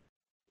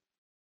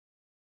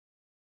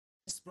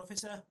 Yes,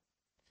 Professor.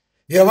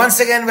 Yeah, once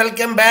again,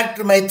 welcome back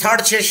to my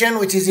third session,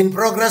 which is in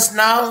progress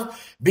now,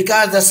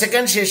 because the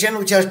second session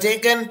which has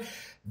taken,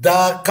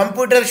 the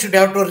computer should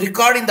have to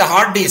record in the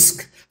hard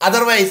disk.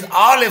 Otherwise,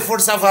 all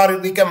efforts of ours will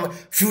become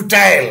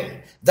futile.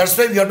 That's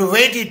why we have to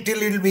wait it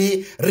till it will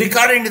be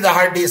recorded in the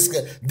hard disk.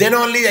 Then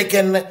only I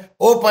can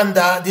open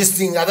this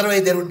thing.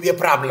 Otherwise, there would be a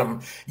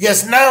problem.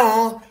 Yes,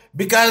 now,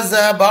 because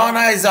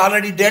Bhavana has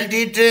already dealt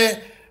it,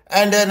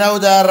 and now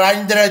the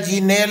Rajendra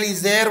ji nail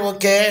is there,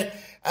 okay.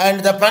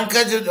 And the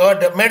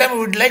Pankaj, madam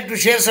would like to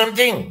share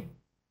something.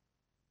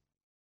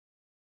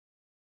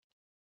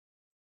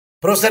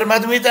 Professor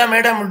Madhumita,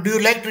 madam, do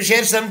you like to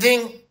share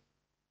something?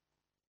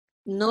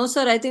 No,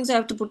 sir, I think I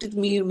have to put it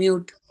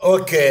mute.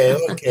 Okay,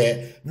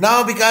 okay.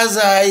 Now, because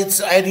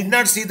I did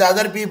not see the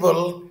other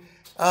people,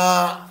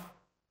 yeah,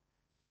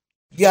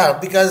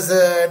 because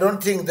I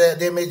don't think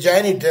they may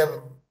join it.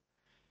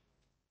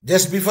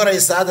 Just before I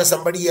saw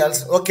somebody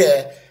else.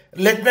 Okay.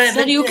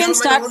 Sir, you can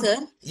start,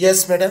 sir.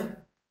 Yes, madam.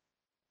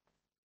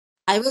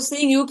 I was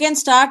saying you can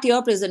start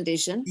your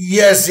presentation.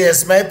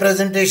 Yes. My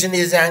presentation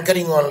is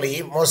anchoring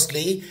only,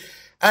 mostly.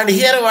 And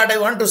here what I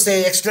want to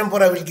say,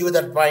 extempore, I will give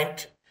that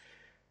point.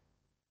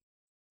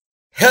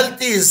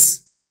 Health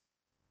is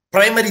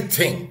primary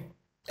thing.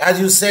 As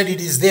you said,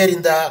 it is there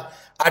in the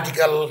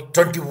Article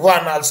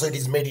 21 also, it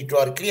is made it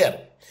all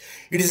clear.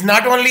 It is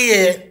not only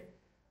a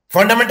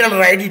fundamental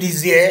right, it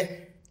is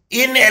a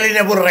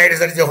inalienable right,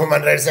 that is a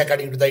human rights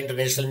according to the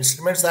international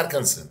instruments are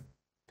concerned.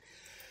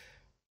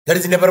 That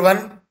is number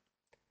one.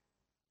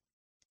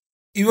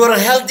 Your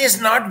health is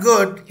not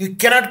good, you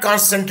cannot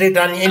concentrate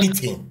on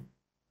anything.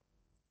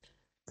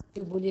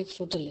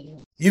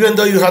 Even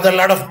though you have a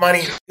lot of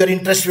money, your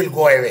interest will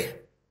go away.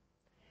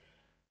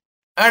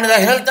 And the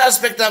health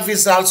aspect of it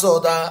is also,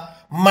 the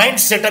mind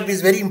setup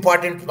is very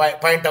important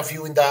point of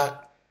view in the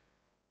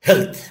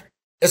health,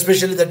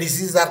 especially the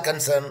diseases are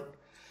concerned.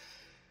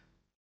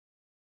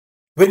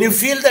 When you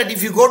feel that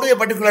if you go to a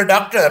particular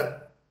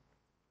doctor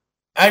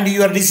and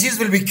your disease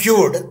will be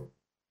cured,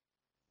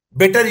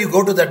 better you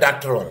go to the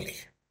doctor only.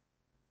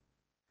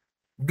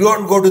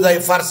 Don't go to the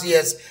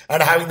FRCS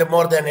and having the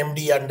more than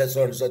MD and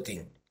so and so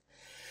thing.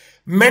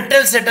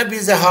 Mental setup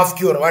is a half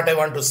cure, what I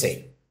want to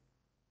say.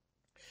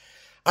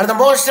 And the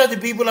most of the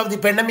people of the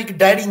pandemic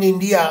died in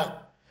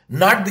India,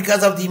 not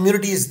because of the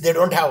immunities they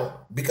don't have,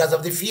 because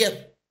of the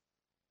fear.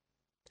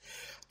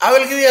 I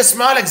will give you a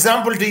small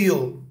example to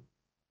you.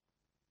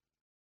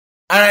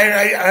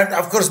 And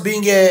of course,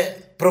 being a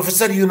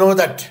professor, you know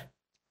that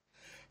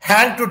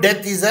hanged to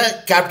death is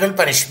a capital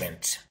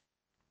punishment.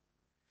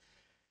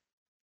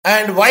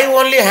 And why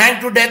only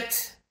hanged to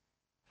death?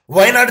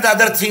 Why not the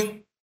other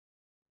thing?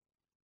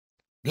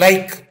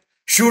 Like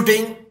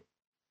shooting,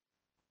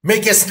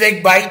 make a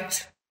snake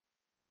bite,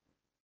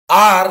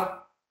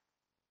 or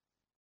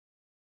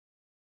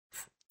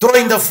throw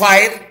in the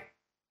fire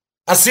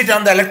or sit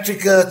on the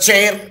electric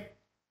chair,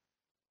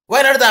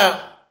 why not the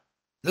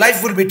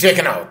life will be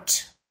taken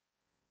out?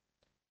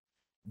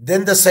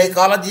 Then the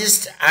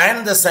psychologist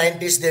and the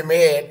scientist, they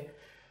made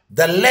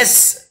the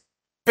less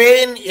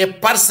pain a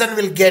person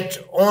will get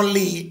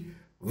only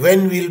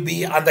when will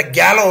be on the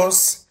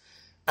gallows,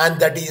 and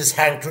that is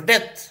hanged to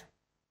death.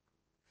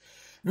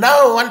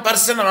 Now one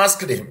person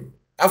asked him,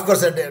 of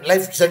course a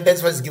life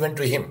sentence was given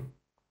to him,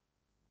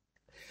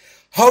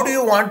 how do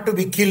you want to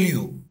be kill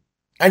you?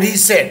 And he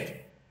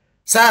said,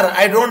 sir,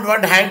 I don't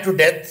want hanged to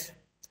death.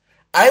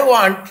 I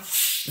want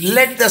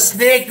let the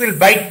snake will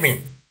bite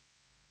me.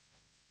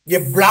 A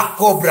black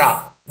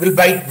cobra will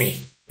bite me.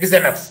 It is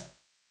enough.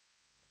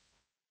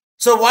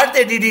 So what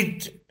they did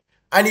it,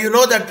 and you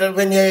know that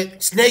when a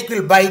snake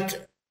will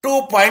bite,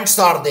 2 points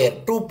are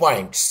there, 2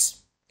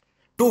 points.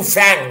 2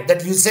 fangs,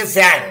 that you say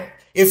fang,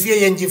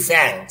 F-A-N-G,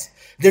 fangs.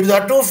 There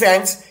are 2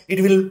 fangs,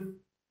 it will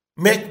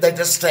make that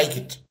just strike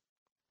it.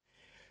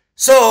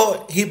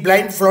 So he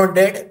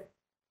blindfolded,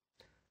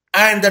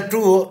 and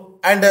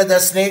the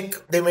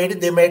snake, they made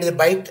the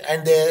bite,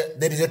 and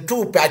there is a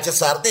 2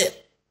 patches are there.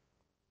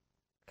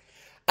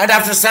 And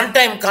after some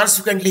time,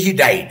 consequently, he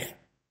died.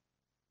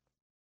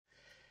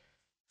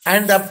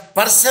 And the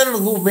person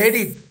who made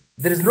it,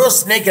 there is no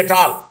snake at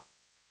all.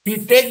 He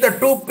take the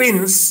 2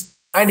 pins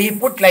and he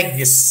put like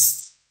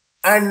this.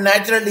 And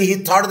naturally, he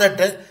thought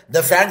that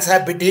the fangs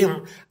have bit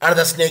him and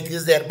the snake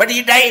is there. But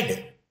he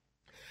died.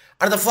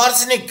 And the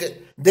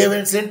fortunate, they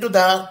went sent to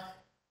the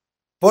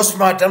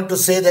postmortem to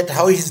say that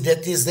how his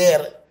death is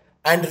there.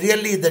 And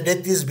really, the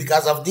death is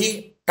because of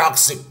the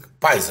toxic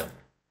poison.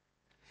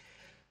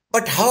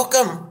 But how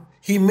come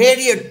he made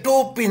a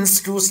 2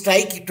 pins to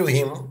strike it to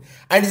him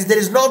and there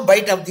is no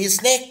bite of the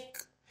snake?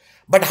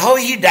 But how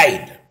he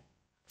died?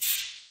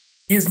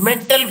 His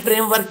mental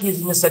framework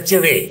is in such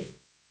a way.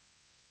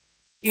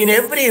 In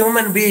every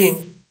human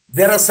being,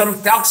 there are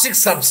some toxic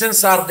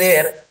substances are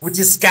there which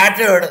is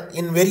scattered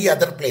in very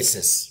other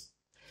places.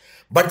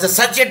 But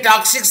such a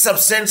toxic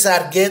substance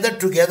are gathered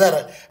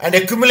together and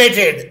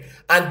accumulated,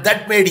 and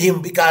that made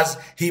him, because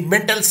his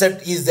mental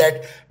set is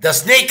that the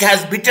snake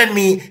has bitten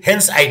me,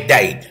 hence I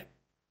died.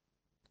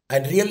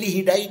 And really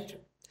he died.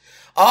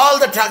 All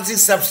the toxic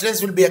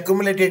substance will be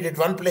accumulated at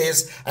one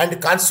place,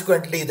 and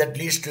consequently that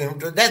leads to him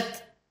to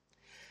death.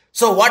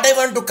 So what I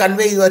want to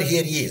convey over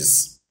here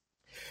is,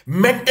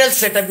 mental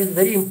setup is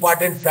very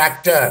important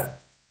factor,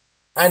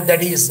 and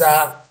that is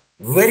a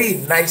very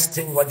nice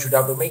thing one should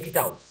have to make it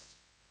out.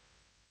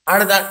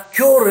 And the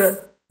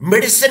cure,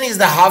 medicine is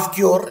the half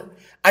cure,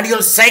 and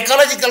your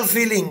psychological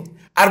feeling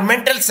or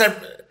mental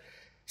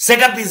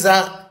setup is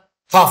a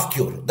half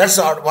cure. That's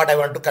what I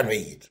want to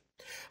convey it.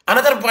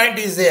 Another point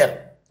is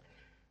there.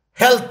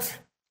 Health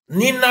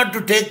need not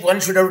to take, one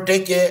should have to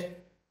take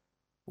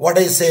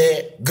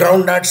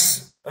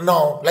groundnuts,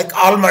 no, like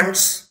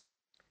almonds.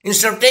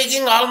 Instead of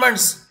taking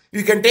almonds,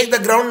 you can take the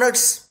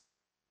groundnuts,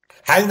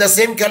 having the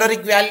same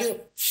caloric value.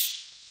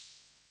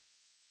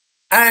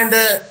 And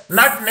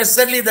not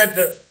necessarily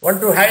that want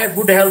to have a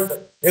good health,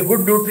 a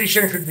good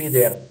nutrition should be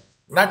there.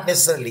 Not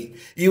necessarily.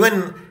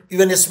 Even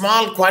a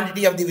small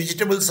quantity of the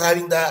vegetables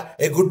having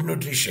a good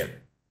nutrition.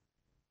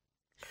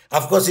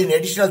 Of course, in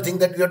additional thing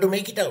that we have to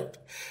make it out.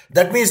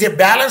 That means a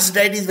balanced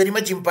diet is very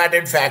much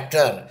important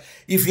factor.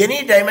 If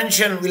any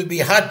dimension will be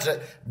hurt,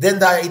 then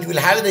it will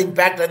have the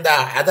impact on the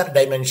other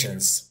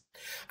dimensions.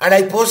 And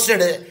I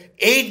posted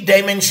 8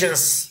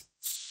 dimensions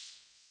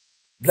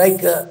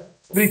like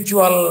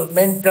spiritual,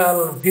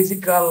 mental,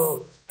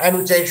 physical, and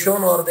which I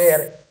shown over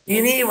there.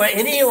 Any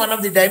one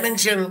of the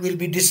dimension will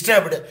be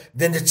disturbed,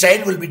 then the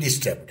child will be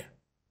disturbed.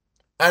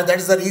 And that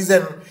is the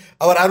reason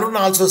our Arun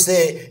also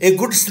say a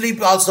good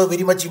sleep also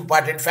very much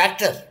important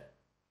factor.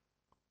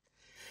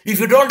 If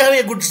you don't have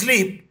a good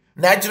sleep,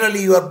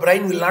 naturally your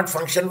brain will not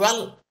function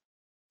well.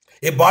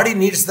 A body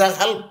needs the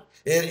help,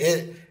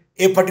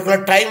 a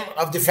particular time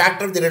of the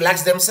factor they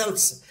relax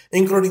themselves,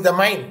 including the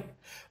mind.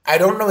 I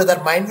don't know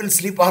whether mind will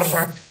sleep or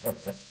not,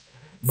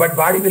 but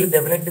body will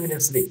definitely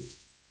sleep.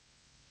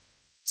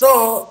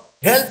 So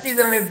health is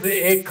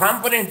a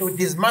component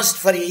which is must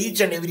for each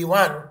and every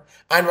one,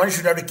 and one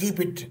should have to keep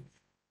it.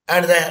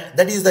 And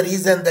that is the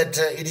reason that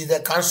it is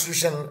the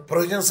constitution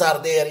provisions are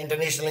there,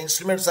 international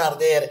instruments are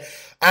there.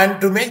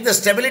 And to make the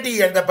stability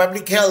and the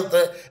public health,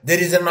 there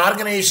is an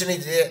organization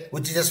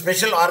which is a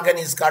special organ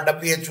is called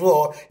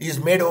WHO,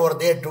 is made over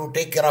there to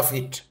take care of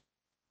it.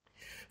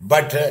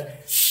 But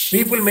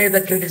people made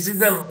the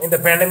criticism in the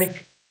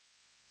pandemic,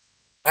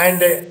 and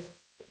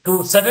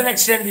to a certain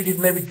extent it is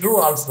maybe true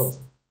also.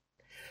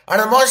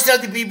 And most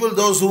of the people,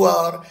 those who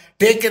are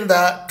taken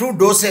the 2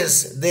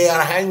 doses, they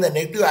are having the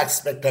negative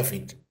aspect of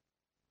it.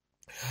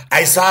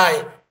 I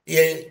saw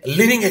a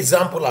living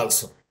example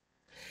also.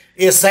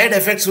 A side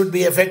effects would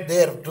be effect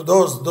there to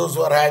those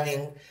who are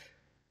having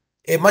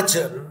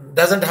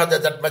doesn't have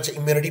that much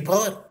immunity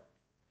power.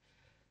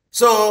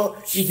 So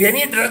if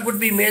any drug would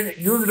be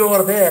used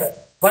over there,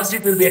 first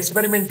it will be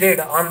experimented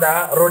on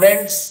the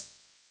rodents,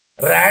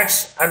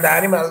 rats and the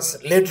animals.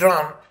 Later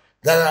on,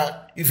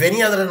 If any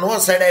other no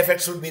side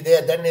effects would be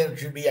there, then it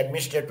should be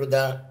administered to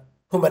the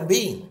human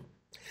being.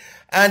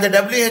 And the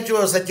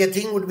WHO, such a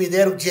thing would be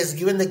there, which has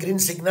given the green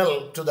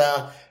signal to the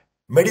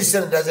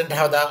medicine doesn't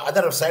have the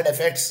other side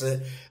effects.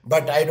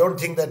 But I don't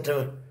think that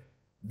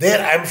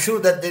there, I'm sure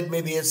that there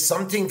may be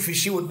something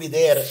fishy would be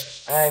there,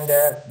 and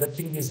the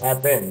thing is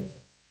happened.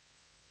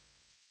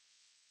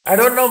 I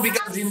don't know,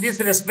 because in this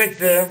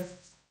respect,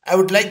 I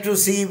would like to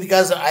see,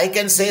 because I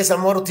can say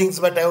some more things,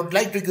 but I would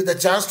like to give the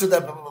chance to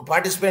the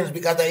participants,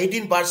 because the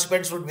 18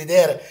 participants would be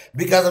there.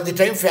 Because of the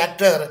time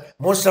factor,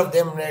 most of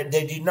them,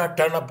 they did not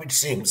turn up, it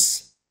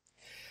seems.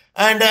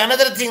 And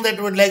another thing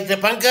that would like the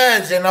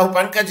Pankaj, now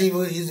Pankaj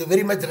is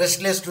very much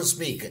restless to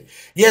speak.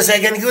 Yes, I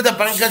can give the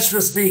Pankaj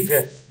to speak,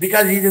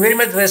 because he is very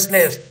much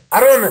restless.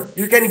 Arun,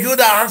 you can give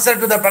the answer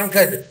to the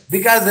Pankaj,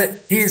 because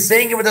he is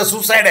saying about the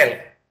suicidal.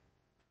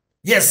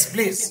 Yes,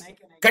 please.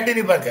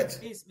 Continue, Pankaj.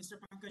 Please, Mr.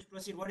 Pankaj,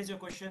 proceed. What is your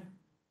question?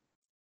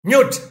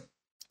 Mute.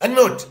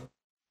 Unmute.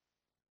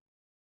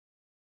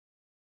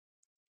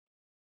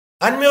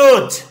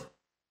 Unmute.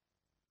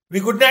 We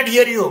could not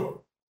hear you.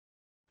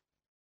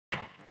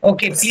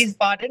 Okay, please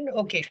pardon.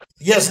 Okay.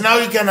 Yes, now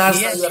you can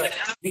ask, Yes.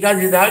 because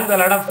he's having a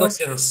lot of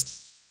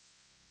questions.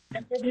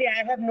 Definitely,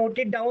 I have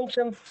noted down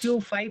some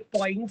 5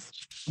 points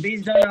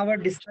based on our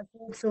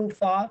discussion so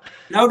far.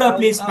 Louder,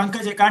 please.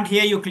 Pankaj, I can't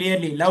hear you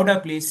clearly. Louder,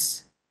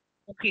 please.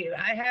 Okay,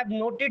 I have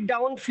noted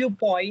down few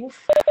points.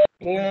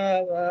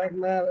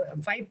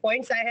 5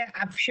 points I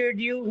have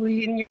shared you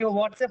in your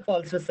WhatsApp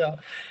also, sir.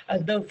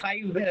 The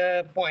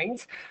 5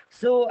 points.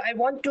 So I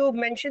want to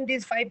mention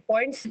these 5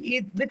 points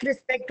with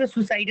respect to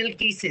suicidal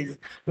cases,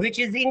 which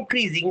is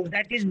increasing.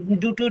 That is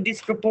due to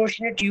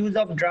disproportionate use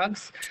of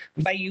drugs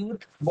by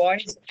youth,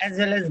 boys, as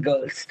well as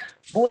girls.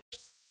 Both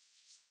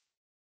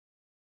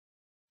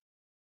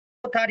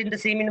are in the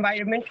same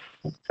environment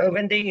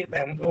when they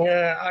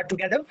are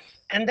together,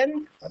 and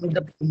then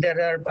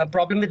there are a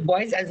problem with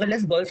boys as well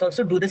as girls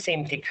also do the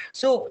same thing.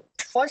 So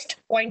first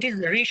point is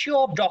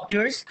ratio of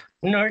doctors,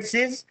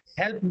 nurses,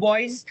 help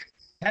boys,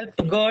 help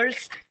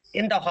girls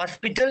in the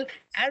hospital,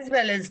 as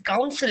well as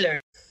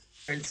counselors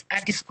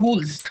at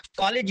schools,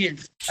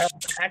 colleges,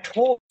 at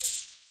home,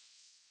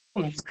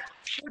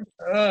 should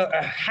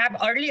have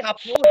early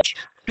approach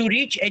to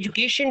reach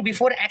education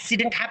before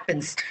accident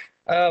happens.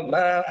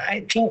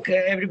 I think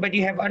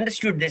everybody have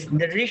understood this.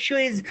 The ratio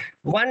is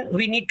 1,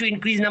 we need to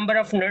increase number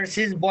of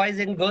nurses, boys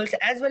and girls,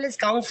 as well as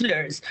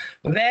counselors,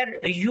 where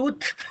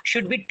youth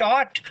should be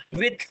taught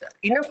with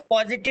enough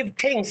positive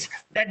things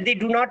that they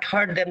do not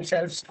hurt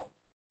themselves.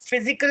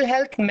 Physical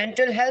health,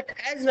 mental health,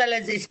 as well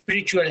as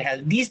spiritual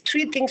health. These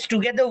 3 things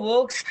together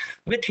works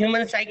with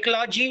human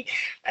psychology,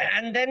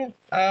 and then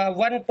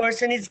one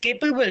person is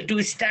capable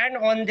to stand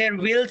on their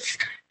wills,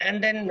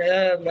 and then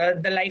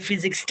the life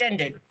is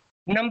extended.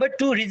 Number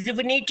 2,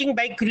 rejuvenating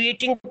by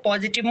creating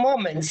positive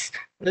moments.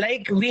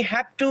 Like we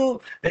have to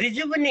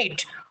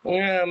rejuvenate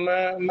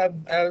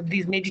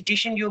these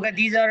meditation, yoga.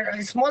 These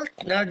are small,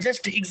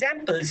 just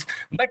examples.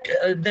 But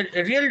the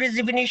real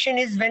rejuvenation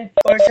is when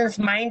person's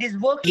mind is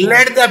working.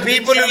 Let the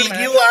people will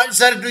give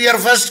answer to your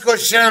first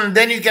question.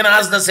 Then you can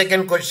ask the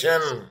second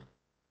question.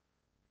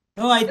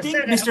 No, I think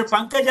Mr.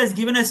 Pankaj has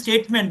given a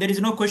statement. There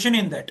is no question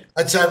in that.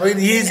 Achha, when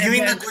he is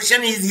giving the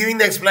question, he is giving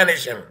the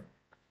explanation.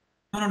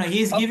 No.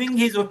 He is giving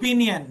his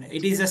opinion.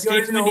 It is a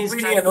statement. He is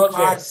trying to Okay.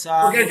 pass.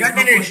 Okay,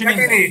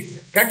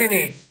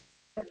 Continue.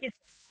 Okay.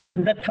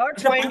 The third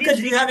Mr. point Pankaj, is,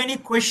 do you have any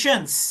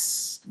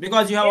questions?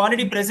 Because you have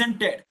already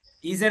presented.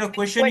 Is there a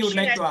question you would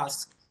like to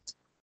ask?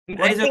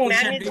 What is the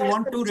question? Do you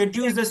want to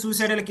reduce the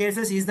suicidal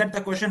cases? Is that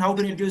the question? How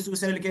to reduce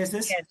suicidal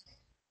cases? yes.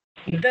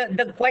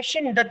 The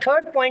question, the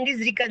third point is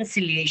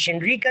reconciliation.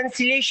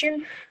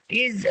 Reconciliation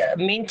is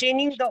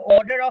maintaining the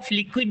order of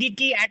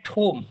liquidity at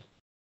home.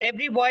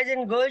 Every boys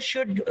and girls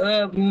should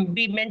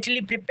be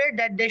mentally prepared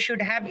that they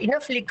should have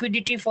enough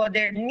liquidity for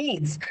their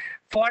needs,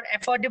 for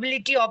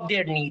affordability of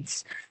their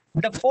needs.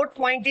 The fourth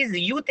point is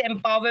youth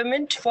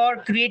empowerment for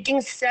creating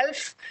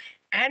self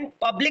and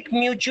public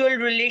mutual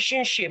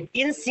relationship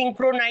in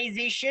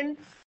synchronization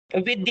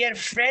with their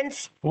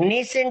friends'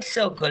 nascent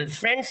circle.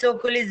 Friend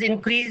circle is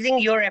increasing,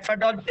 your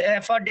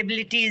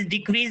affordability is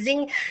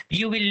decreasing,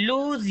 you will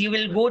lose, you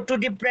will go to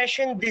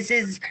depression. This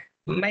is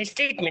my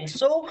statement.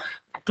 So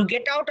to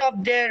get out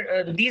of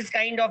their these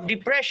kind of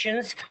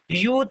depressions,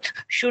 youth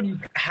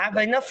should have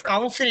enough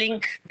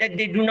counseling that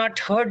they do not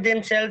hurt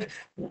themselves.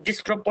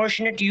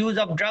 Disproportionate use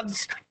of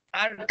drugs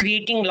are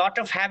creating a lot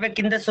of havoc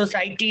in the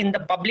society, in the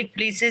public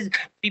places.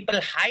 People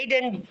hide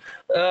and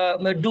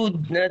do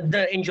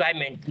the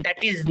enjoyment.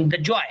 That is the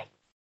joy.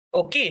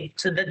 Okay,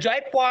 so the joy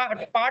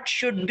part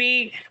should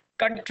be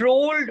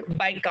controlled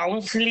by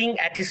counseling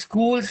at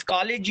schools,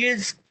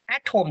 colleges,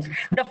 at homes.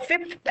 The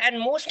fifth and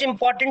most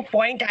important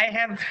point I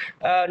have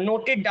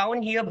noted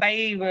down here by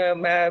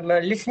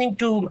listening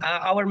to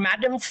our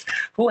madams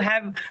who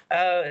have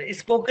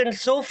spoken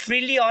so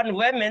freely on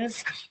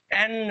women's,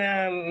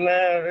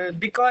 and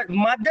because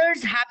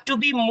mothers have to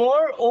be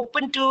more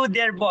open to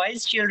their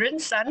boys, children,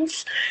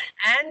 sons,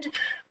 and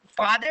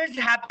fathers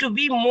have to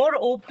be more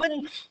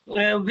open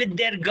with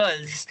their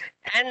girls.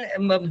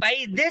 And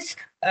by this,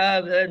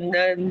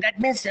 that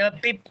means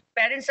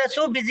parents are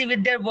so busy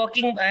with their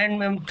working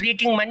and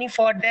creating money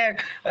for their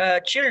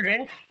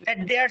children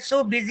that they are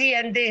so busy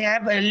and they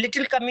have a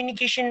little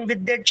communication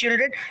with their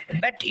children.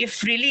 But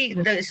if really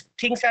the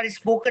things are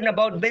spoken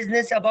about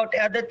business, about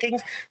other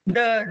things,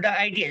 the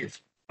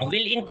ideas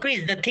will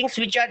increase. The things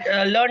which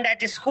are learned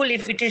at a school,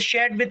 if it is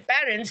shared with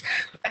parents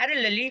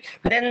parallelly,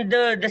 then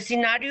the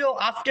scenario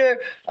after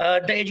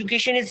the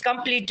education is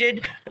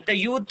completed, the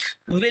youth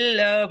will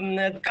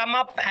come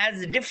up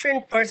as a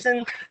different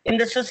person in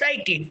the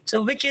society.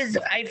 So which is,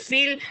 I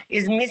feel,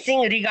 is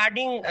missing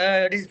regarding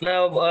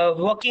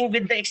working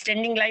with the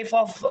extending life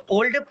of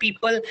older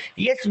people.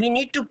 Yes, we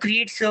need to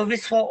create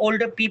service for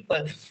older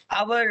people.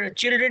 Our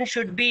children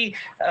should be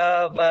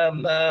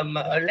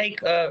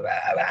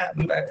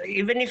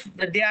even if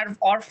they are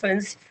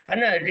orphans,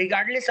 and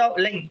regardless of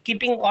like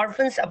keeping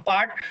orphans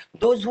apart,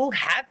 those who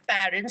have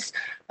parents,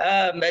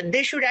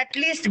 they should at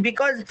least,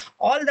 because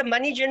all the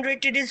money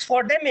generated is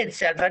for them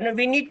itself, and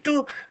we need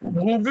to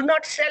do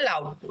not sell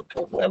out.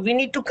 We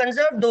need to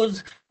conserve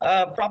those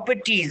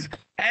properties.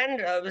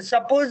 And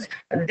suppose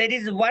there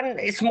is one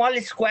small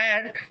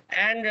square,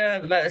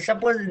 and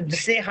suppose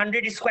say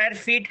 100 square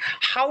feet,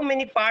 how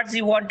many parts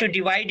you want to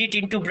divide it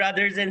into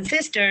brothers and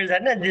sisters,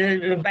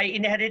 and by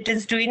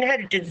inheritance to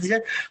inheritance.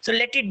 So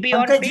let it be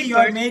on Pankaj, paper. you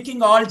are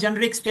making all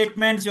generic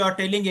statements. You are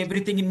telling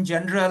everything in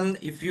general.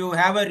 If you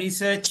have a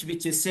research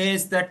which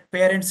says that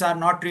parents are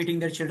not treating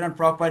their children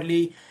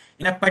properly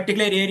in a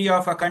particular area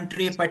of a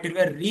country,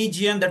 particular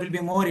region, that will be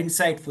more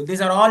insightful.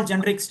 These are all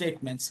generic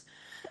statements.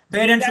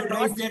 Parents should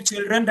raise their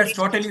children, that's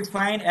totally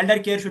fine. Elder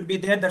care should be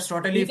there, that's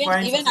totally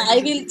fine. Even I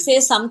will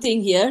say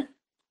something here.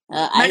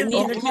 I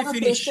have a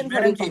question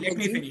for you,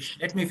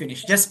 Pankaj. Let me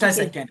finish. Just a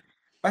second.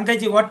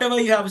 Pankaj, whatever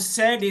you have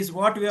said is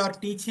what we are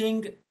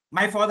teaching.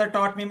 My father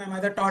taught me, my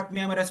mother taught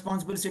me, I'm a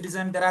responsible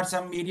citizen. There are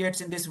some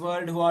idiots in this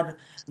world who are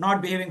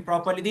not behaving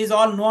properly. These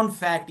are all known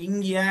fact.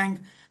 Yin Yang,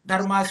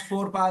 Dharma's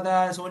four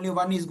padas, only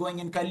one is going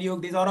in Kali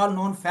Yuga. These are all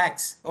known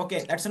facts.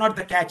 Okay, that's not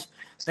the catch.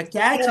 The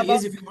catch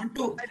is, if you want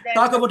to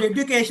talk about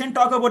education,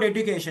 talk about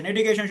education.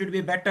 Education should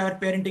be better,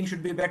 parenting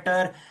should be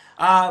better.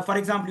 For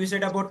example, you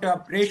said about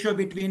ratio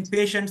between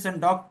patients and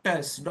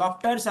doctors.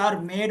 Doctors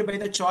are made by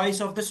the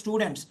choice of the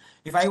students.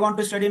 If I want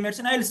to study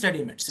medicine, I will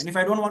study medicine. If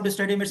I don't want to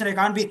study medicine, I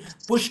can't be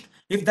pushed.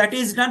 If that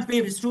is done,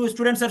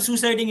 students are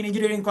suiciding in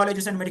engineering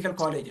colleges and medical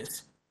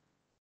colleges.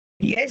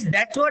 Yes,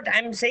 that's what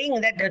I'm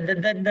saying, that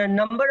the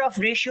number of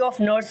ratio of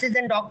nurses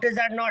and doctors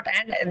are not,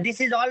 and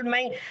this is all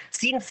my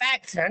seen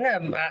facts. And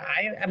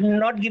I am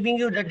not giving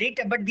you the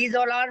data, but these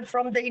all are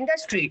from the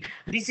industry.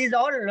 This is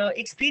all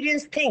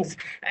experienced things,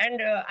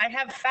 and I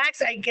have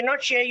facts. I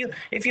cannot share you.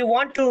 If you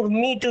want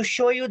me to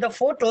show you the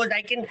photos,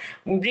 I can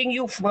bring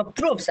you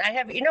proofs. I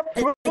have enough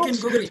proofs. I can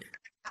Google it.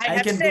 I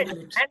have said,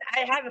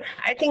 and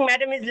I think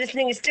madam is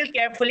listening still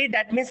carefully.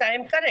 That means I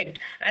am correct.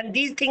 And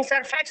these things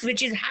are facts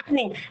which is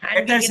happening.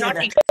 And we cannot.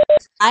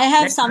 I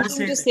have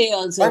something to say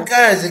also.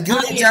 Pankaj, give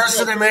a chance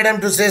to the madam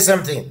to say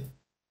something.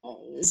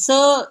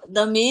 So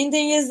the main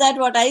thing is that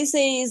what I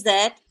say is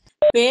that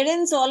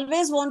parents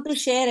always want to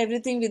share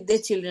everything with their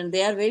children.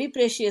 They are very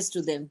precious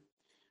to them.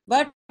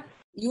 But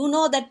you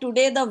know that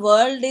today the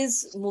world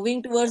is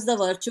moving towards the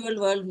virtual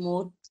world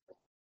more.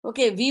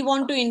 Okay, we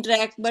want to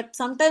interact, but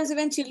sometimes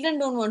even children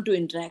don't want to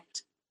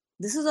interact.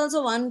 This is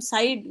also one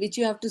side which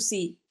you have to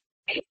see.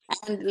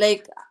 And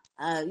like,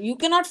 you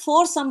cannot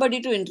force somebody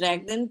to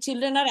interact. Then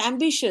children are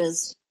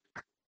ambitious.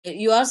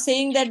 You are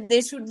saying that they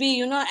should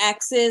be,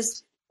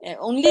 access.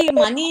 Only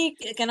money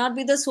cannot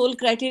be the sole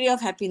criteria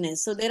of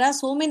happiness. So there are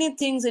so many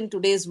things in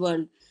today's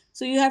world.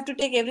 So you have to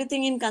take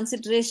everything in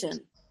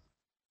consideration.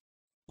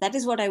 That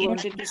is what I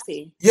wanted to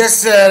say. Yes,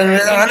 sir.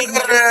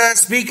 Another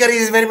speaker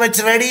is very much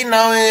ready.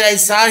 Now I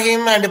saw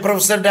him, and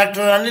Professor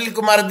Dr. Anil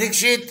Kumar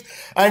Dikshit.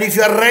 And if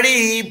you are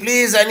ready,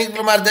 please, Anil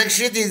Kumar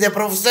Dikshit is a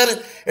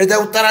professor at the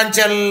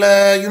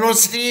Uttaranchal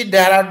University,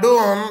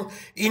 Dehradun,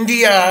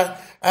 India.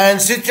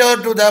 And switch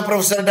over to the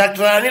Professor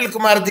Dr. Anil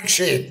Kumar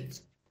Dikshit.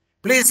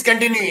 Please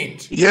continue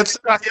it. Yes, sir,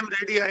 I am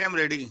ready. I am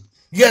ready.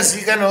 Yes,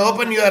 you can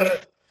open your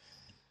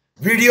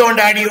video and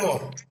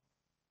audio.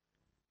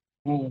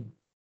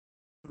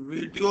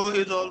 Video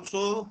is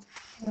also.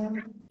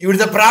 If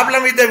the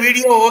problem with the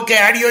video, okay,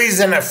 audio is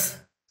enough.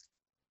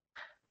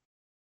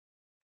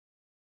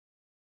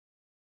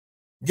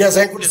 Yes,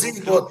 I could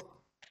see both.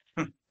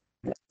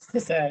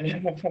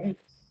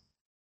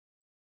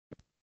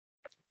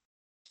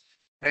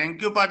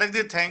 Thank you,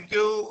 Pathakji. Thank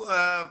you,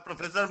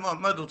 Professor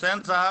Mohammed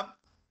Hussain Saheb.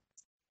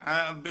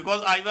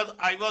 Because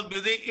I was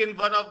busy in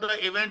one of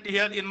the event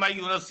here in my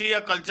university.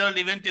 A cultural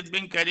event is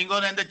being carrying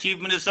on, and the Chief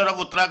Minister of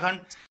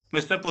Uttarakhand,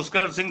 Mr.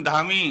 Pushkar Singh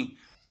Dhami,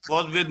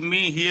 was with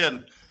me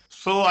here.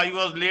 So I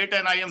was late,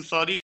 and I am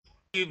sorry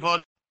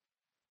for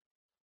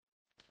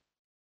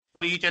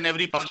each and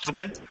every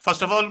participant.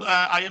 First of all,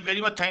 I am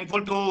very much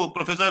thankful to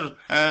Professor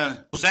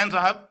Hussain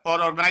Saheb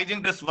for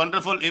organizing this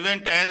wonderful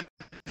event. As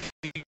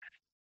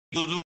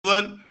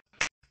usual,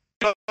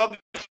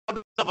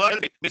 the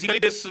world. Basically,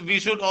 this we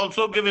should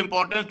also give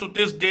importance to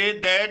this day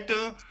that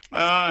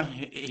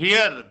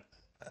here.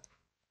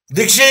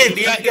 Dikshit,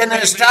 you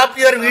can stop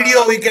your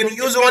video. We can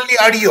use only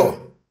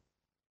audio.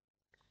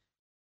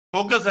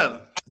 Okay,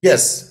 sir.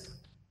 Yes.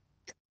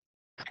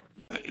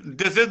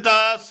 This is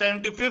the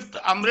 75th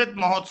Amrit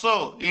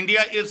Mahotsav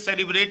India is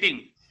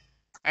celebrating.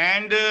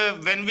 And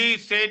when we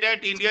say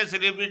that India is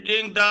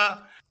celebrating the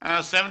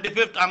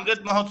 75th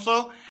Amrit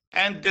Mahotsav,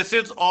 and this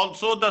is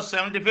also the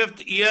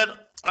 75th year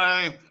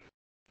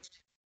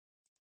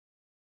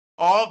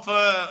of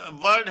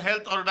World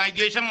Health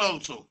Organization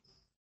also.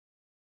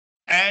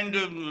 And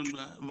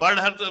World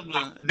Health,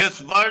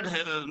 this World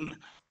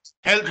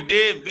Health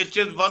Day, which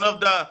is one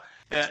of the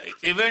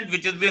event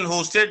which has been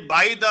hosted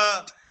by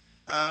the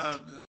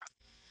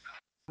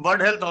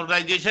World Health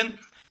Organization.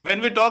 When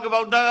we talk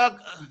about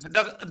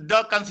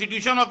the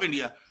Constitution of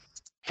India,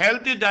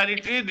 health is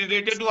directly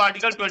related to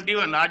Article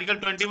 21. Article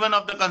 21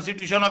 of the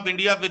Constitution of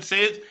India, which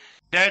says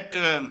that,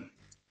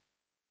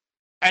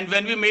 and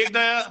when we make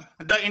the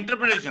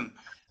interpretation,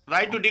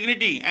 right to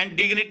dignity, and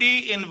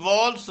dignity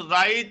involves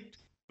right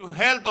to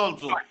health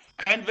also.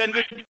 And when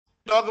we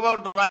talk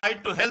about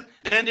right to health,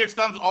 then it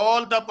comes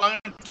all the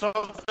points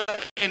of the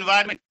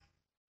environment,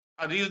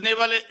 a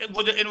reasonable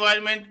good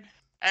environment,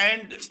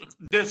 and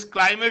this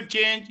climate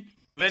change.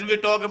 When we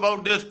talk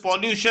about this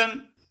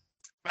pollution,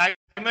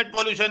 climate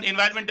pollution,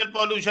 environmental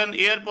pollution,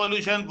 air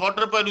pollution,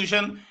 water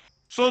pollution.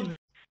 So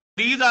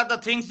these are the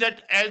things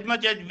that as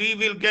much as we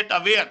will get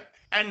aware.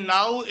 And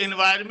now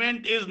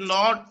environment is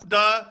not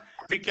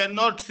we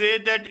cannot say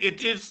that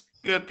it is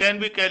can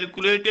be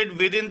calculated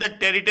within the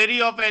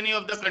territory of any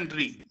of the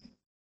country.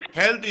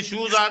 Health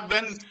issues are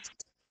when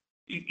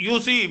you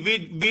see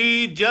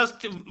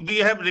we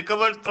have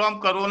recovered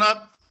from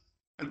Corona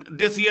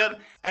this year,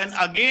 and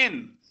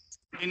again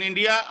in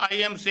India, I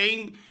am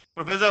saying,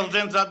 Professor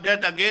Hussain Saheb,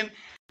 that again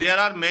there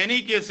are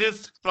many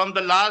cases from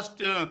the last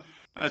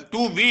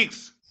 2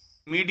 weeks.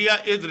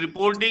 Media is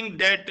reporting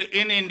that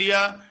in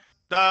India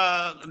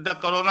the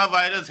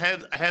coronavirus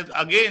has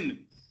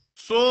again.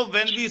 So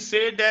when we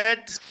say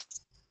that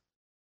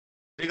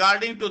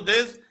regarding to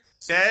this,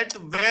 that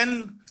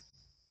when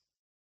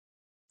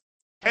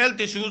health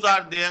issues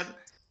are there,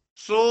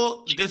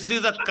 so this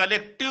is a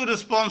collective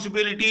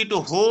responsibility to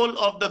whole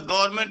of the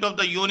government of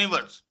the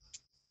universe.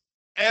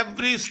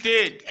 Every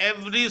state,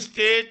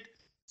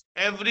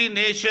 every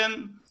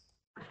nation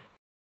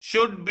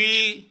should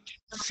be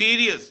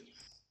serious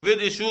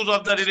with issues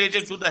of the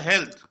related to the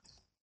health.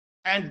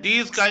 And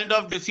these kind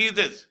of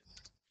diseases,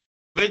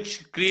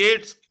 which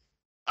creates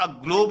a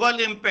global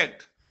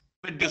impact,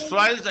 which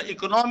destroys the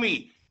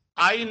economy.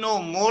 I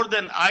know more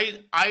than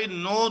I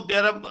know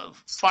there are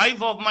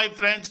 5 of my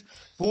friends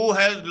who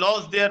has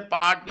lost their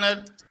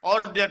partner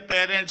or their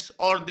parents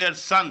or their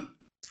son.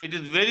 It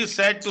is very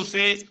sad to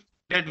say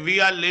that we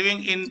are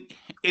living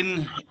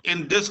in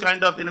this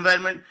kind of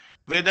environment,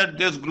 whether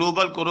this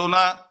global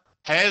corona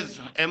has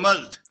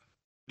emerged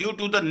due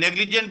to the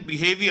negligent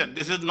behavior.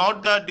 This is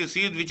not the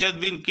disease which has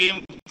been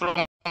came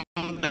from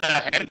the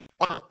head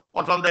or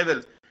from the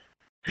devil.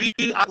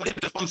 We are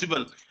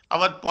responsible.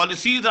 Our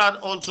policies are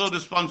also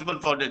responsible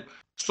for it.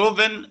 So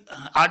when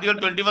Article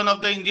 21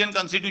 of the Indian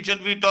Constitution,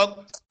 we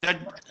talk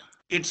that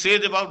it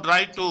says about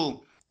right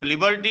to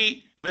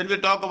liberty. When we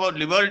talk about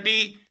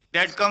liberty,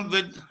 that comes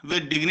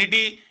with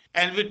dignity,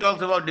 and we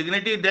talk about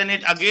dignity, then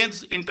it again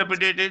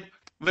interpreted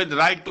with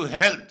right to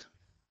health.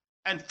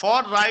 And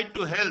for right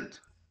to health,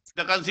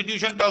 the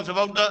Constitution talks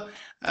about the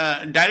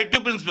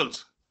directive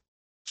principles.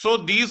 So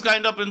these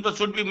kind of principles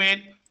should be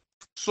made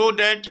so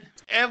that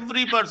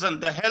every person,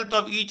 the health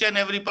of each and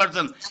every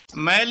person,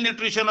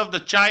 malnutrition of the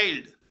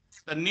child,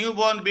 the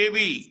newborn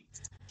baby.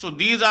 So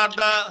these are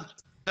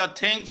the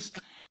things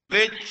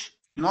which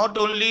not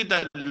only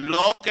the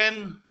law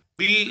can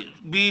be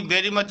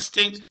very much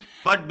strict,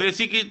 but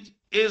basically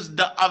is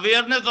the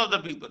awareness of the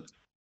people.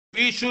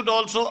 We should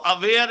also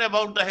aware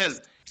about the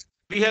health.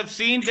 We have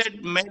seen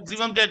that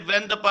maximum that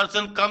when the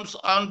person comes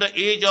on the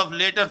age of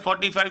later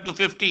 45 to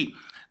 50,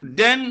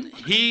 then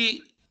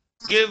he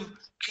give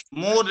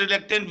more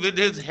reluctant with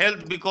his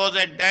health, because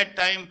at that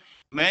time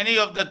many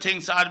of the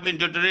things are being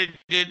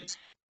deteriorated.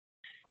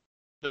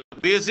 The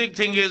basic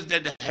thing is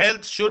that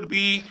health should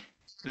be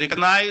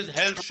recognized,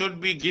 health should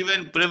be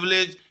given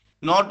privilege,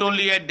 not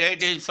only at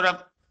that age,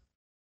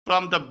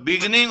 from the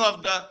beginning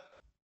of the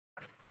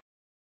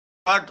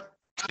but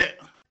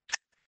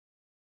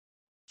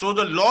so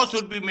the law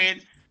should be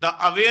made, the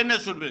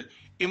awareness should be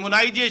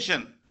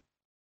immunization.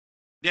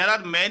 There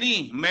are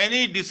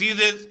many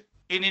diseases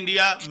in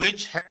India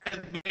which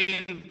have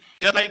been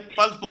just like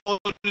pulse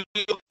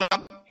polio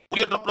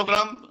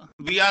program.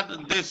 We are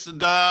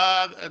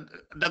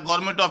the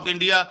government of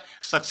India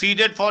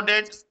succeeded for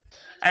that,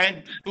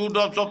 and 2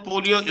 drops of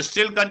polio is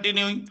still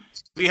continuing.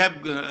 We have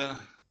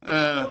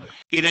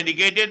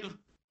eradicated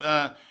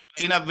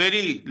in a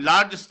very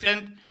large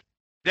extent.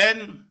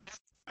 Then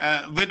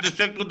with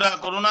respect to the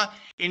corona,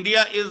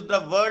 India is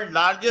the world's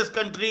largest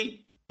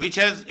country which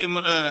has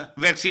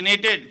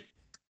vaccinated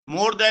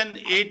more than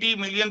 80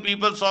 million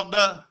people of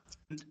the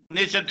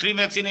nation, free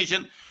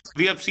vaccination,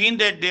 we have seen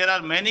that there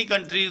are many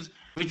countries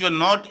which were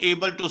not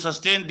able to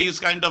sustain these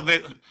kind of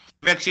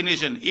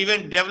vaccination.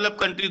 Even developed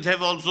countries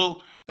have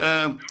also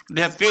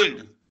they have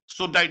failed.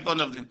 So that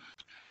one of them.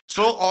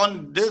 So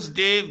on this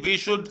day, we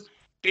should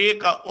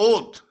take a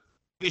oath.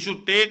 We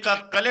should take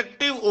a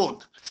collective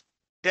oath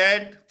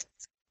that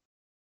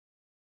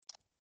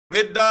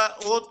with the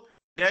oath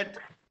that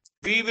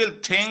we will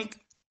think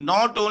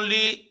not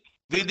only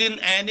within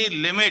any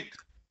limit,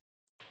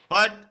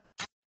 but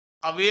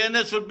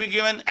awareness should be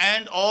given,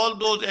 and all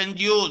those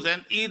NGOs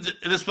and is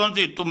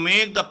responsible to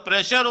make the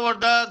pressure over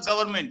the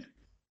government,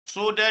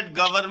 so that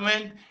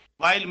government,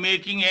 while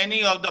making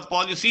any of the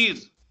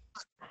policies,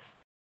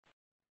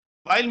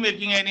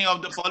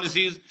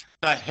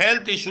 the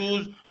health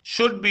issues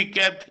should be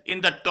kept in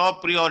the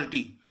top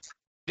priority.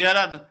 There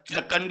are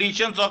the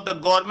conditions of the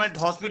government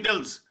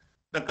hospitals.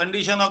 The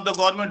condition of the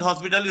government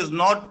hospital is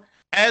not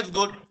as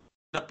good.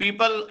 The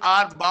people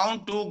are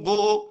bound to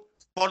go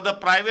for the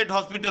private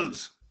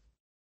hospitals.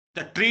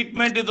 The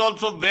treatment is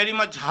also very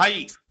much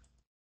high.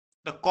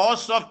 The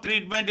cost of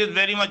treatment is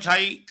very much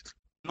high,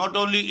 not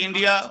only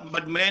India,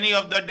 but many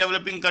of the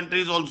developing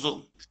countries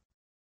also.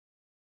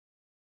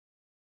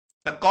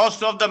 The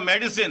cost of the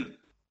medicine,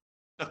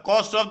 the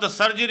cost of the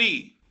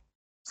surgery,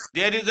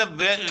 there is a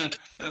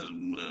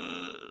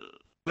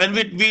when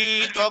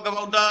we talk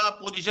about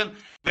the position,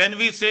 when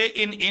we say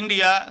in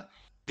India,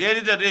 there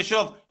is a ratio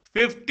of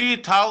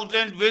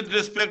 50,000 with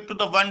respect to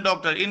the one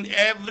doctor. In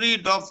every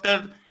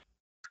doctor,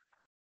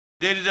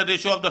 there is a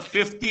ratio of the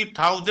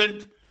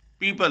 50,000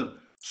 people.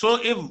 So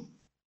if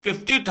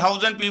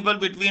 50,000 people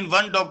between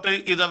one doctor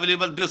is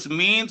available, this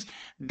means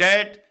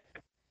that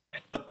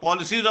the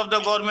policies of the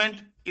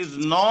government is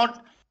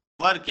not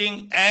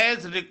working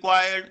as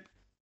required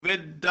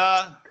with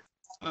the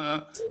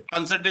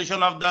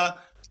consultation of the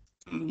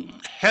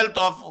health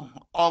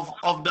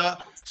of the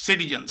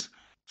citizens.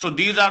 So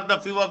these are the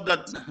few of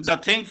the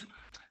things.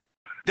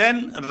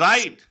 Then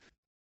right,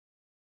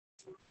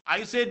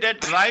 I say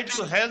that right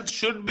to health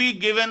should be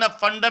given a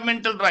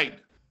fundamental right.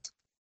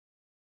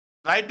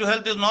 Right to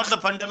health is not the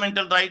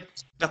fundamental right.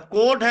 The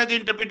court has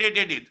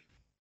interpreted it.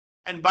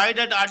 And by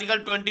that Article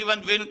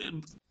 21,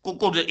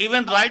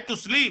 even right to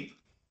sleep.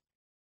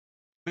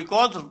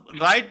 Because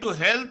right to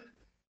health,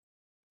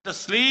 the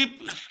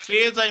sleep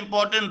plays an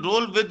important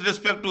role with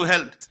respect to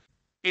health.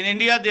 In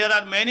India, there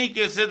are many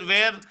cases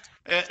where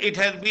it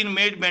has been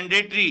made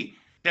mandatory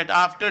that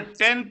after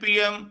 10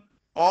 p.m.,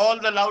 all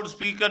the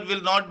loudspeakers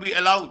will not be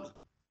allowed.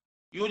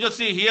 You just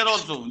see here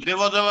also, there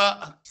was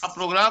a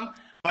program,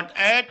 but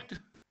at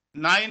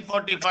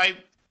 9:45,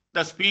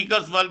 the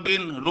speakers were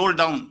being rolled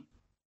down.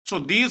 So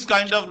these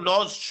kind of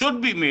laws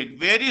should be made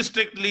very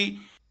strictly,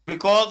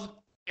 because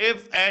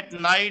if at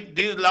night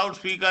these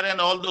loudspeaker and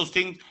all those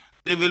things,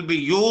 they will be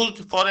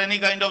used for any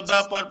kind of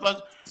the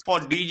purpose, for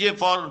DJ,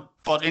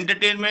 for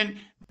entertainment,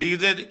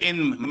 DJ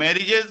in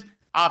marriages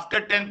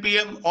after 10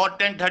 p.m. or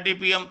 10:30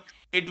 p.m.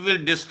 It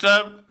will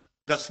disturb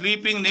the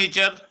sleeping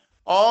nature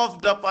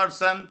of the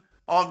person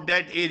of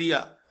that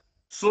area.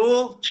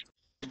 So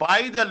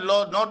by the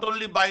law, not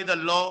only by the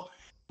law,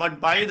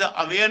 but by the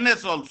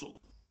awareness also,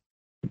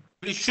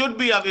 we should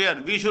be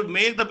aware. We should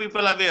make the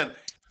people aware.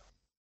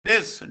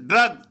 This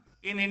drug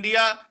in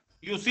India,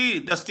 you see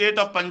the state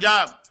of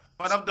Punjab,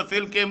 one of the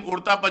film came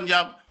Urta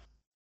Punjab.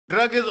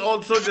 Drug is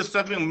also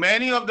disturbing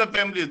many of the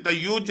families. The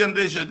youth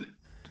generation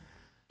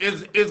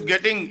is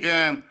getting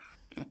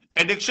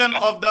addiction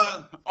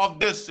of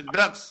this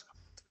drugs,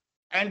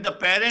 and the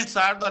parents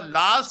are the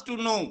last to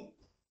know.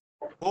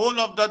 Whole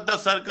of the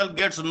circle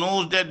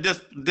knows that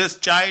this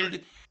child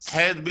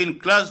has been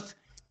crushed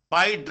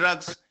by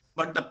drugs,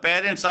 but the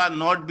parents are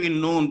not being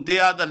known. They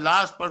are the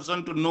last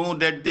person to know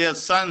that their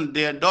son,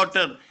 their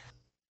daughter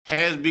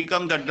has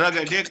become the drug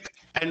addict,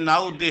 and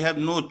now they have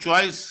no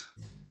choice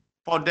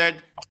for that,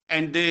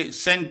 and they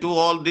send to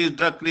all these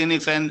drug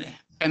clinics and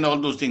all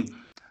those things.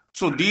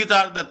 So these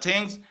are the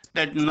things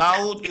that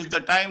now is the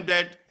time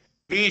that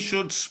we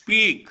should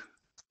speak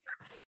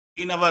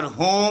in our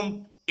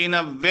home in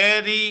a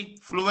very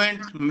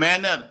fluent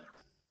manner,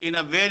 in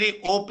a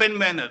very open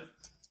manner.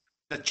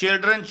 The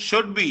children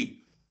should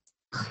be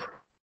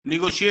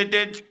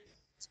negotiated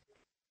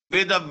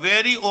with a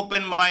very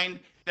open mind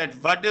that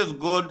what is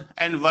good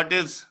and what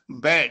is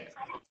bad.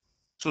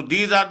 So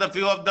these are the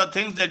few of the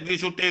things that we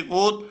should take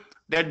oath,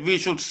 that we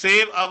should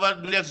save our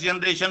next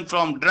generation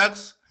from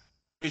drugs.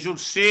 We should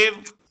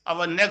save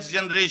our next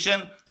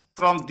generation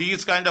from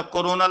these kind of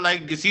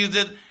corona-like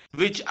diseases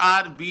which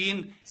are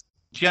being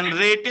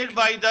generated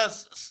by the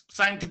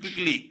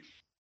scientifically,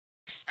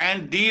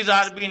 and these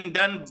are being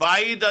done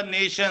by the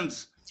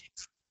nations.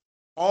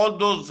 All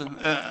those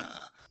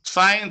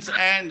science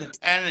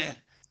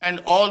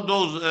and all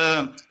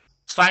those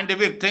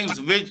scientific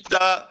things which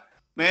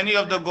many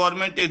of the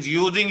government is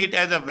using it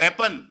as a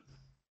weapon.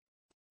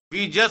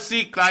 We just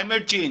see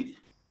climate change.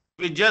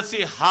 We just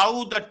see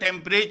how the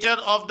temperature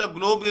of the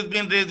globe is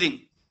been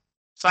raising.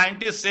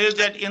 Scientists say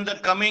that in the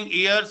coming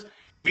years,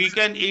 we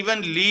can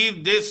even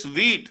leave this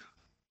wheat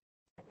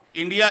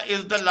India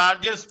is the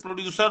largest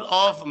producer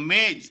of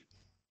maize,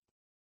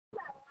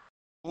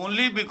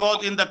 only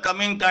because in the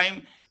coming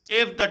time,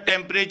 if the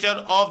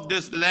temperature of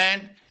this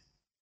land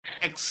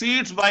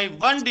exceeds by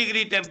 1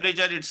 degree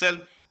temperature itself,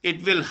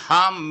 it will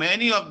harm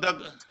many of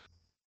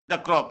the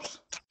crops.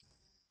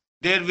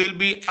 There will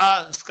be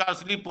a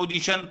scarcity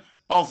position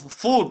of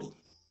food,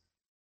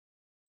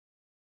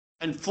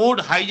 and food,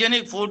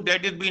 hygienic food,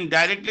 that is being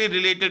directly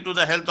related to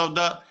the health of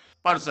the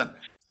person.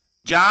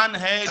 जान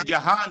है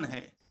जहान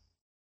है,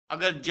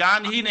 अगर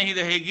जान ही नहीं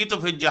रहेगी तो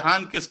फिर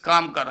जहान किस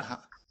काम का रहा.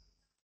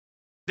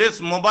 This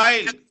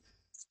mobile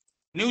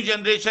new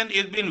generation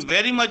is been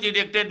very much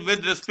addicted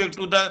with respect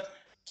to the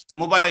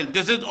mobile.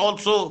 This is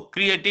also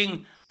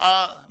creating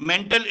a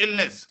mental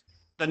illness,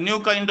 the new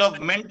kind of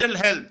mental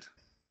health.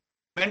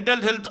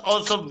 Mental health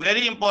also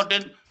very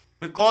important,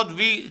 because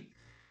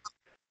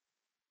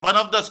one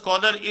of the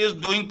scholar is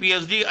doing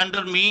PhD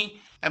under me,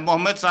 and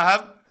Mohammed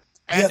Saheb,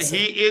 and Yes, sir.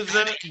 he is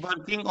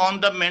working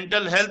on the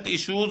mental health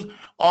issues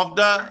of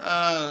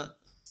the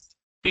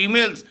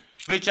females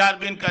which are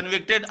being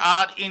convicted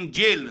are in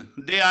jail.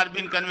 They are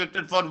being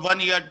convicted for 1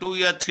 year, 2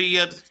 year, 3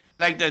 years,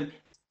 like that.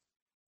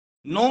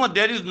 No,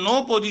 there is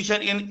no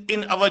position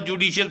in our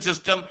judicial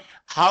system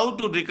how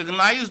to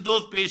recognize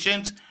those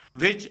patients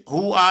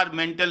who are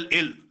mental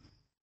ill.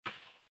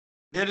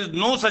 There is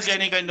no such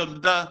any kind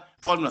of the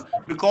formula,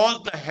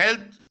 because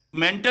the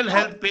mental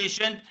health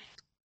patient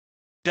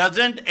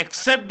doesn't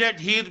accept that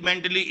he is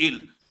mentally ill.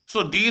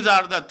 So these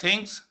are the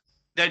things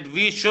that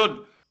we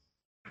should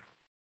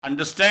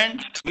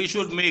understand, we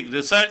should make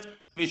research,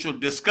 we should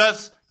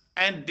discuss,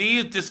 and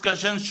these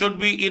discussions should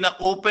be in an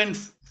open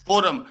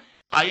forum.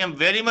 I am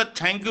very much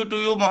thank you to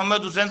you,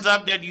 Mohammed Hussain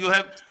Saheb, that you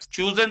have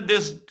chosen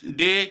this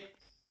day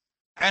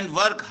and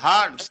work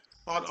hard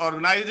for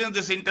organizing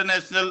this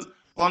international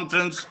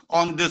conference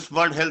on this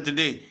World Health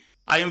Day.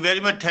 I am very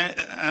much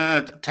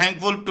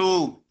thankful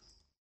to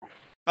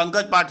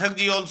Pankaj Pathak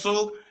ji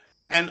also,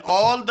 and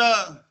all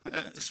the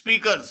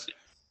speakers,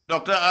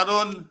 Dr.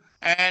 Arun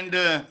and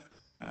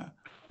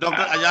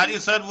Dr. Ajari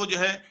sir, wo jo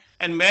hai,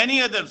 and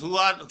many others who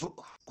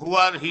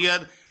are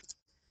here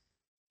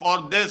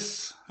for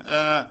this,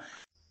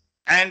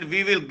 and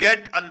we will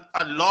get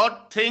a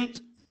lot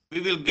things.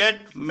 We will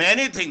get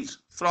many things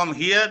from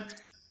here,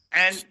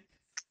 and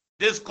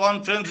this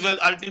conference will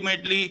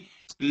ultimately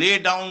lay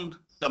down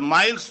the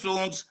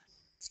milestones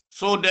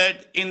so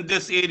that in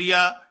this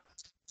area,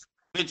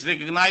 which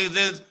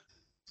recognizes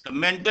the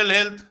mental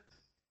health,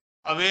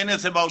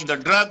 awareness about the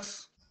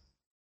drugs,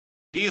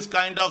 these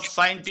kind of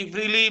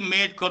scientifically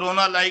made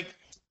corona-like,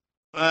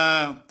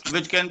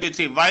 which can be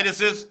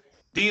viruses.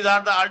 These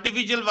are the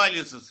artificial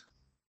viruses.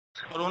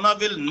 Corona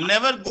will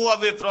never go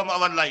away from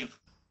our life.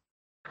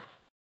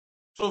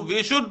 So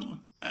we should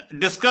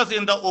discuss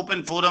in the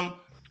open forum.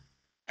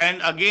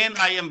 And again,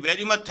 I am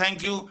very much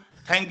thank you.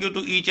 Thank you to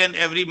each and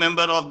every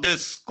member of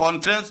this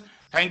conference.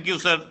 Thank you,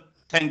 sir.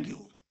 Thank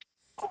you.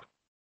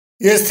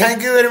 Yes,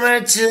 thank you very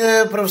much,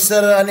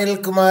 Professor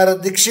Anil Kumar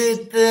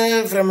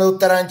Dikshit from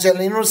Uttaranchal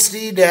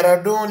University,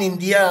 Dehradun,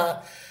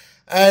 India.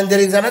 And there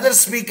is another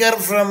speaker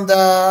from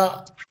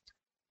the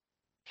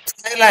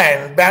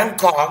Thailand,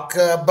 Bangkok,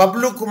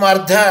 Bablu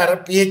Kumar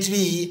Dhar,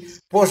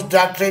 PhD,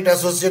 Postdoctorate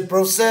Associate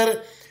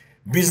Professor,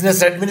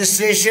 Business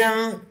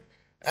Administration,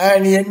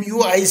 and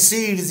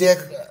MUIC, it is a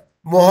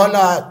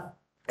Mohalla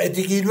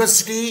Ethic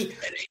University,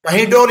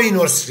 Mahidol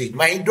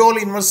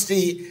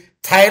University,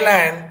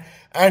 Thailand,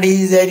 and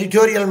he is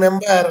editorial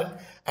member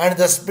and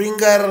the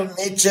Springer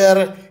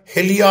Nature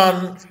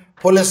Helion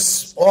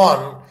Police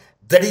On,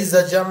 that is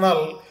the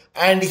journal,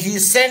 and he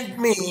sent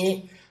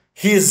me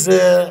his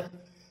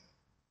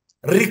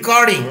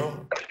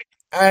recording,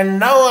 and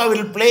now I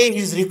will play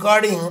his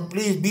recording.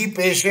 Please be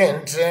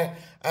patient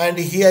and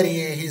hear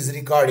his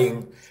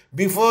recording.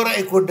 Before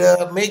I could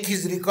make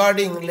his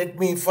recording, let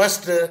me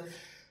first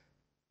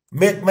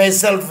make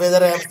myself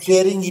whether I am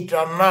sharing it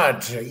or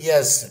not.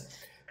 Yes,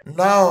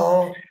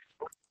 now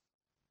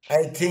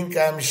I think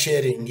I'm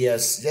sharing.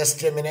 Yes,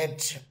 just a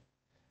minute.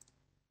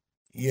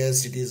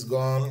 Yes, it is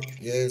gone.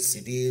 Yes,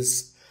 it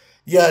is.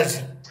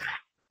 Yes,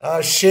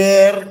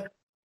 share.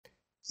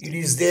 It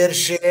is there,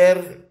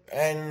 share.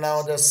 And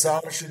now the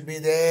sound should be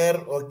there.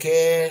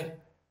 Okay.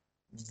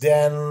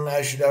 Then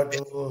I should have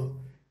to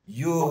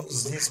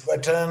use this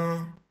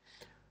button.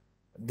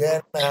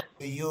 Then I have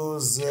to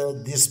use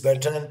this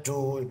button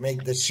to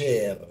make the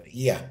share.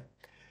 Yeah.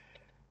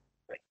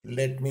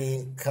 Let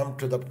me come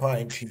to the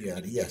point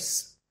here.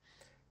 Yes.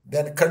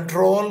 Then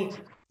control.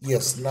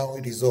 Yes, now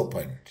it is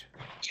opened.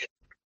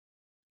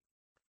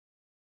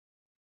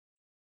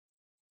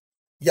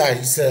 Yeah,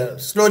 it's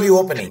slowly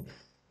opening.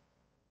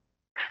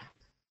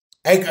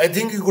 I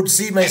think you could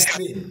see my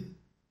screen.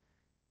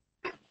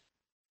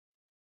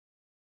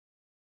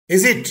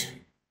 Is it?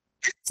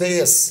 Say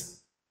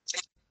yes.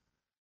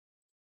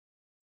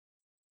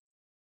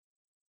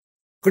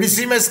 Could you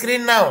see my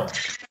screen now?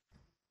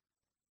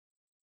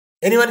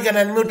 Anyone can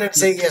unmute and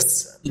say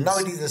yes. Now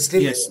it is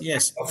still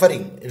Yes.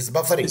 buffering. It's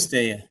buffering. It's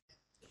there.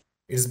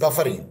 It's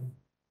buffering.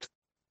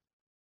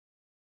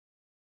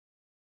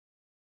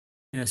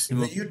 Yes. In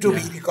the YouTube, Yeah.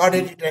 he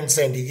recorded it and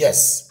sent it.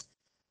 Yes.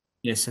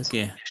 Yes.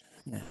 Okay.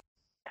 Yeah.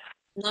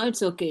 Now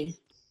it's okay.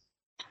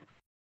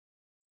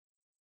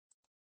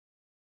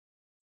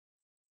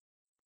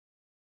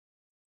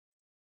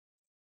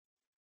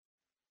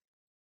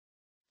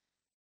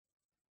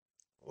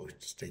 Oh,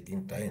 it's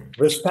taking time.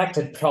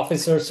 Respected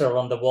professors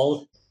around the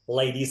world,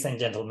 ladies and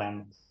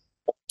gentlemen,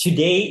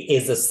 today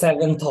is the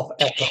 7th of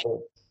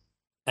April,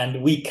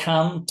 and we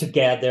come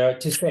together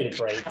to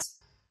celebrate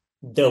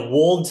the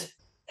World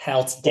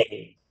Health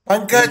Day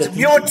with the Pankaj, theme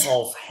mute.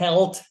 of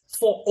health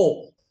for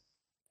all.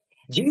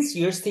 This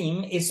year's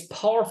theme is a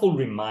powerful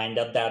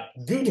reminder that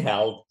good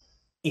health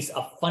is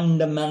a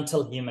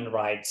fundamental human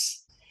right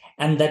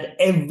and that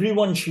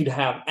everyone should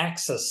have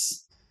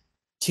access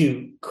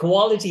to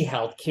quality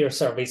healthcare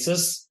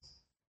services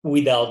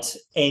without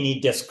any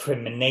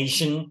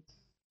discrimination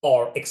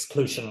or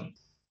exclusion.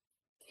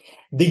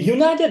 The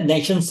United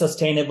Nations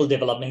Sustainable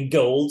Development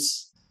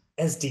Goals,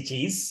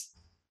 SDGs,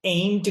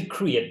 aim to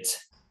create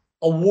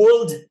a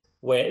world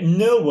where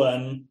no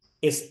one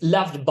is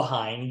left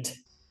behind,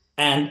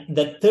 and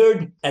the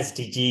third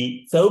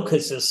SDG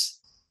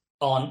focuses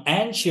on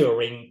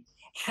ensuring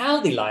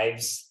healthy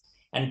lives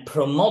and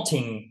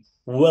promoting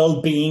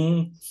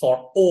well-being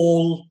for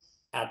all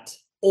at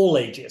all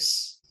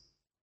ages.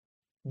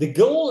 The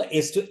goal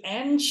is to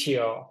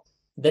ensure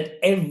that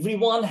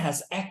everyone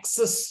has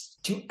access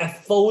to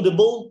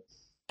affordable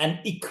and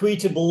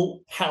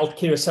equitable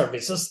healthcare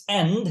services,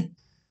 and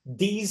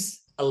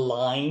this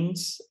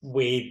aligns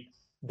with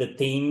the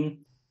theme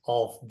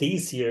of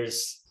this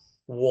year's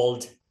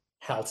World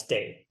Health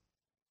Day.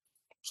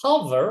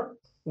 However,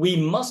 we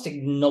must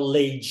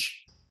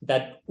acknowledge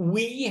that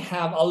we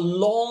have a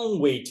long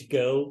way to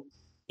go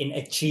in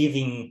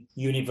achieving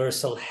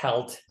universal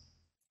health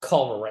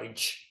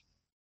coverage.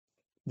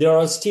 There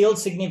are still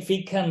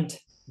significant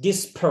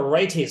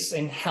disparities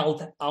in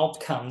health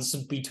outcomes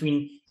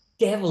between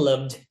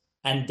developed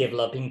and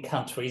developing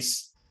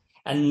countries,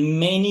 and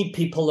many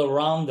people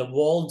around the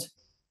world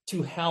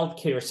to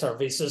healthcare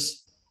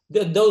services,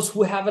 those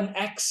who haven't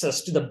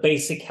access to the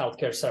basic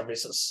healthcare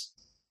services.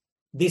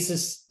 This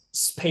is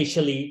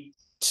especially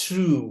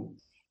true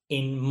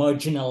in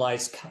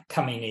marginalized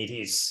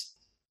communities,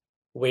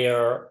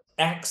 where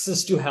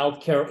access to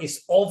healthcare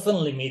is often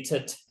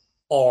limited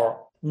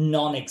or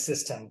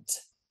non-existent.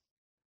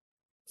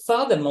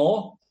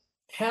 Furthermore,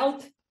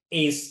 health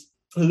is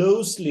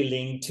closely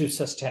linked to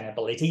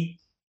sustainability.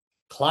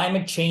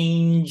 Climate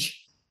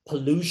change,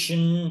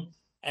 pollution,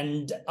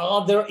 and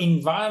other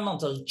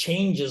environmental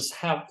changes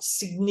have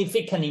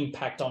significant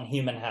impact on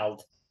human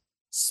health,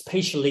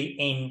 especially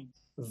in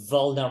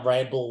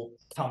vulnerable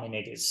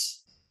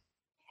communities.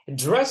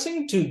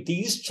 Addressing to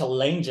these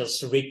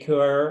challenges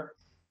require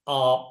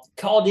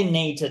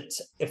coordinated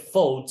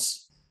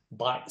efforts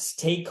by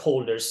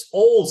stakeholders,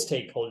 all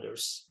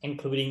stakeholders,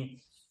 including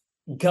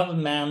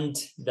government,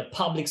 the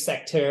public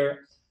sector,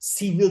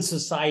 civil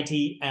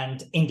society,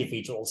 and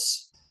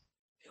individuals.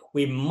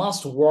 We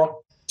must work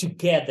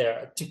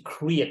together to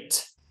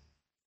create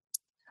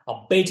a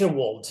better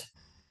world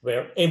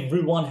where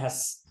everyone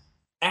has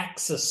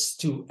access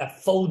to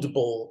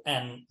affordable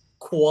and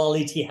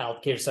quality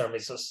healthcare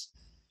services.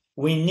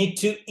 We need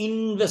to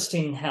invest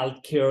in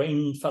healthcare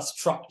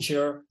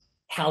infrastructure,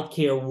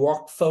 healthcare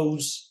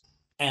workforce,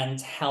 and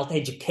health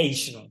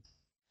education.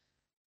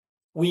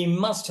 We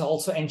must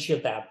also ensure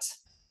that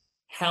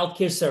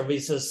healthcare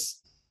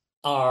services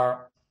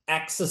are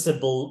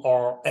accessible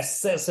or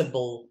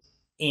accessible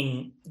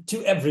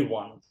to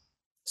everyone,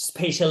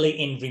 especially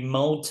in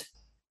remote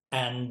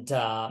and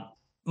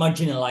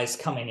marginalized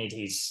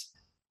communities.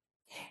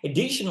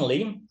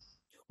 Additionally,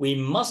 we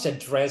must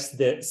address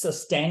the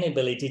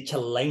sustainability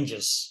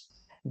challenges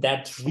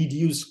that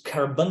reduce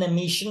carbon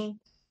emission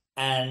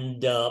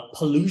and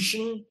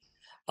pollution,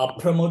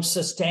 promote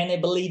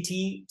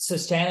sustainability,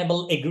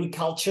 sustainable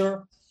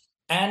agriculture,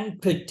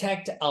 and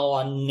protect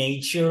our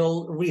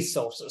natural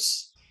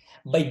resources.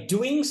 By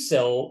doing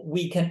so,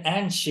 we can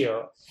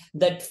ensure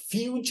that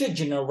future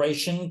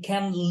generations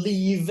can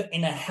live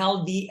in a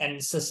healthy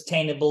and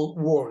sustainable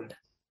world.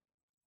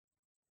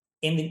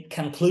 In the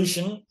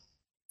conclusion,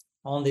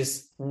 on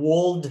this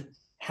World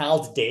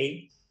Health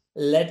Day,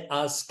 let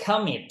us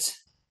commit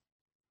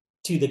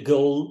to the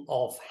goal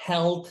of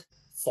health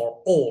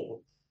for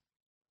all.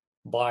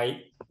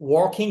 By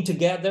working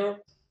together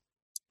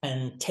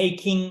and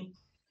taking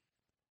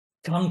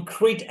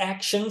concrete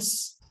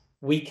actions,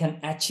 we can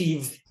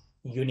achieve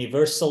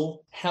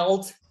universal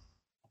health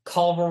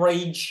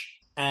coverage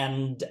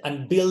and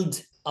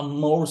build a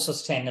more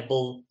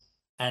sustainable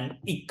and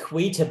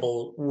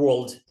equitable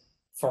world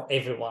for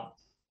everyone.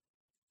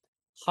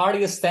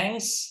 Heartiest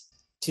thanks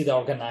to the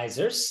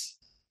organizers.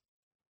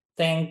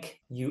 Thank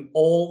you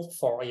all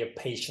for your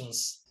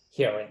patience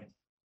hearing.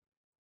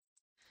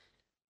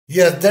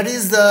 Yes, that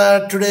is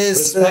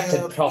today's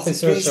Respected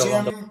professors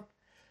around the presentation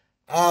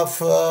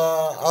of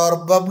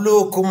our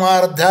Bablu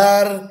Kumar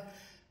Dhar,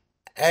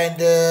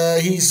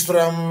 and he's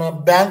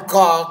from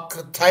Bangkok,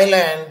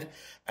 Thailand,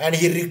 and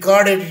he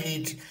recorded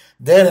it.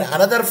 Then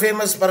another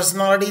famous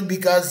personality,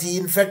 because he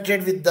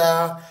infected with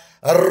the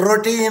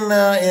routine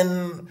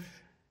in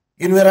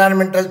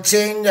environmental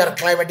change or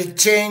climatic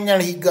change,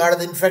 and he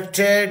got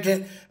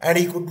infected and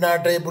he could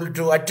not able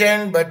to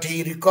attend, but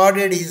he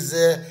recorded his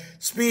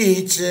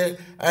speech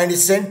and he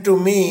sent to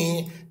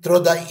me through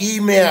the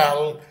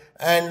email.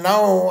 And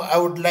now I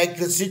would like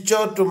to switch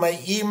out to my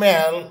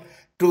email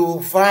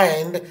to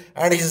find,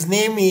 and his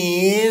name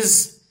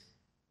is,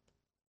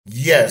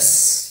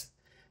 yes,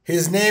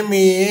 his name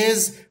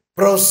is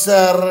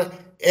Professor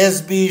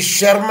S.B.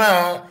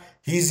 Sharma.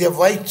 He is a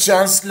Vice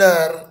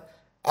Chancellor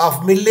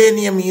of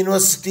Millennium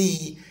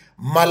University,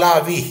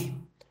 Malawi.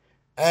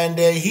 And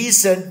he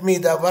sent me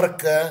the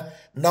work.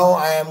 Now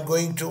I am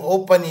going to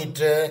open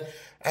it.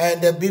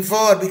 And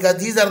before, because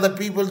these are the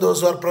people,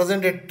 those who are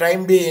present at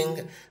time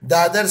being, the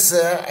others,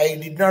 I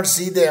did not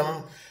see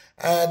them.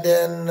 And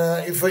then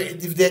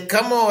if they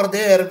come over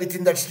there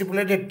within that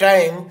stipulated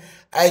time,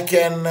 I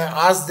can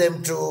ask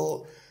them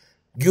to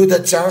give the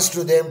chance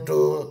to them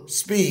to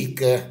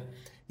speak.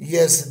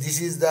 Yes,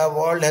 this is the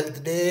World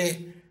Health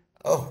Day.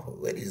 Oh,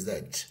 where is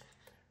that?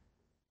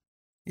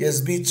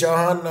 Yes, B.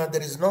 Chauhan,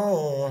 there is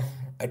no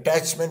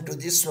attachment to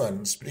this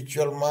one.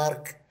 Spiritual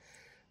mark,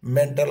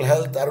 mental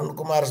health, Arun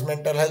Kumar's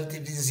mental health,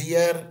 it is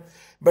here.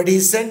 But he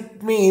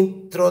sent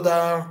me through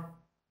the,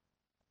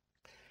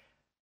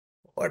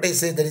 what I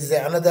say, there is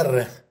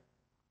another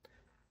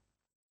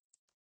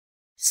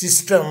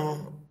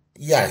system.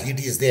 Yeah, it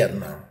is there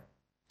now.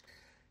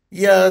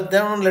 Yeah,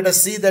 then let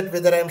us see that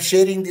whether I am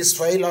sharing this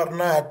file or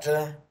not.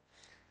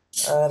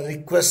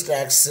 Request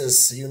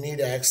access, you need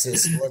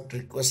access. What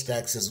request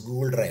access?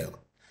 Google Drive.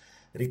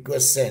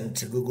 Request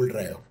sent, Google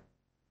Drive.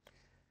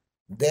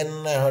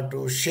 Then I have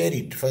to share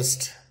it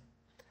first.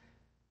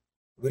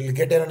 We'll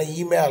get an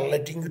email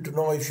letting you to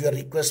know if your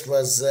request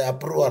was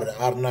approved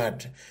or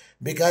not.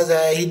 Because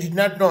he did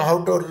not know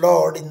how to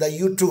load in the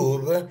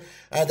YouTube.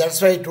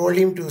 That's why I told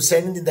him to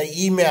send in the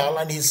email,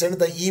 and he sent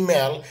the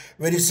email.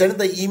 When you send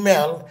the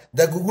email,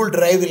 the Google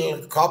Drive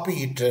will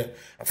copy it.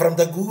 From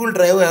the Google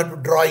Drive, I have to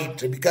draw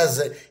it,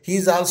 because he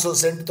is also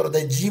sent through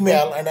the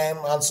Gmail, and I am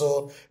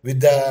also with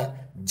the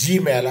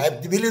Gmail. I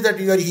believe that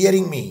you are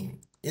hearing me.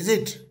 Is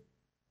it?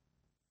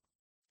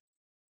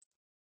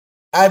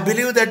 I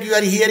believe that you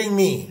are hearing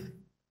me.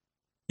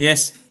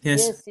 Yes,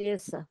 Yes,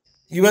 yes, sir.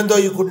 Even though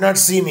you could not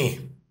see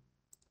me.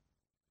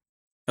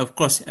 Of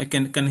course, I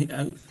can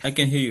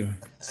hear you.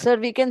 Sir,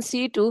 we can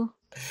see too.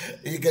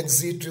 You can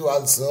see too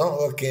also.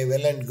 Okay,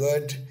 well and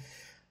good.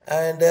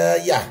 And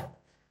yeah,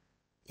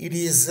 it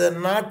is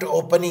not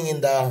opening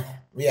in the,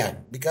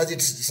 because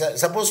it's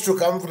supposed to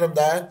come from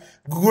the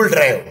Google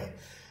Drive.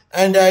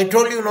 And I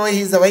told you,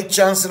 he is the Vice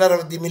Chancellor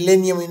of the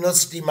Millennium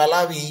University,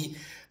 Malawi,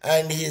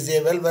 and he is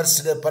a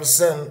well-versed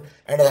person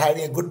and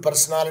having a good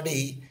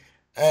personality,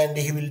 and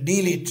he will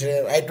deal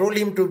it. I told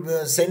him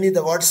to send me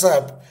the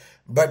WhatsApp,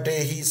 but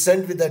he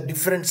sent with a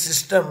different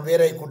system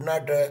where I could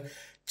not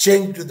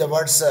change to the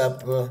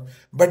WhatsApp.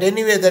 But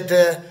anyway,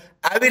 that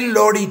I will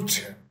load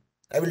it.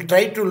 I will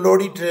try to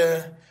load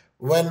it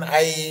when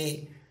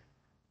I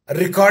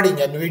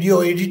recording and video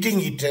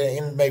editing it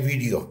in my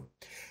video.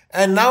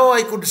 And now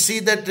I could see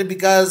that,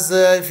 because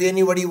if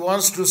anybody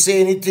wants to say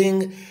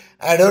anything,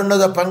 I don't know,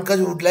 the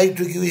Pankaj would like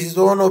to give his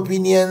own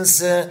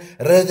opinions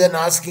rather than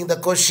asking the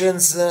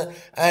questions,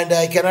 and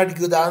I cannot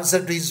give the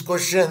answer to his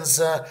questions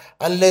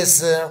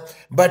unless,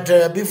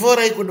 but before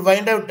I could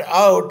find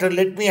out,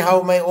 let me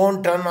have my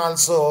own turn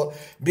also,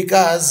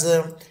 because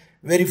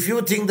very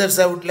few things that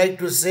I would like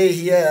to say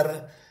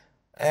here,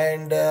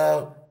 and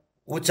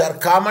which are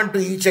common to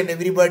each and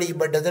everybody,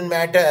 but doesn't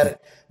matter,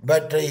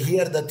 but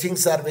here the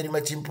things are very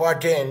much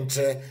important,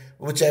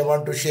 which I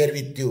want to share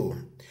with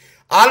you.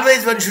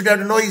 Always one should have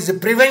to know is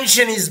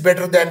prevention is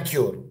better than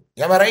cure.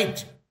 Am I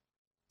right?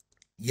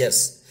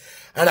 Yes.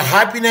 And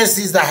happiness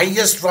is the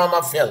highest form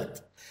of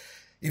health.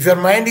 If your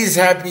mind is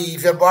happy,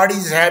 if your body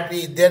is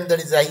happy, then that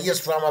is the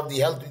highest form of the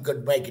health. We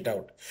could make it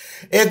out.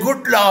 A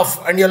good laugh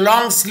and a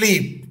long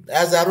sleep,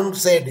 as Arun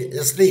said,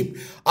 sleep,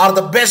 are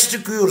the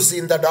best cures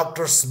in the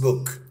doctor's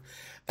book.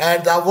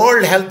 And the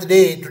World Health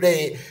Day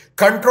today,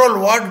 control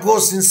what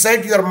goes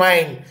inside your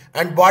mind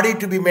and body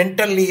to be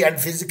mentally and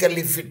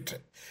physically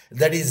fit.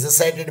 That is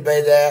cited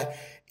by the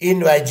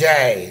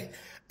Vijay.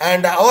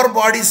 And our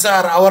bodies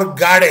are our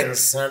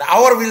gardens, and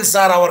our wills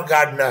are our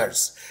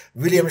gardeners.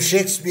 William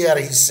Shakespeare,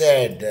 he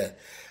said.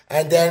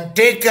 And then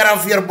take care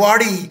of your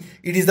body.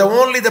 It is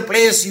the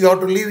place you have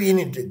to live in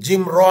it.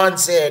 Jim Rohn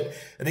said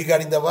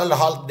regarding the World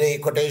Health Day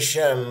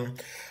quotation.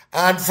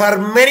 And for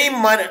many,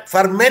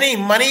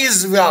 money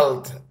is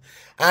wealth.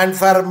 And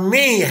for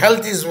me,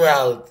 health is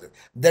wealth.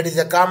 That is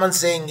a common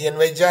saying. And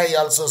Vijay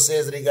also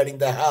says regarding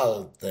the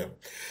health.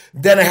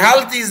 Then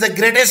health is the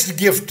greatest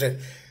gift,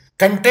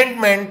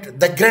 contentment,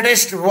 the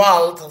greatest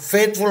wealth,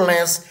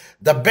 faithfulness,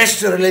 the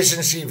best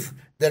relationship,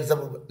 that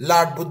the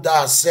Lord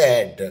Buddha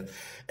said.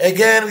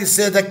 Again, we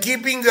say that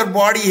keeping your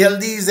body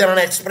healthy is an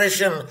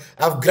expression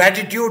of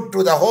gratitude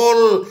to the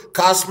whole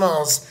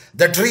cosmos,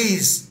 the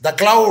trees, the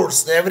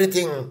clouds,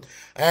 everything.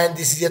 And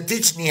this is a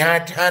Tich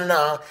Nihat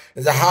Hana,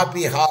 is a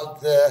happy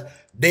health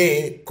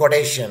day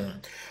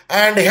quotation.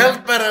 And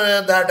health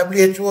per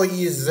the WHO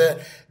is,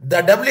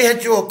 the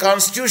WHO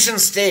constitution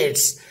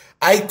states,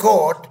 I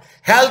quote,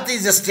 health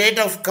is a state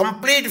of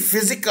complete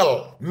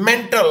physical,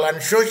 mental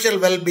and social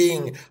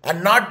well-being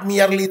and not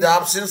merely the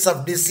absence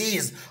of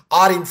disease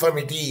or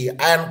infirmity,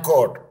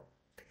 unquote.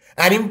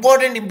 An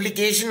important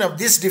implication of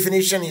this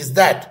definition is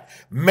that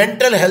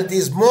mental health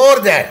is more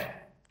than,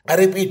 I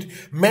repeat,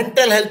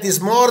 mental health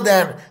is more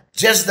than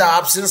just the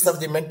absence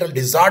of the mental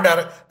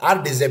disorder or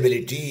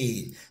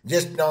disability.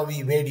 Just now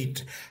we made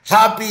it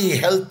Happy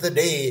Health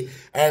Day,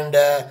 and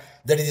that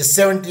is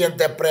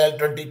 17th April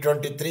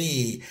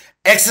 2023.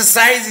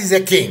 Exercise is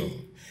a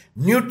king,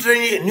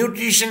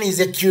 nutrition is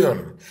a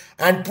queen,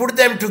 and put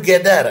them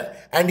together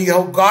and you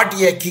have got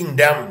a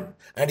kingdom.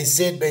 And is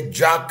said by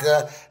Jacques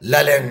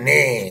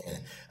Lalenne.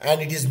 And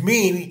it is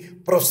me,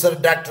 Professor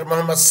Dr.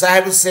 Mohammed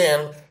Saheb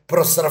Hussain,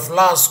 Professor of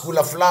Law, School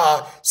of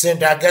Law,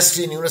 St.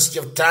 Augustine, University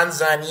of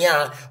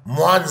Tanzania,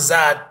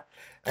 Mwanza,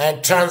 and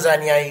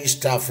Tanzania,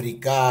 East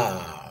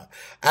Africa.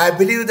 I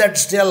believe that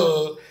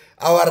still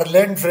our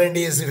learned friend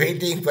is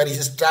waiting for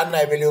his turn,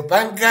 I believe.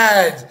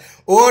 Pankaj,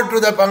 over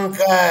to the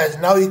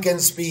Pankaj. Now you can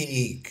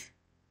speak.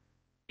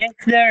 Yes,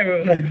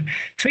 sir.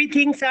 Three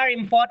things are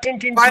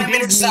important in 5 today's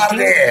minutes meeting. are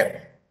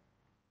there.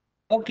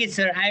 Okay,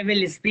 sir, I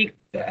will speak.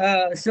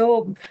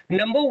 So,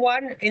 number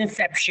one,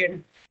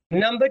 inception.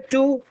 Number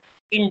two,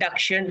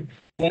 induction.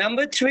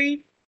 Number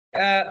three,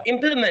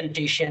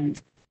 implementation.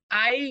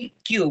 I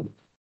cube.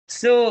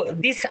 So,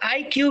 this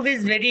I cube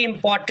is very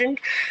important.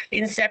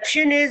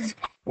 Inception is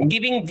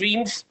giving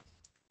dreams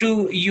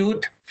to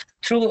youth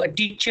through a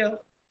teacher.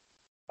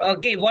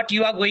 Okay, what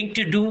you are going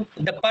to do.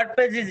 The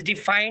purpose is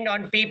defined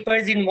on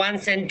papers in one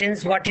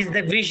sentence. What is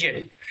the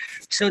vision?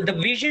 So the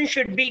vision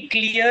should be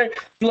clear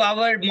to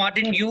our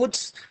modern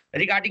youths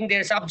regarding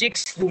their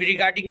subjects,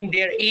 regarding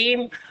their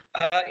aim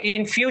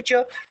in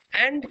future.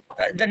 And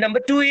the number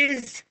two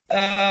is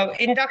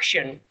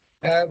induction.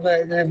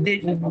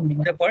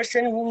 The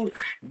person who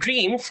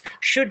dreams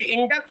should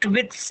induct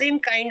with same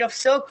kind of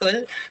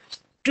circle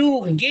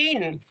to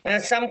gain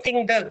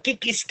something, the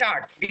kick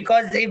start,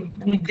 because if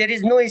there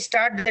is no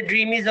start, the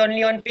dream is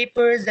only on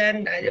papers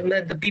and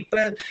the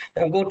people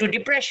go to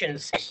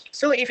depressions.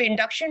 So if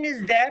induction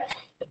is there,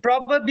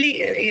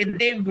 probably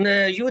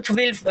the youth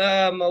will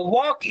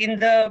walk in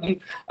the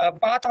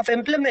path of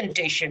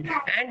implementation.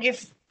 And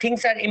if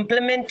things are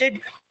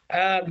implemented,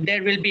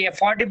 there will be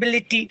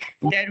affordability,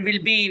 there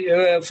will be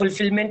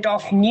fulfillment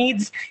of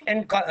needs,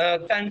 and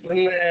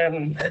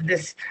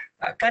this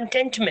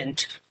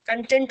contentment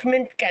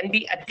can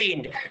be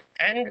attained.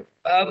 And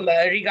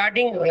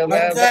regarding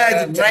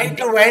trying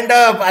to wind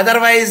up,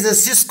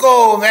 otherwise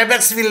Cisco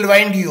Webex will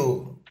wind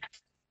you.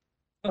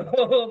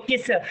 Okay,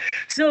 sir.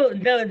 So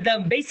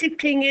the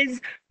basic thing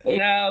is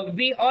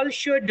we all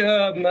should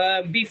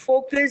be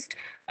focused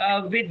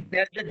with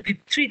the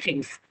three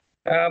things.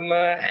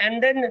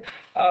 And then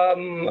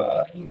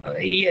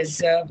yes,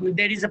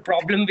 there is a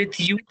problem with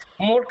youth.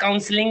 More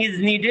counseling is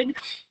needed,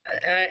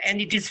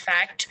 and it is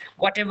fact.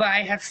 Whatever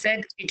I have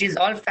said, it is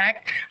all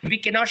fact. We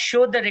cannot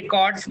show the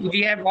records.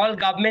 We have all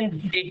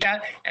government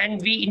data, and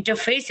we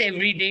interface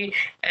every day,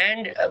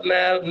 and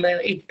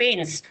it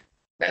pains.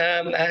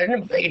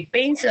 It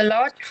pains a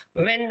lot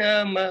when,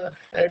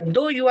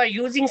 though you are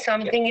using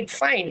something, it's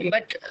fine,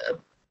 but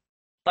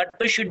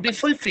purpose should be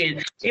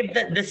fulfilled. If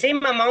the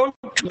same amount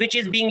which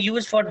is being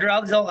used for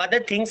drugs or other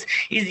things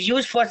is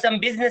used for some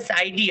business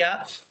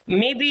idea,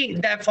 maybe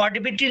the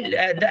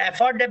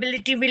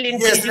affordability will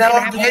increase. Yes, now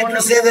I would like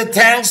to say the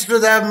thanks to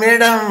the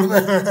Madam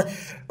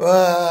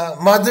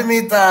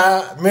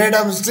Madhumita.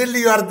 Madam, still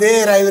you are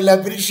there. I will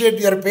appreciate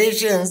your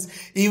patience.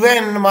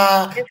 Even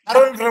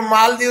Arun from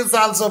Maldives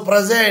also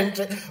present.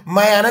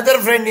 My another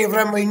friend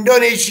from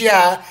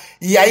Indonesia,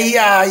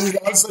 Yahya, is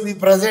also be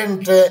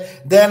present.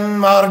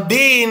 Then our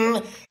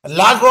Dean,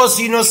 Lagos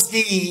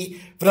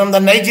University, from the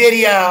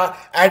Nigeria.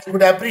 I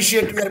would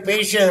appreciate your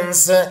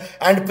patience,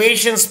 and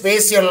patience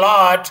pays a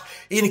lot.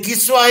 In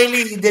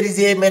Kiswahili, there is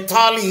a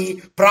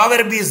Methali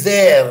proverb is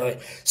there.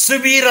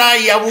 Subira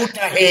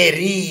yavuta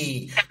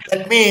heri.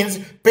 That means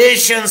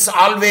patience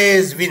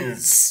always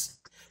wins.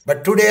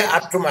 But today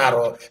or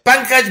tomorrow.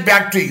 Pankaj,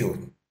 back to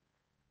you.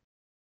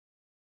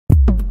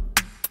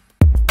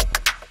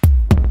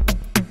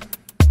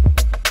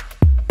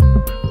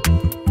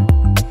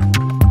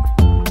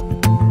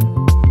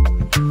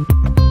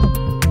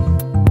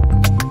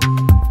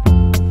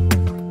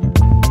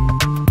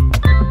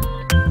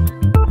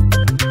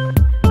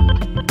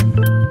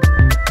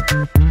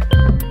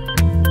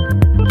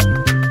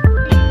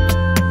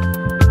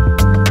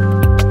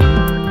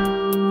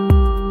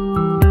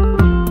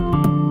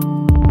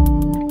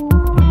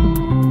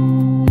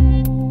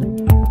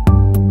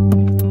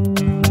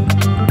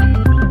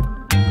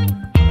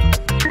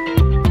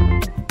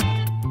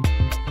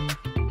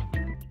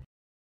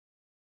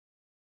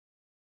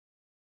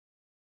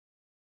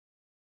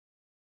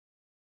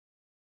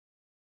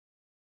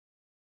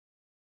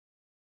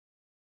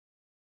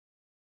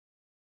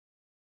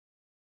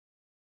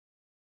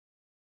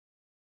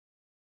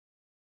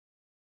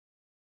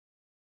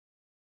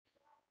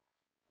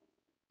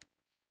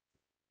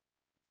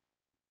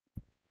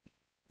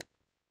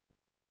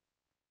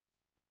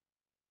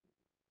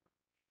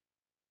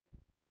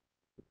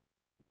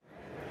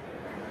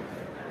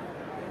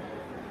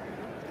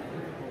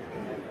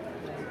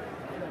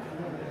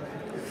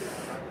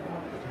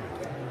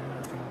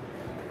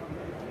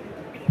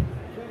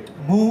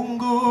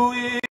 Mungu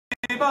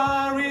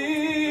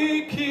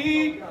ibariki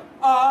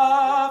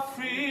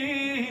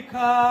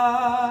Afrika,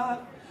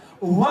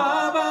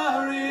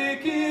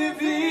 wabariki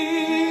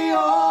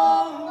viongozi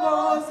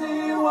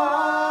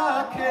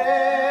wake,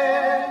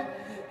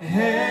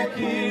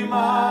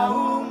 hekima,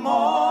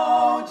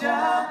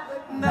 umoja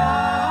na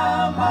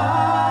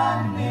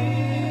amani.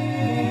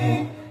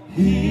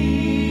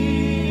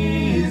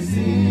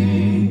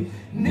 Hizi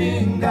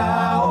ni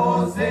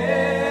ngao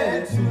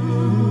zetu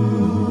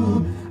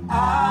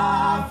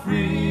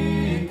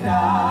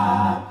Afrika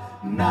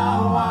na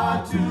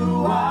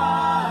watu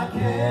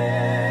wake.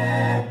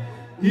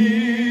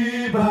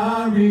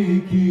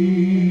 Ibariki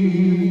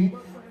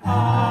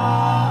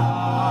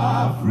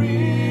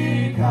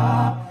Afrika,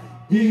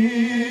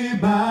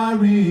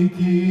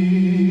 ibariki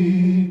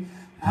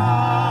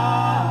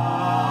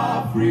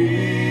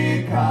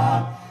Afrika,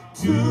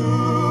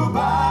 tubariki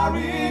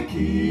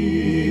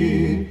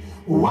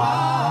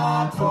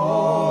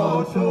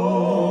watoto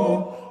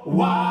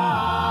wa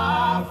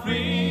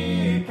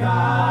Afrika.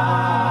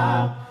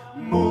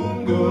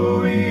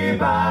 Mungu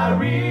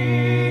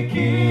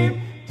ibariki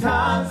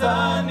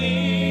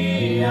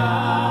Tanzania,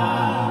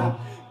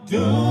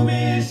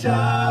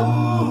 dumisha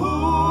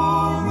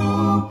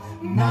uhuru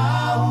na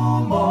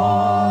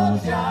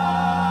umoja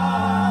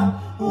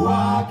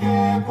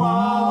wake kwa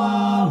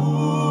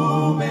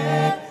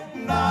waume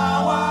na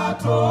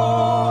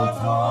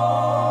watoto.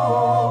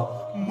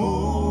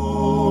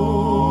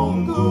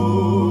 Mungu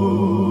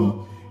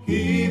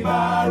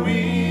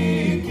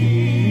ibariki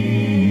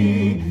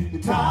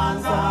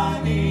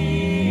Tanzania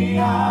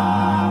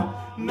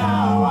na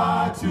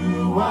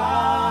watu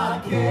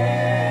wake.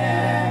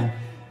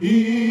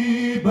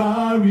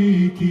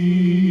 Ibariki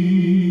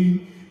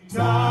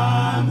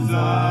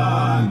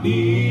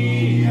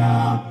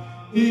Tanzania,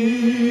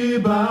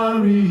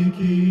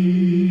 ibariki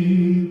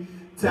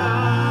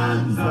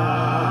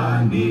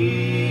Tanzania,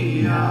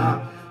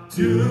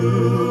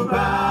 tubariki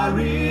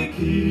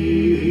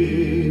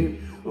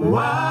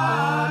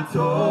watoto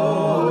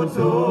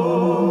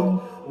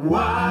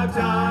wa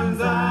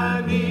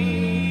Tanzania.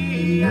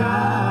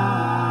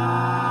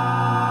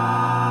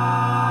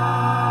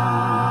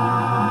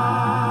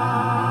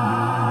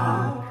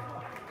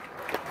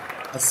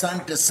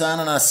 Asante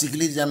sana na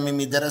sikiliza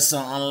mimi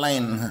darasa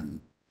online.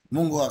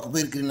 Mungu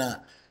akubariki na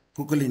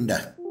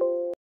kukulinda.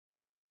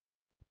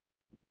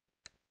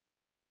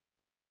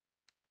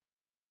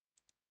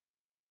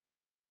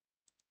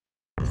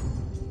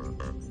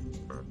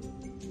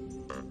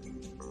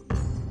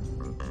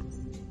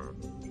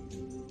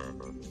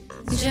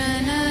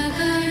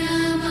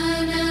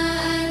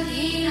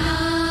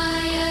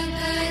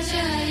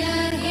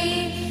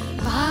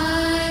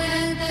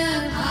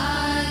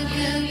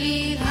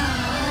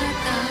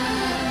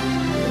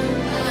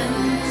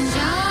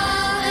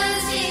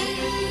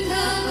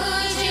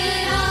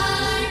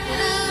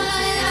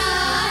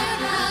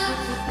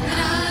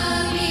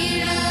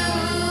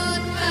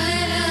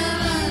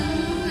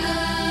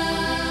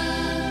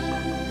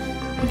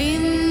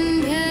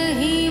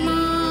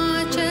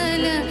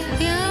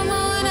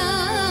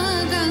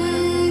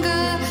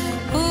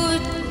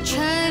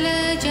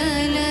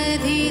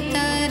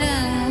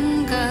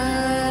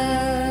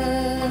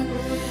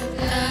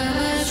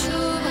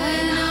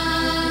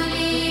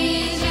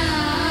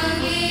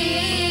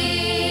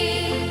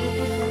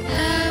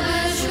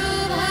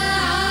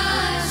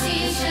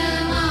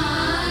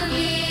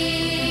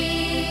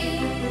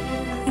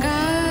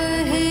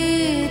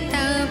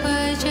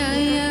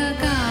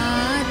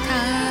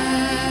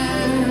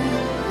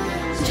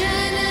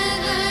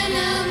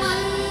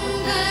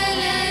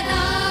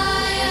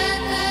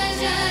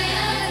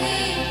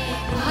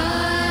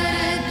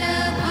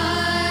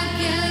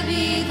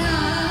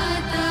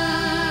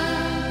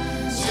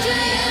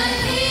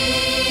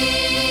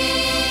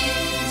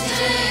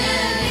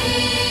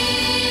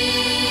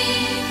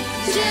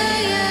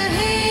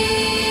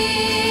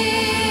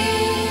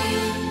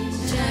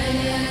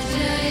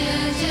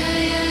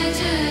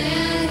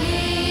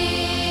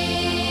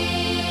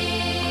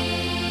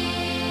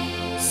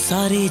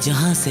 सारे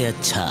जहां से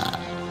अच्छा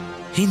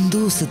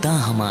हिंदुस्तान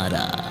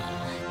हमारा।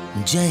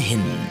 जय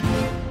हिंद।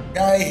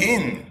 जय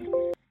हिंद।